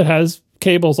 Yes, it has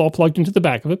cables all plugged into the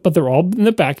back of it, but they're all in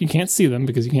the back. You can't see them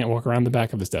because you can't walk around the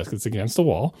back of this desk. It's against the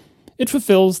wall. It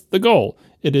fulfills the goal.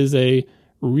 It is a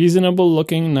reasonable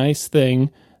looking, nice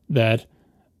thing that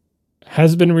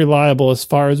has been reliable as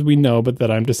far as we know, but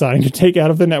that I'm deciding to take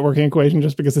out of the networking equation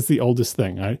just because it's the oldest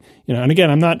thing. And again,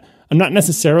 I'm not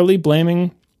necessarily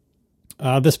blaming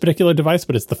this particular device,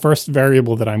 but it's the first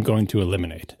variable that I'm going to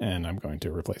eliminate, and I'm going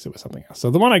to replace it with something else.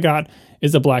 So the one I got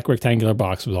is a black rectangular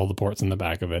box with all the ports in the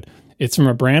back of it. It's from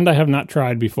a brand I have not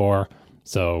tried before,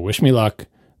 so wish me luck.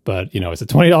 But, it's a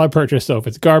 $20 purchase, so if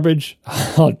it's garbage,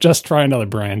 I'll just try another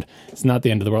brand. It's not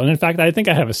the end of the world. And in fact, I think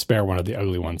I have a spare one of the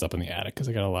ugly ones up in the attic because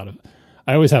I got a lot of...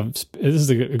 I always have... This is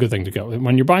a good thing to go.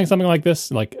 When you're buying something like this,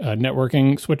 like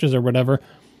networking switches or whatever,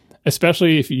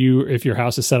 especially if your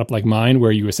house is set up like mine,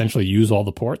 where you essentially use all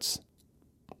the ports.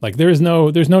 Like there's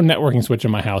no networking switch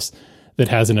in my house that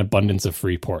has an abundance of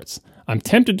free ports. I'm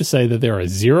tempted to say that there are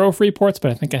 0 free ports, but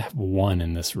I think I have 1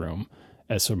 in this room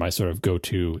as my sort of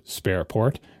go-to spare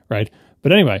port, right?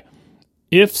 But anyway,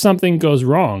 if something goes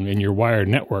wrong in your wired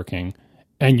networking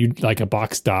and a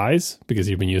box dies because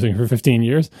you've been using it for 15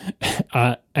 years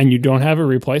and you don't have a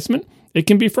replacement, it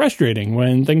can be frustrating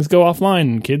when things go offline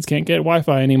and kids can't get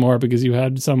Wi-Fi anymore because you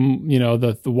had some,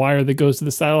 the wire that goes to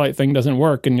the satellite thing doesn't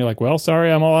work. And you're like, well, sorry,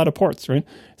 I'm all out of ports, right?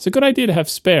 It's a good idea to have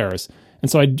spares.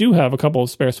 And so I do have a couple of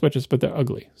spare switches, but they're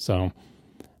ugly. So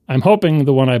I'm hoping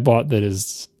the one I bought that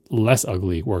is less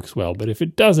ugly works well. But if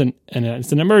it doesn't, and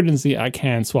it's an emergency, I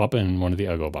can swap in one of the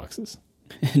Uggo boxes.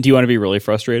 Do you want to be really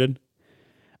frustrated?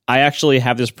 I actually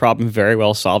have this problem very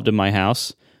well solved in my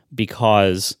house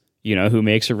because... You know who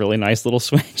makes a really nice little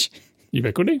switch?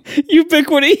 Ubiquity.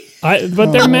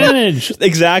 But they're managed.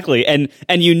 Exactly. And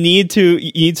you need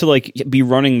to like be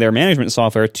running their management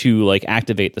software to like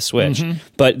activate the switch. Mm-hmm.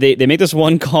 But they make this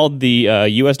one called the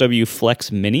USW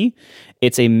Flex Mini,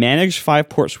 It's a managed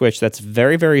 5-port switch that's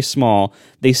very, very small.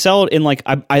 They sell it in like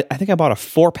I think I bought a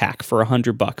 4-pack for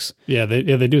 $100. Yeah,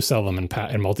 they do sell them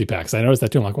in multi-packs. I noticed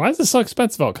that too. I'm like, why is this so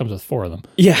expensive? Oh, it comes with 4 of them.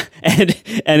 Yeah, and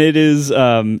it is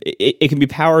it can be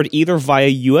powered either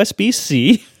via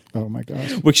USB-C. Oh my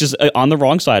gosh. Which is on the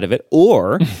wrong side of it,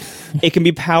 or it can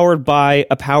be powered by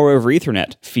a power over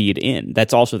Ethernet feed in.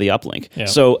 That's also the uplink. Yeah.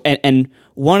 So, and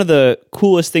one of the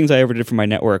coolest things I ever did for my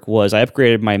network was I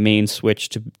upgraded my main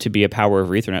switch to be a power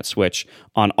over Ethernet switch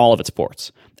on all of its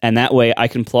ports. And that way I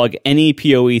can plug any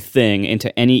PoE thing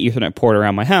into any Ethernet port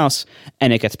around my house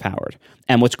and it gets powered.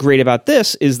 And what's great about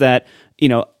this is that,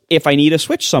 if I need a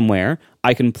switch somewhere,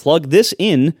 I can plug this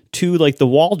in to like the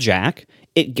wall jack.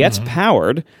 It gets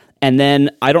powered, and then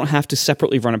I don't have to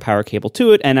separately run a power cable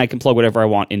to it, and I can plug whatever I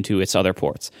want into its other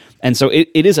ports. And so it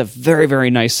is a very, very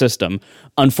nice system.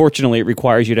 Unfortunately, it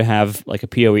requires you to have like a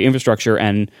PoE infrastructure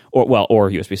or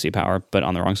USB-C power, but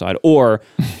on the wrong side. Or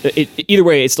either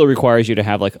way, it still requires you to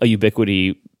have like a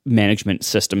Ubiquiti management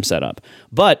system set up.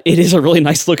 But it is a really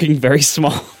nice looking, very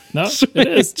small No, switch. it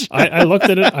is. I looked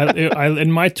at it. I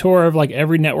in my tour of like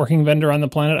every networking vendor on the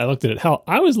planet, I looked at it. Hell,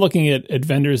 I was looking at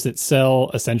vendors that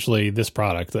sell essentially this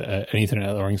product, an Ethernet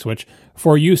networking switch,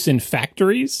 for use in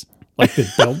factories, like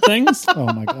that build things.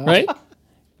 Oh my god. Right?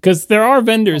 Because there are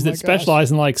vendors that specialize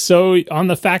in like, so on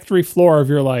the factory floor of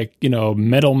your like,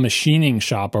 metal machining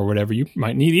shop or whatever, you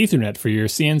might need Ethernet for your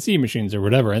CNC machines or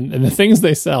whatever. And the things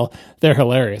they sell, they're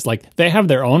hilarious. Like they have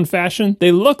their own fashion.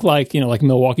 They look like, like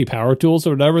Milwaukee Power Tools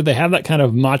or whatever. They have that kind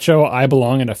of macho, I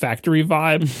belong in a factory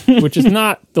vibe, which is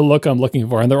not the look I'm looking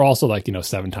for. And they're also like,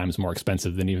 7 times more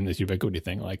expensive than even this Ubiquiti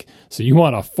thing. Like, so you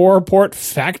want a 4-port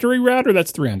factory router?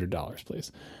 That's $300,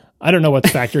 please. I don't know what's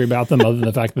factory about them other than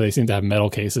the fact that they seem to have metal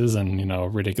cases and,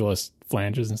 ridiculous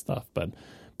flanges and stuff. But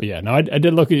yeah, no, I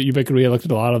did look at Ubiquiti. I looked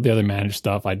at a lot of the other managed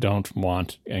stuff. I don't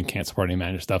want and can't support any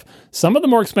managed stuff. Some of the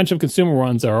more expensive consumer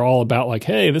ones are all about like,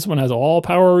 hey, this one has all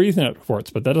power Ethernet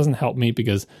ports, but that doesn't help me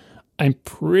because I'm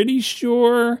pretty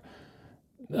sure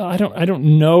I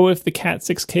don't know if the Cat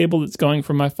 6 cable that's going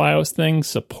from my FiOS thing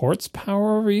supports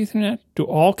power over Ethernet. Do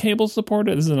all cables support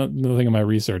it? This is another thing in my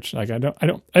research. Like I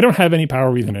don't have any power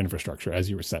over Ethernet infrastructure, as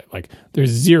you were saying. Like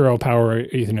there's 0 power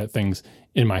Ethernet things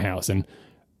in my house, and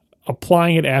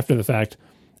applying it after the fact.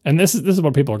 And this is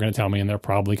what people are going to tell me, and they're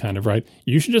probably kind of right.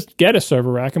 You should just get a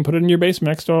server rack and put it in your basement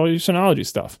next to all your Synology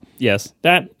stuff. Yes,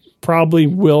 that probably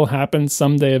will happen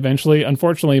someday eventually.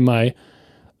 Unfortunately,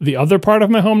 the other part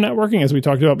of my home networking, as we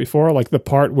talked about before, like the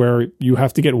part where you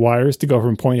have to get wires to go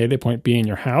from point A to point B in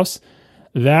your house,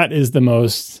 that is the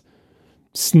most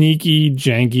sneaky,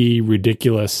 janky,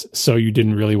 ridiculous, so you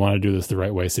didn't really want to do this the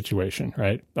right way situation,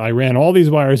 right? I ran all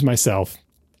these wires myself.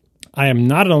 I am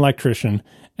not an electrician,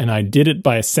 and I did it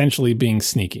by essentially being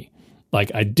sneaky. Like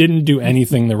I didn't do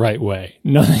anything the right way.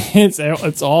 Nothing.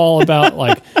 It's all about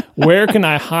like, where can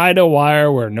I hide a wire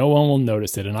where no one will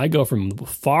notice it? And I go from the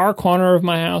far corner of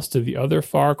my house to the other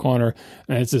far corner,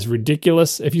 and it's this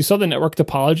ridiculous. If you saw the network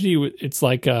topology, it's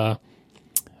like, oh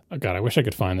God, I wish I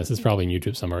could find this. It's probably in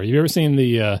YouTube somewhere. Have you ever seen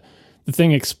the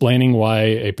thing explaining why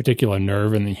a particular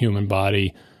nerve in the human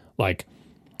body, like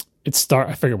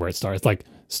I forget where it starts. Like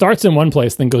starts in one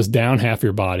place, then goes down half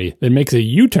your body, then makes a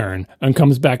U-turn and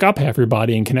comes back up half your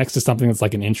body and connects to something that's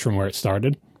like an inch from where it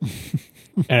started.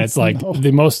 And it's like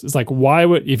it's like, why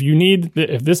would,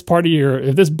 if this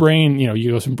brain,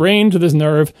 you go from brain to this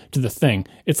nerve to the thing,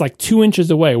 it's like 2 inches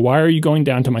away. Why are you going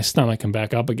down to my stomach and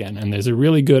back up again? And there's a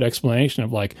really good explanation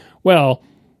of like, well,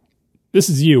 this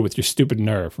is you with your stupid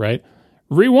nerve, right?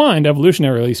 Rewind,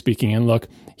 evolutionarily speaking, and look,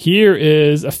 here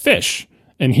is a fish.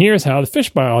 And here's how the fish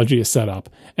biology is set up.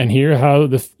 And here how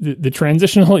the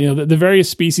transitional, the various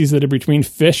species that are between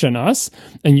fish and us.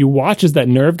 And you watch as that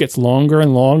nerve gets longer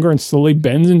and longer and slowly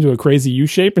bends into a crazy U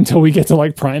shape until we get to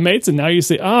like primates. And now you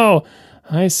say, oh,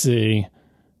 I see.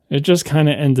 It just kind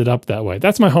of ended up that way.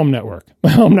 That's my home network.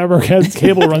 My home network has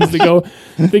cable runs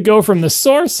they go from the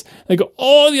source, they go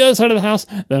all the other side of the house,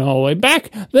 then all the way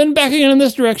back, then back again in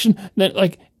this direction. Then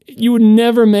like you would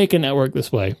never make a network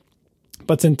this way.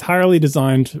 But it's entirely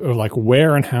designed of like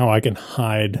where and how I can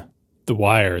hide the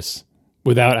wires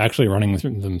without actually running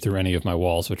them through any of my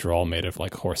walls, which are all made of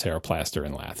like horsehair plaster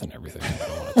and lath and everything I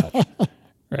don't want to touch.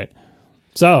 Right.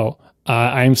 So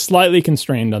I'm slightly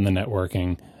constrained on the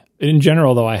networking. In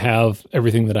general, though, I have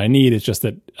everything that I need. It's just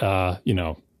that,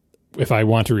 if I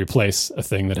want to replace a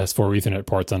thing that has 4 Ethernet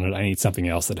ports on it, I need something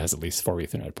else that has at least 4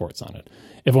 Ethernet ports on it.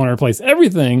 If I want to replace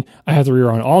everything, I have to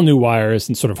rerun all new wires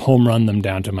and sort of home run them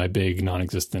down to my big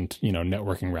non-existent,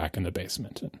 networking rack in the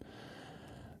basement. And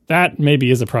that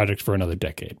maybe is a project for another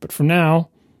decade. But for now,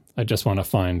 I just want to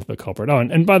find the culprit. Oh,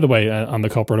 and by the way, on the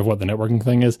culprit of what the networking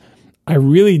thing is, I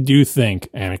really do think,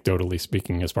 anecdotally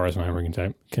speaking, as far as my memory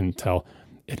can tell,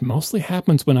 it mostly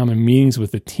happens when I'm in meetings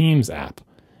with the Teams app.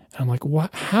 And I'm like,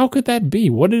 what? How could that be?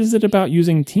 What is it about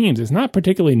using Teams? It's not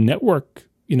particularly network,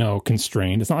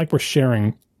 constrained. It's not like we're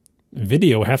sharing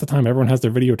video. Half the time, everyone has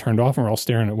their video turned off and we're all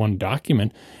staring at one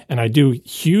document. And I do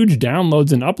huge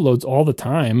downloads and uploads all the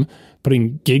time,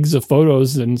 putting gigs of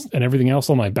photos and everything else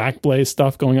on my Backblaze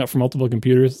stuff going up from multiple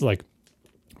computers. It's like,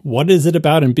 what is it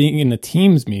about in being in a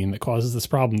Teams meeting that causes this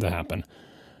problem to happen?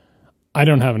 I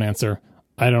don't have an answer.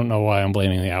 I don't know why I'm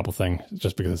blaming the Apple thing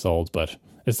just because it's old, but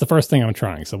it's the first thing I'm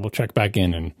trying. So we'll check back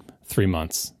in 3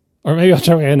 months. Or maybe I'll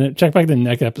check back the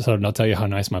next episode and I'll tell you how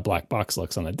nice my black box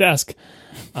looks on the desk.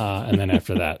 And then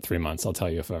after that, 3 months, I'll tell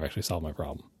you if I've actually solved my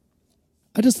problem.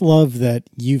 I just love that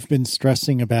you've been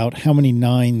stressing about how many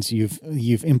nines you've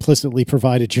implicitly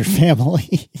provided your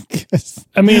family.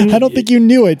 I mean, I don't think you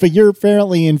knew it, but you're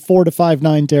apparently in 4 to 5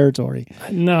 9 territory.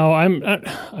 No, I'm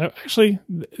actually.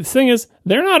 The thing is,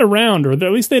 they're not around, or at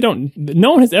least they don't.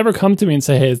 No one has ever come to me and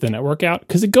say, "Hey, is the network out?"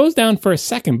 Because it goes down for a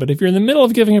second. But if you're in the middle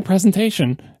of giving a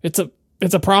presentation, it's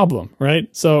a problem, right?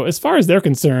 So as far as they're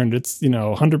concerned, it's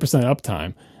 100%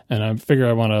 uptime, and I figure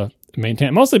I want to maintain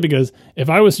it, mostly because if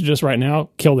I was to just right now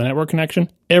kill the network connection,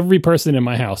 every person in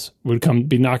my house would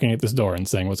be knocking at this door and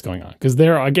saying what's going on, because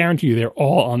I guarantee you they're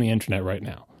all on the internet right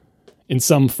now in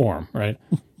some form, right?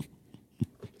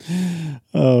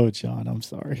 Oh, John, I'm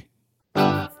sorry.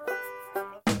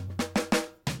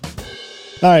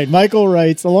 All right, Michael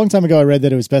writes, a long time ago I read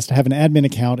that it was best to have an admin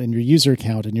account and your user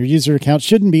account, and your user account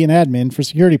shouldn't be an admin for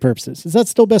security purposes. Is that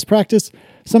still best practice?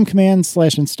 Some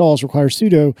commands/installs require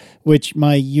sudo, which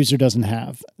my user doesn't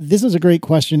have. This is a great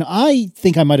question. I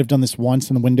think I might have done this once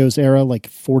in the Windows era, like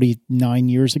 49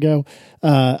 years ago.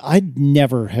 I'd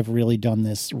never have really done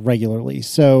this regularly.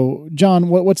 So, John,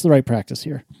 what's the right practice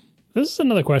here? This is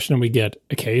another question we get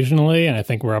occasionally, and I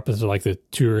think we're up to like the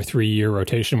 2 or 3 year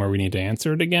rotation where we need to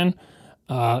answer it again.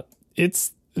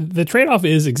 It's the trade-off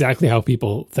is exactly how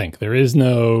people think. There is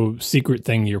no secret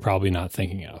thing you're probably not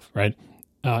thinking of, right?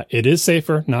 It is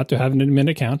safer not to have an admin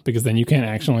account because then you can't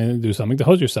actually do something to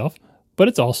host yourself. But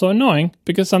it's also annoying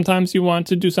because sometimes you want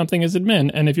to do something as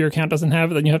admin, and if your account doesn't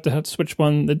have it, then you have to switch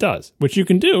one that does, which you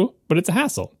can do, but it's a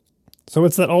hassle. So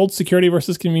it's that old security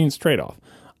versus convenience trade-off.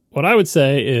 What I would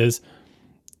say is,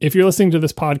 if you're listening to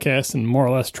this podcast and more or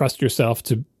less trust yourself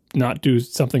to not do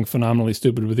something phenomenally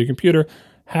stupid with your computer,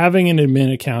 having an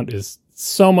admin account is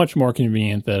so much more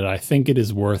convenient that I think it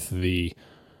is worth the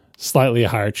slightly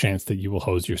higher chance that you will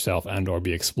hose yourself and or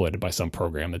be exploited by some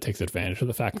program that takes advantage of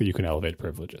the fact that you can elevate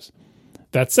privileges.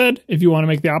 That said, if you want to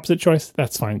make the opposite choice,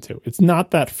 that's fine too. It's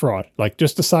not that fraught. Like,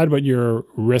 just decide what your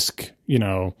risk,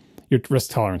 your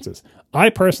risk tolerance is. I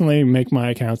personally make my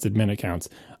accounts admin accounts.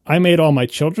 I made all my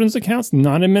children's accounts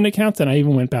non-admin accounts, and I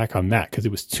even went back on that because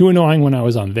it was too annoying when I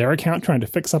was on their account trying to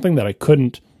fix something that I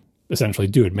couldn't essentially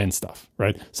do admin stuff,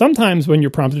 right? Sometimes when you're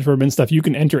prompted for admin stuff, you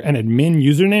can enter an admin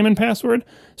username and password.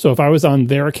 So if I was on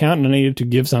their account and I needed to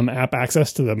give some app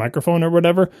access to the microphone or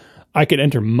whatever, I could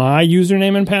enter my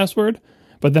username and password,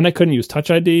 but then I couldn't use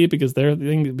Touch ID because their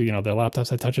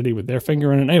laptops had Touch ID with their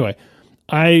finger in it. Anyway,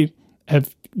 I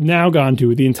have now gone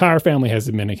to the entire family has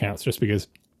admin accounts just because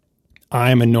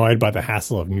I'm annoyed by the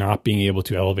hassle of not being able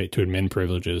to elevate to admin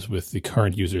privileges with the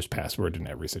current user's password in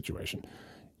every situation.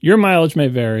 Your mileage may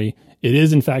vary. It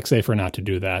is, in fact, safer not to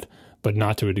do that, but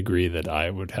not to a degree that I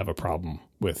would have a problem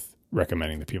with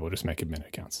recommending that people just make admin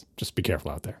accounts. Just be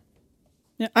careful out there.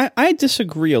 Yeah, I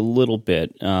disagree a little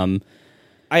bit.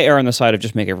 I err on the side of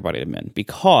just make everybody admin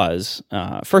because,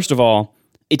 first of all,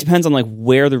 it depends on like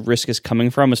where the risk is coming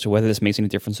from as to whether this makes any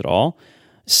difference at all.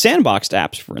 Sandboxed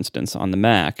apps, for instance, on the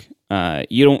Mac,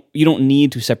 you don't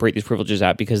need to separate these privileges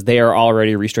out because they are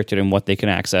already restricted in what they can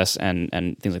access and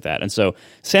things like that. And so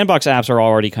sandbox apps are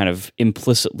already kind of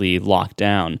implicitly locked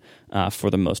down for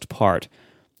the most part.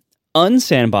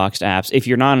 Unsandboxed apps, if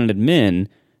you're not an admin,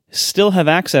 still have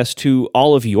access to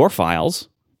all of your files.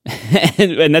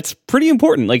 and that's pretty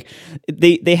important. Like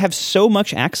they have so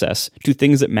much access to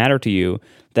things that matter to you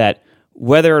that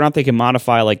whether or not they can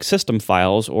modify like system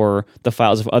files or the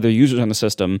files of other users on the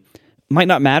system might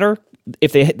not matter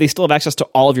if they still have access to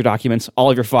all of your documents,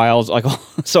 all of your files. Like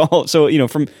so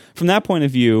from that point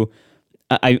of view,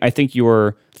 I think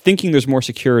you're thinking there's more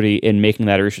security in making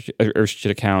that a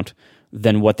restricted account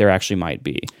than what there actually might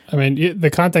be. I mean, the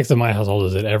context of my household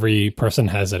is that every person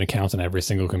has an account on every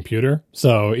single computer.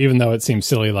 So even though it seems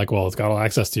silly, like, well, it's got all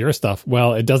access to your stuff,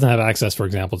 well, it doesn't have access, for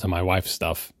example, to my wife's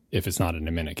stuff if it's not an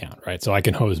admin account, right? So I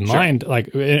can hose mine. Like,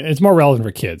 it's more relevant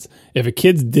for kids. If a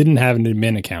kids didn't have an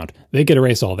admin account, they could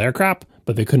erase all their crap,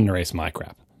 but they couldn't erase my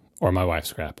crap or my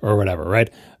wife's crap or whatever, right?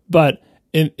 But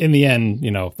in the end,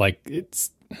 like,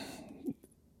 it's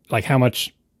like how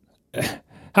much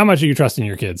are you trusting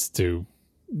your kids to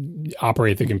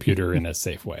operate the computer in a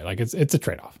safe way? Like, it's a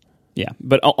trade-off. Yeah,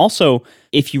 but also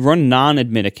if you run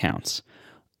non-admin accounts,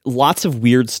 lots of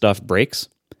weird stuff breaks.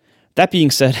 That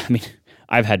being said, I mean,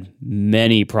 I've had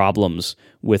many problems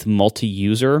with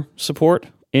multi-user support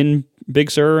in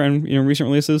Big Sur and recent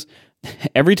releases.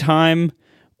 Every time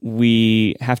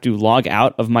we have to log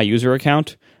out of my user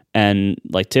account and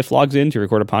like Tiff logs in to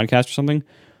record a podcast or something,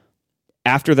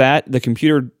 after that, the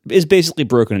computer is basically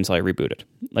broken until I reboot it.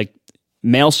 Like,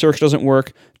 mail search doesn't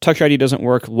work, Touch ID doesn't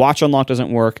work, Watch Unlock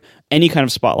doesn't work, any kind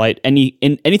of Spotlight,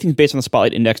 anything based on the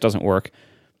Spotlight index doesn't work.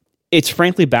 It's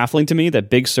frankly baffling to me that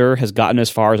Big Sur has gotten as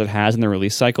far as it has in the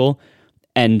release cycle,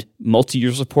 and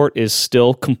multi-user support is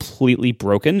still completely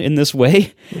broken in this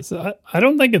way. So I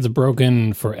don't think it's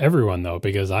broken for everyone, though,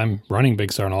 because I'm running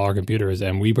Big Sur on all our computers,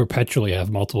 and we perpetually have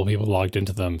multiple people logged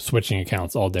into them, switching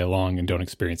accounts all day long, and don't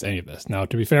experience any of this. Now,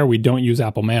 to be fair, we don't use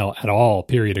Apple Mail at all,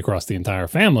 period, across the entire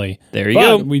family. There you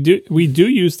go. We do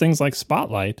use things like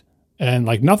Spotlight, and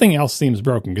like nothing else seems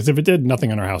broken, because if it did,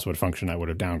 nothing in our house would function. I would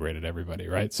have downgraded everybody,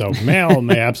 right? So mail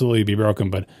may absolutely be broken,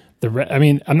 but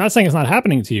I'm not saying it's not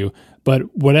happening to you,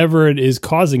 but whatever it is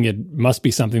causing it must be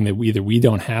something that either we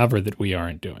don't have or that we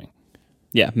aren't doing.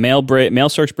 Yeah, mail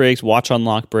search breaks, Watch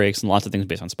Unlock breaks, and lots of things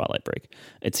based on Spotlight break.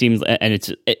 It seems, and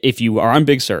it's if you are on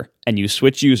Big Sur and you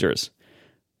switch users,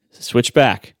 switch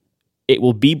back, it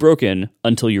will be broken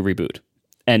until you reboot.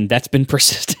 And that's been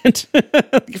persistent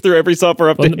through every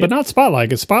software update. But not Spotlight,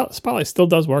 because Spotlight still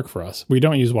does work for us. We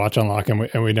don't use Watch Unlock,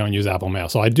 and we don't use Apple Mail.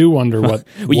 So I do wonder what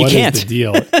is the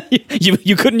deal.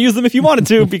 you couldn't use them if you wanted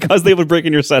to because they would break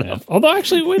in your setup. Yeah. Although,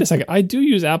 actually, wait a second. I do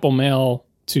use Apple Mail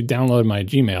to download my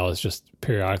Gmail. It's just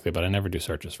periodically, but I never do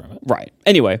searches from it. Right.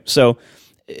 Anyway, so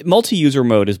multi-user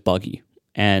mode is buggy,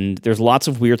 and there's lots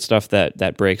of weird stuff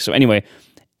that breaks. So anyway,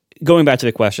 going back to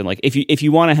the question, like if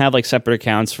you want to have like separate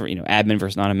accounts for admin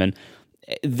versus non-admin,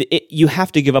 you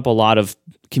have to give up a lot of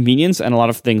convenience and a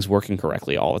lot of things working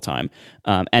correctly all the time.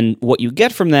 And what you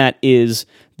get from that is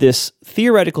this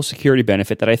theoretical security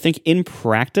benefit that I think in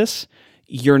practice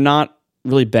you're not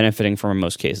really benefiting from in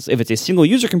most cases. If it's a single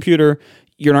user computer,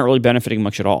 you're not really benefiting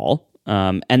much at all.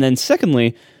 And then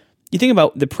secondly, you think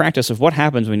about the practice of what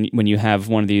happens when you have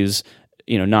one of these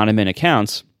non-admin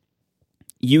accounts.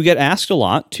 You get asked a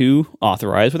lot to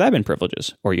authorize with admin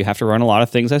privileges, or you have to run a lot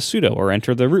of things as sudo or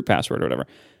enter the root password or whatever.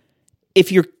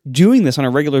 If you're doing this on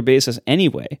a regular basis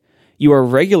anyway, you are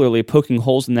regularly poking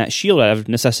holes in that shield out of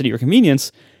necessity or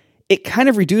convenience. It kind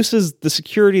of reduces the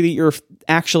security that you're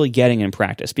actually getting in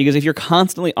practice. Because if you're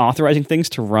constantly authorizing things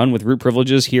to run with root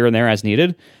privileges here and there as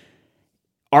needed,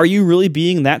 are you really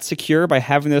being that secure by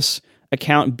having this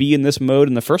account be in this mode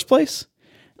in the first place?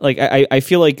 Like, I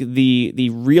feel like the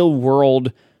real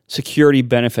world security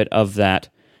benefit of that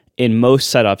in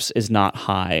most setups is not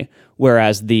high,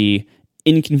 whereas the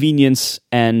inconvenience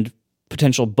and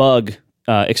potential bug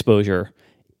exposure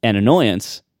and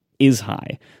annoyance is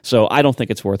high. So I don't think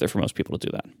it's worth it for most people to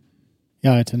do that.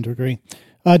 Yeah, I tend to agree.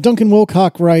 Duncan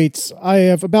Wilcock writes, I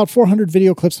have about 400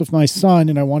 video clips with my son,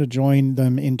 and I want to join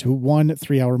them into one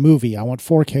 3-hour movie. I want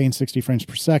 4K and 60 frames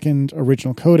per second,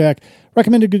 original codec.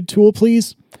 Recommend a good tool,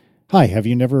 please. Hi, have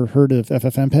you never heard of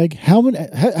FFmpeg? How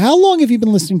long have you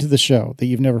been listening to the show that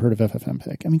you've never heard of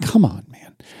FFmpeg? I mean, come on,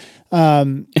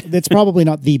 man. That's probably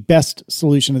not the best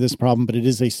solution to this problem, but it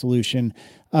is a solution.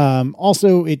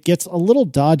 Also, it gets a little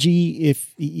dodgy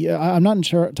I'm not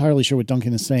entirely sure what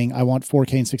Duncan is saying. I want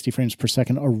 4K and 60 frames per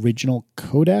second original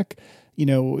codec.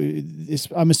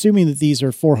 I'm assuming that these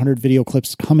are 400 video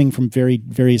clips coming from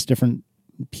various different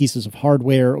pieces of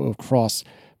hardware across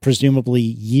presumably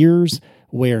years,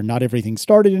 where not everything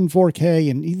started in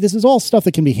 4K. And this is all stuff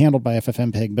that can be handled by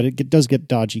FFmpeg, but it does get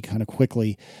dodgy kind of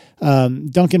quickly.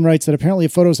 Duncan writes that apparently a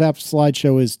Photos app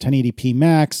slideshow is 1080p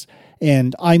max,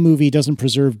 and iMovie doesn't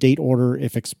preserve date order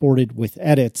if exported with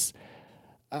edits.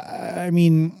 I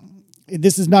mean,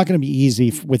 this is not going to be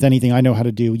easy with anything I know how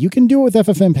to do. You can do it with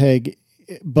FFmpeg,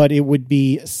 but it would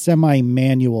be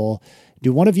semi-manual.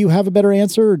 Do one of you have a better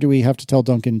answer, or do we have to tell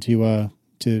Duncan to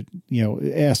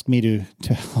ask me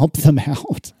to help them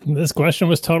out? This question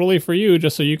was totally for you,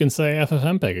 just so you can say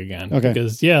FFmpeg again. Okay.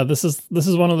 Because this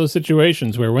is one of those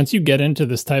situations where once you get into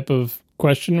this type of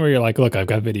question where you're like, look, I've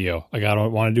got video, I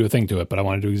want to do a thing to it, but I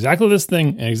want to do exactly this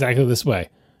thing and exactly this way,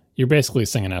 you're basically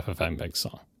singing FFmpeg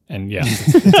song. And yeah,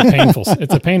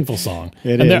 it's a painful song.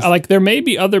 It and is. There may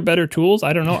be other better tools.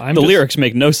 I don't know. The lyrics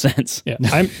make no sense. Yeah,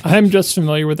 I'm just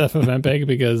familiar with FFmpeg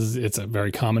because it's a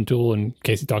very common tool, and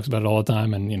Casey talks about it all the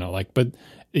time. And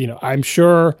I'm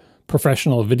sure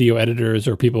professional video editors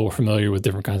or people who are familiar with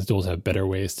different kinds of tools have better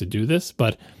ways to do this.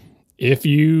 But if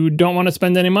you don't want to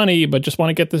spend any money but just want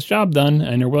to get this job done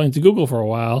and are willing to Google for a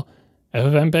while,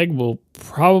 FFmpeg will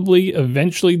probably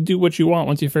eventually do what you want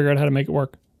once you figure out how to make it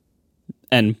work.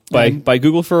 And by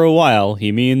Google for a while,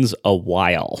 he means a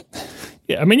while.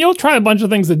 Yeah, I mean, you'll try a bunch of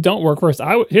things that don't work first.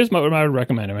 Here's what I would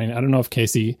recommend. I mean, I don't know if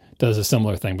Casey does a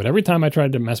similar thing, but every time I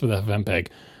tried to mess with FFmpeg,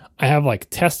 I have like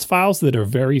test files that are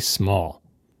very small.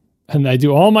 And I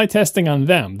do all my testing on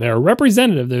them. They're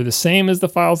representative. They're the same as the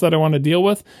files that I want to deal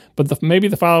with, but maybe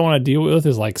the file I want to deal with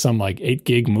is like some 8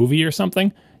 gig movie or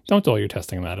something. Don't do all your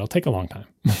testing on that. It'll take a long time,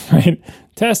 right?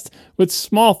 Test with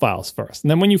small files first.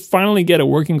 And then when you finally get a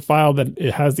working file that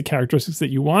it has the characteristics that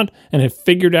you want and have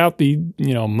figured out the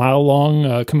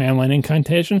mile-long command line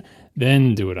incantation,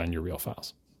 then do it on your real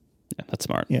files. Yeah, that's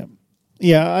smart. Yeah.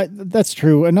 Yeah, that's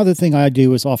true. Another thing I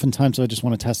do is oftentimes I just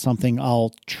want to test something.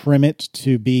 I'll trim it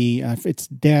to be, it's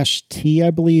 -T,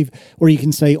 I believe, where you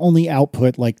can say only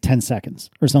output 10 seconds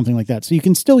or something like that. So you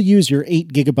can still use your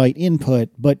 8 gigabyte input,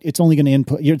 but it's only going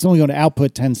to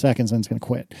output 10 seconds and it's going to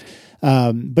quit.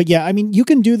 But yeah, I mean, you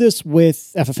can do this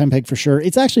with FFmpeg for sure.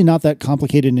 It's actually not that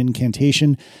complicated in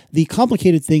incantation. The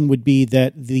complicated thing would be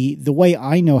that the way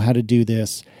I know how to do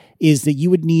this is that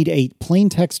you would need a plain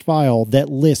text file that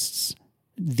lists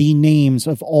the names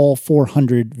of all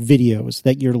 400 videos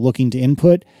that you're looking to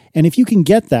input. And if you can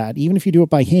get that, even if you do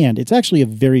it by hand, it's actually a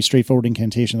very straightforward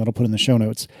incantation that I'll put in the show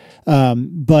notes.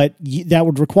 But that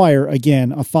would require,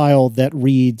 again, a file that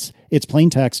reads, it's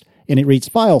plain text, and it reads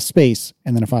file space,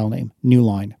 and then a file name, new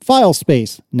line, file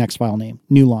space, next file name,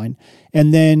 new line.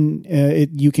 And then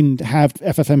you can have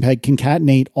FFmpeg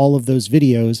concatenate all of those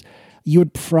videos. You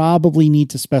would probably need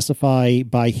to specify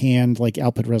by hand,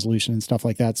 output resolution and stuff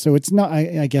like that. So it's not,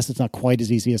 I guess it's not quite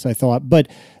as easy as I thought, but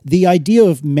the idea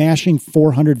of mashing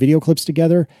 400 video clips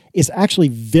together is actually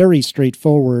very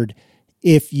straightforward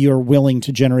if you're willing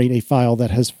to generate a file that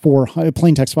has a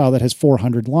plain text file that has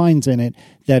 400 lines in it,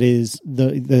 that is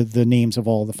the names of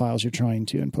all the files you're trying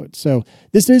to input. So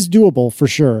this is doable for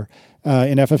sure.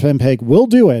 And FFmpeg will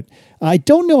do it. I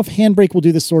don't know if Handbrake will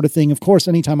do this sort of thing. Of course,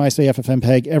 anytime I say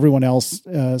FFmpeg, everyone else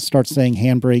starts saying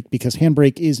Handbrake, because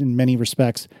Handbrake is in many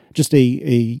respects just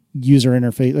a user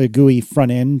interface, a GUI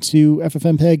front end to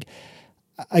FFmpeg.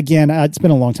 Again, it's been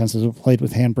a long time since I've played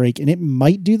with Handbrake, and it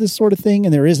might do this sort of thing.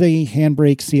 And there is a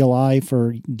Handbrake CLI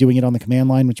for doing it on the command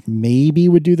line, which maybe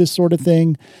would do this sort of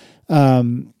thing.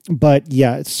 But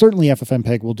yeah, certainly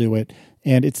FFmpeg will do it.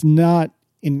 And it's not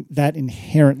that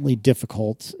inherently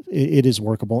difficult. It is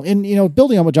workable. And,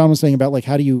 building on what John was saying about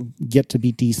how do you get to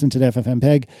be decent at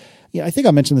FFmpeg? Yeah, I think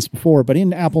I mentioned this before, but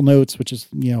in Apple Notes, which is,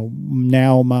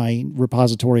 now my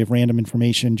repository of random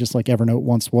information, just like Evernote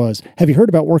once was. Have you heard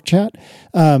about WorkChat?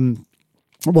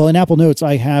 Well, in Apple Notes,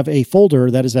 I have a folder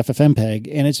that is FFmpeg,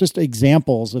 and it's just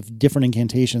examples of different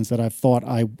incantations that I've thought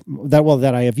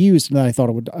that I have used and that I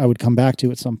thought I would come back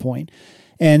to at some point.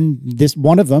 And this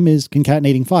one of them is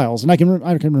concatenating files. And I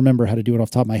can remember how to do it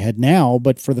off the top of my head now,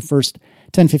 but for the first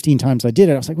 10, 15 times I did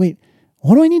it, I was like, wait,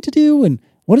 what do I need to do? And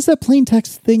what does that plain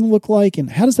text thing look like? And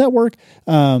how does that work?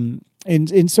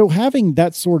 And so having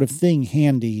that sort of thing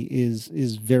handy is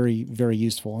very, very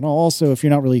useful. And I'll also, if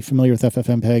you're not really familiar with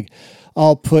FFmpeg,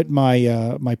 I'll put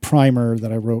my my primer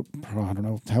that I wrote, I don't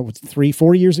know,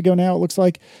 3-4 years ago now, it looks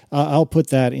like. I'll put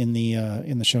that in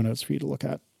the show notes for you to look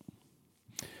at.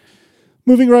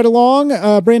 Moving right along,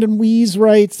 Brandon Wees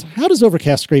writes, how does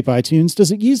Overcast scrape iTunes?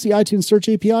 Does it use the iTunes search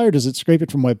API or does it scrape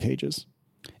it from web pages?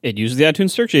 It uses the iTunes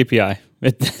search API.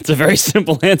 It's a very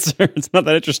simple answer. It's not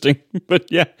that interesting,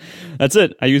 but yeah, that's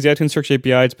it. I use the iTunes search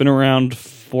API. It's been around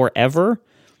forever.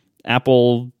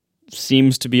 Apple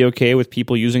seems to be okay with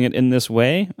people using it in this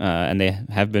way, and they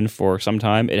have been for some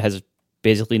time. It has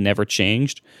basically never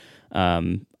changed.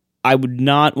 I would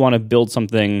not want to build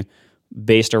something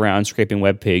based around scraping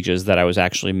web pages that I was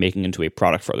actually making into a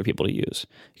product for other people to use,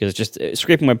 because it's just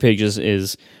scraping web pages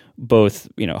is both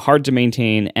hard to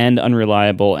maintain and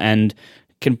unreliable, and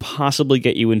can possibly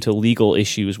get you into legal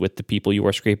issues with the people you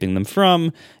are scraping them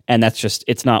from, and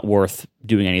it's not worth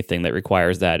doing anything that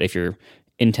requires that if you're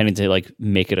intending to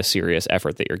make it a serious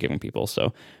effort that you're giving people.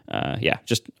 So I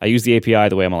use the API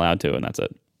the way I'm allowed to, and that's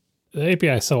it. The API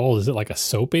is so old. Is it like a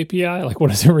SOAP API? What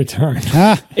does it return?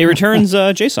 It returns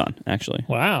JSON, actually.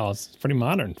 Wow, it's pretty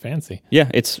modern, fancy.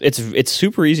 Yeah, it's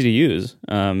super easy to use.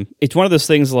 It's one of those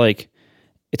things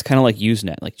it's kind of like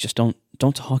Usenet. Like, just don't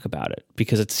talk about it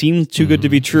because it seems too good to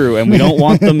be true, and we don't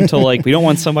want them to we don't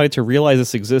want somebody to realize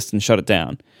this exists and shut it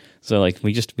down. So like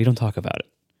we don't talk about it.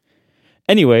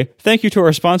 Anyway, thank you to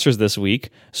our sponsors this week,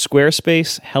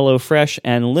 Squarespace, HelloFresh,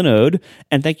 and Linode,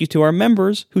 and thank you to our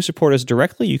members who support us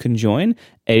directly. You can join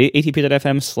at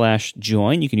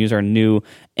atp.fm/join. You can use our new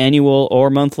annual or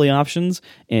monthly options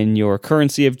in your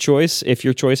currency of choice, if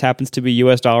your choice happens to be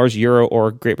US dollars, euro,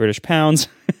 or Great British pounds.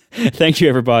 Thank you,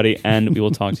 everybody, and we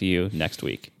will talk to you next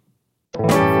week.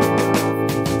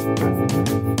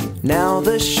 Now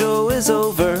the show is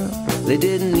over. They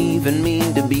didn't even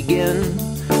mean to begin,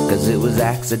 'cause it was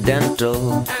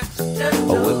accidental.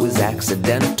 Oh, it was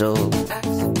accidental.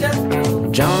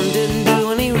 John didn't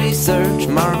do any research.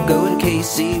 Marco and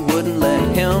Casey wouldn't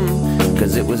let him,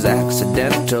 'cause it was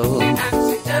accidental.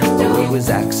 Oh, it was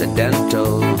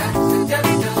accidental.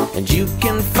 And you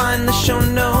can find the show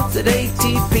notes at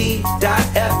atp.fm.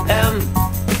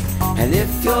 And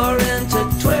if you're into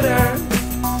Twitter,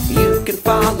 you can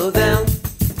follow them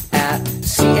at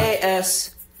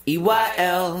CASEYLISS.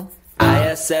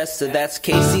 So that's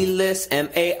Casey Liss,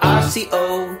 MARCOARMENT,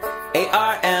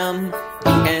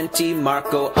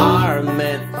 Marco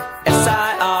Arment,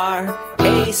 SIRAC,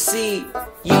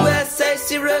 USA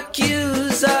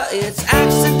Syracuse. It's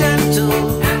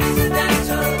accidental.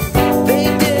 They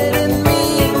didn't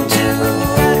mean to.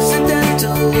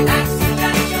 Accidental.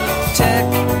 Tech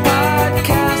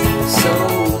podcast so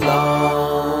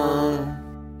long.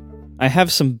 I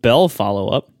have some Bell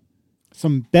follow-up.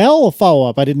 Some Bell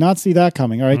follow-up. I did not see that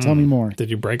coming. All right, tell me more.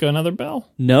 Did you break another bell?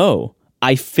 No,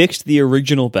 I fixed the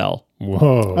original Bell.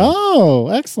 Whoa. Oh,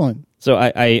 excellent. So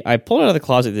I pulled it out of the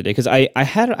closet today because I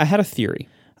had a theory.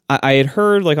 I had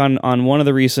heard like on one of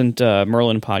the recent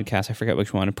Merlin podcasts, I forget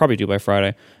which one, I'd probably due by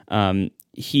Friday.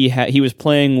 He was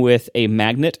playing with a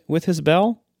magnet with his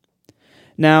bell.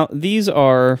 Now these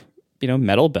are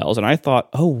metal bells, and I thought,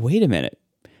 oh wait a minute,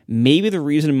 maybe the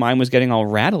reason mine was getting all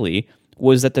rattly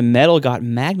was that the metal got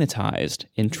magnetized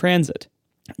in transit.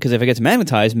 Because if it gets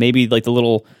magnetized, maybe like the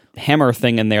little hammer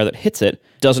thing in there that hits it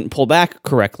doesn't pull back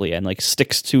correctly and like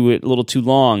sticks to it a little too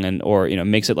long or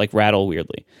makes it like rattle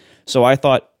weirdly. So I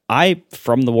thought,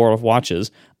 from the world of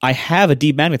watches, I have a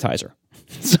demagnetizer.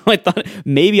 So I thought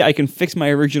maybe I can fix my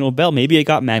original bell. Maybe it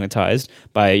got magnetized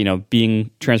by being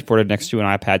transported next to an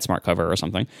iPad smart cover or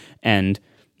something. And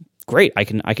great, I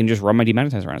can just run my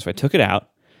demagnetizer around. So I took it out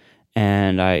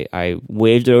and I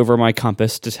waved it over my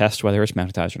compass to test whether it's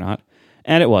magnetized or not,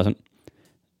 and it wasn't.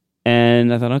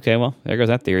 And I thought, okay, well, there goes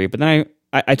that theory. But then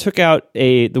I took out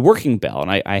the working bell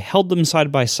and I held them side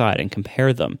by side and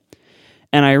compared them.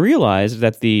 And I realized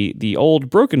that the old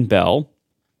broken bell,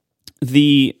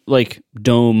 the like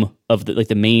dome of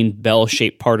the main bell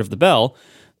shaped part of the bell,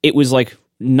 it was like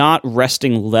not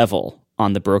resting level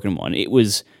on the broken one. It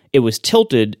was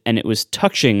tilted and it was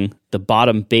touching the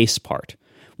bottom base part,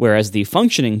 whereas the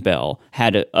functioning bell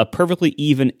had a perfectly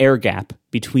even air gap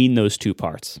between those two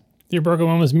parts. Your broken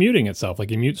one was muting itself, like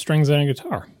you mute strings on a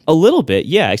guitar. A little bit,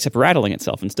 yeah, except rattling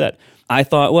itself instead. I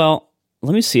thought, well,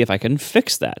 let me see if I can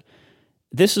fix that.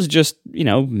 This is just,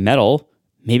 metal.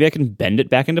 Maybe I can bend it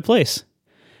back into place.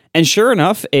 And sure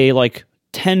enough, a like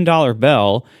 $10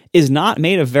 bell is not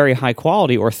made of very high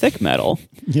quality or thick metal.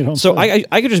 So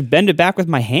I could just bend it back with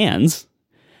my hands.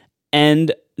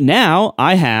 And now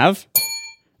I have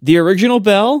the original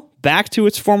bell back to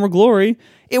its former glory.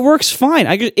 It works fine.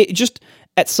 It just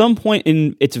at some point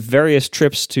in its various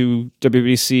trips to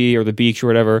WWDC or the beach or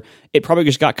whatever, it probably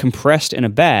just got compressed in a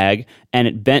bag and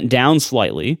it bent down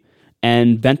slightly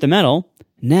and bent the metal.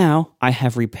 Now I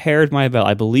have repaired my bell.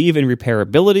 I believe in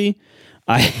repairability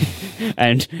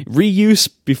and reuse.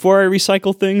 Before I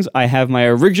recycle things, I have my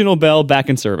original bell back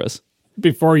in service.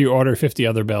 Before you order 50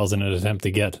 other bells in an attempt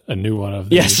to get a new one of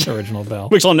the original bell.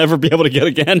 Which I'll never be able to get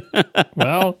again.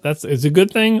 Well, it's a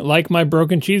good thing. Like my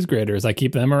broken cheese graters, I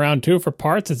keep them around too for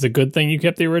parts. It's a good thing you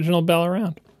kept the original bell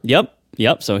around. Yep.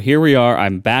 So here we are.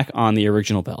 I'm back on the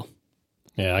original bell.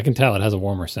 Yeah, I can tell it has a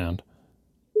warmer sound.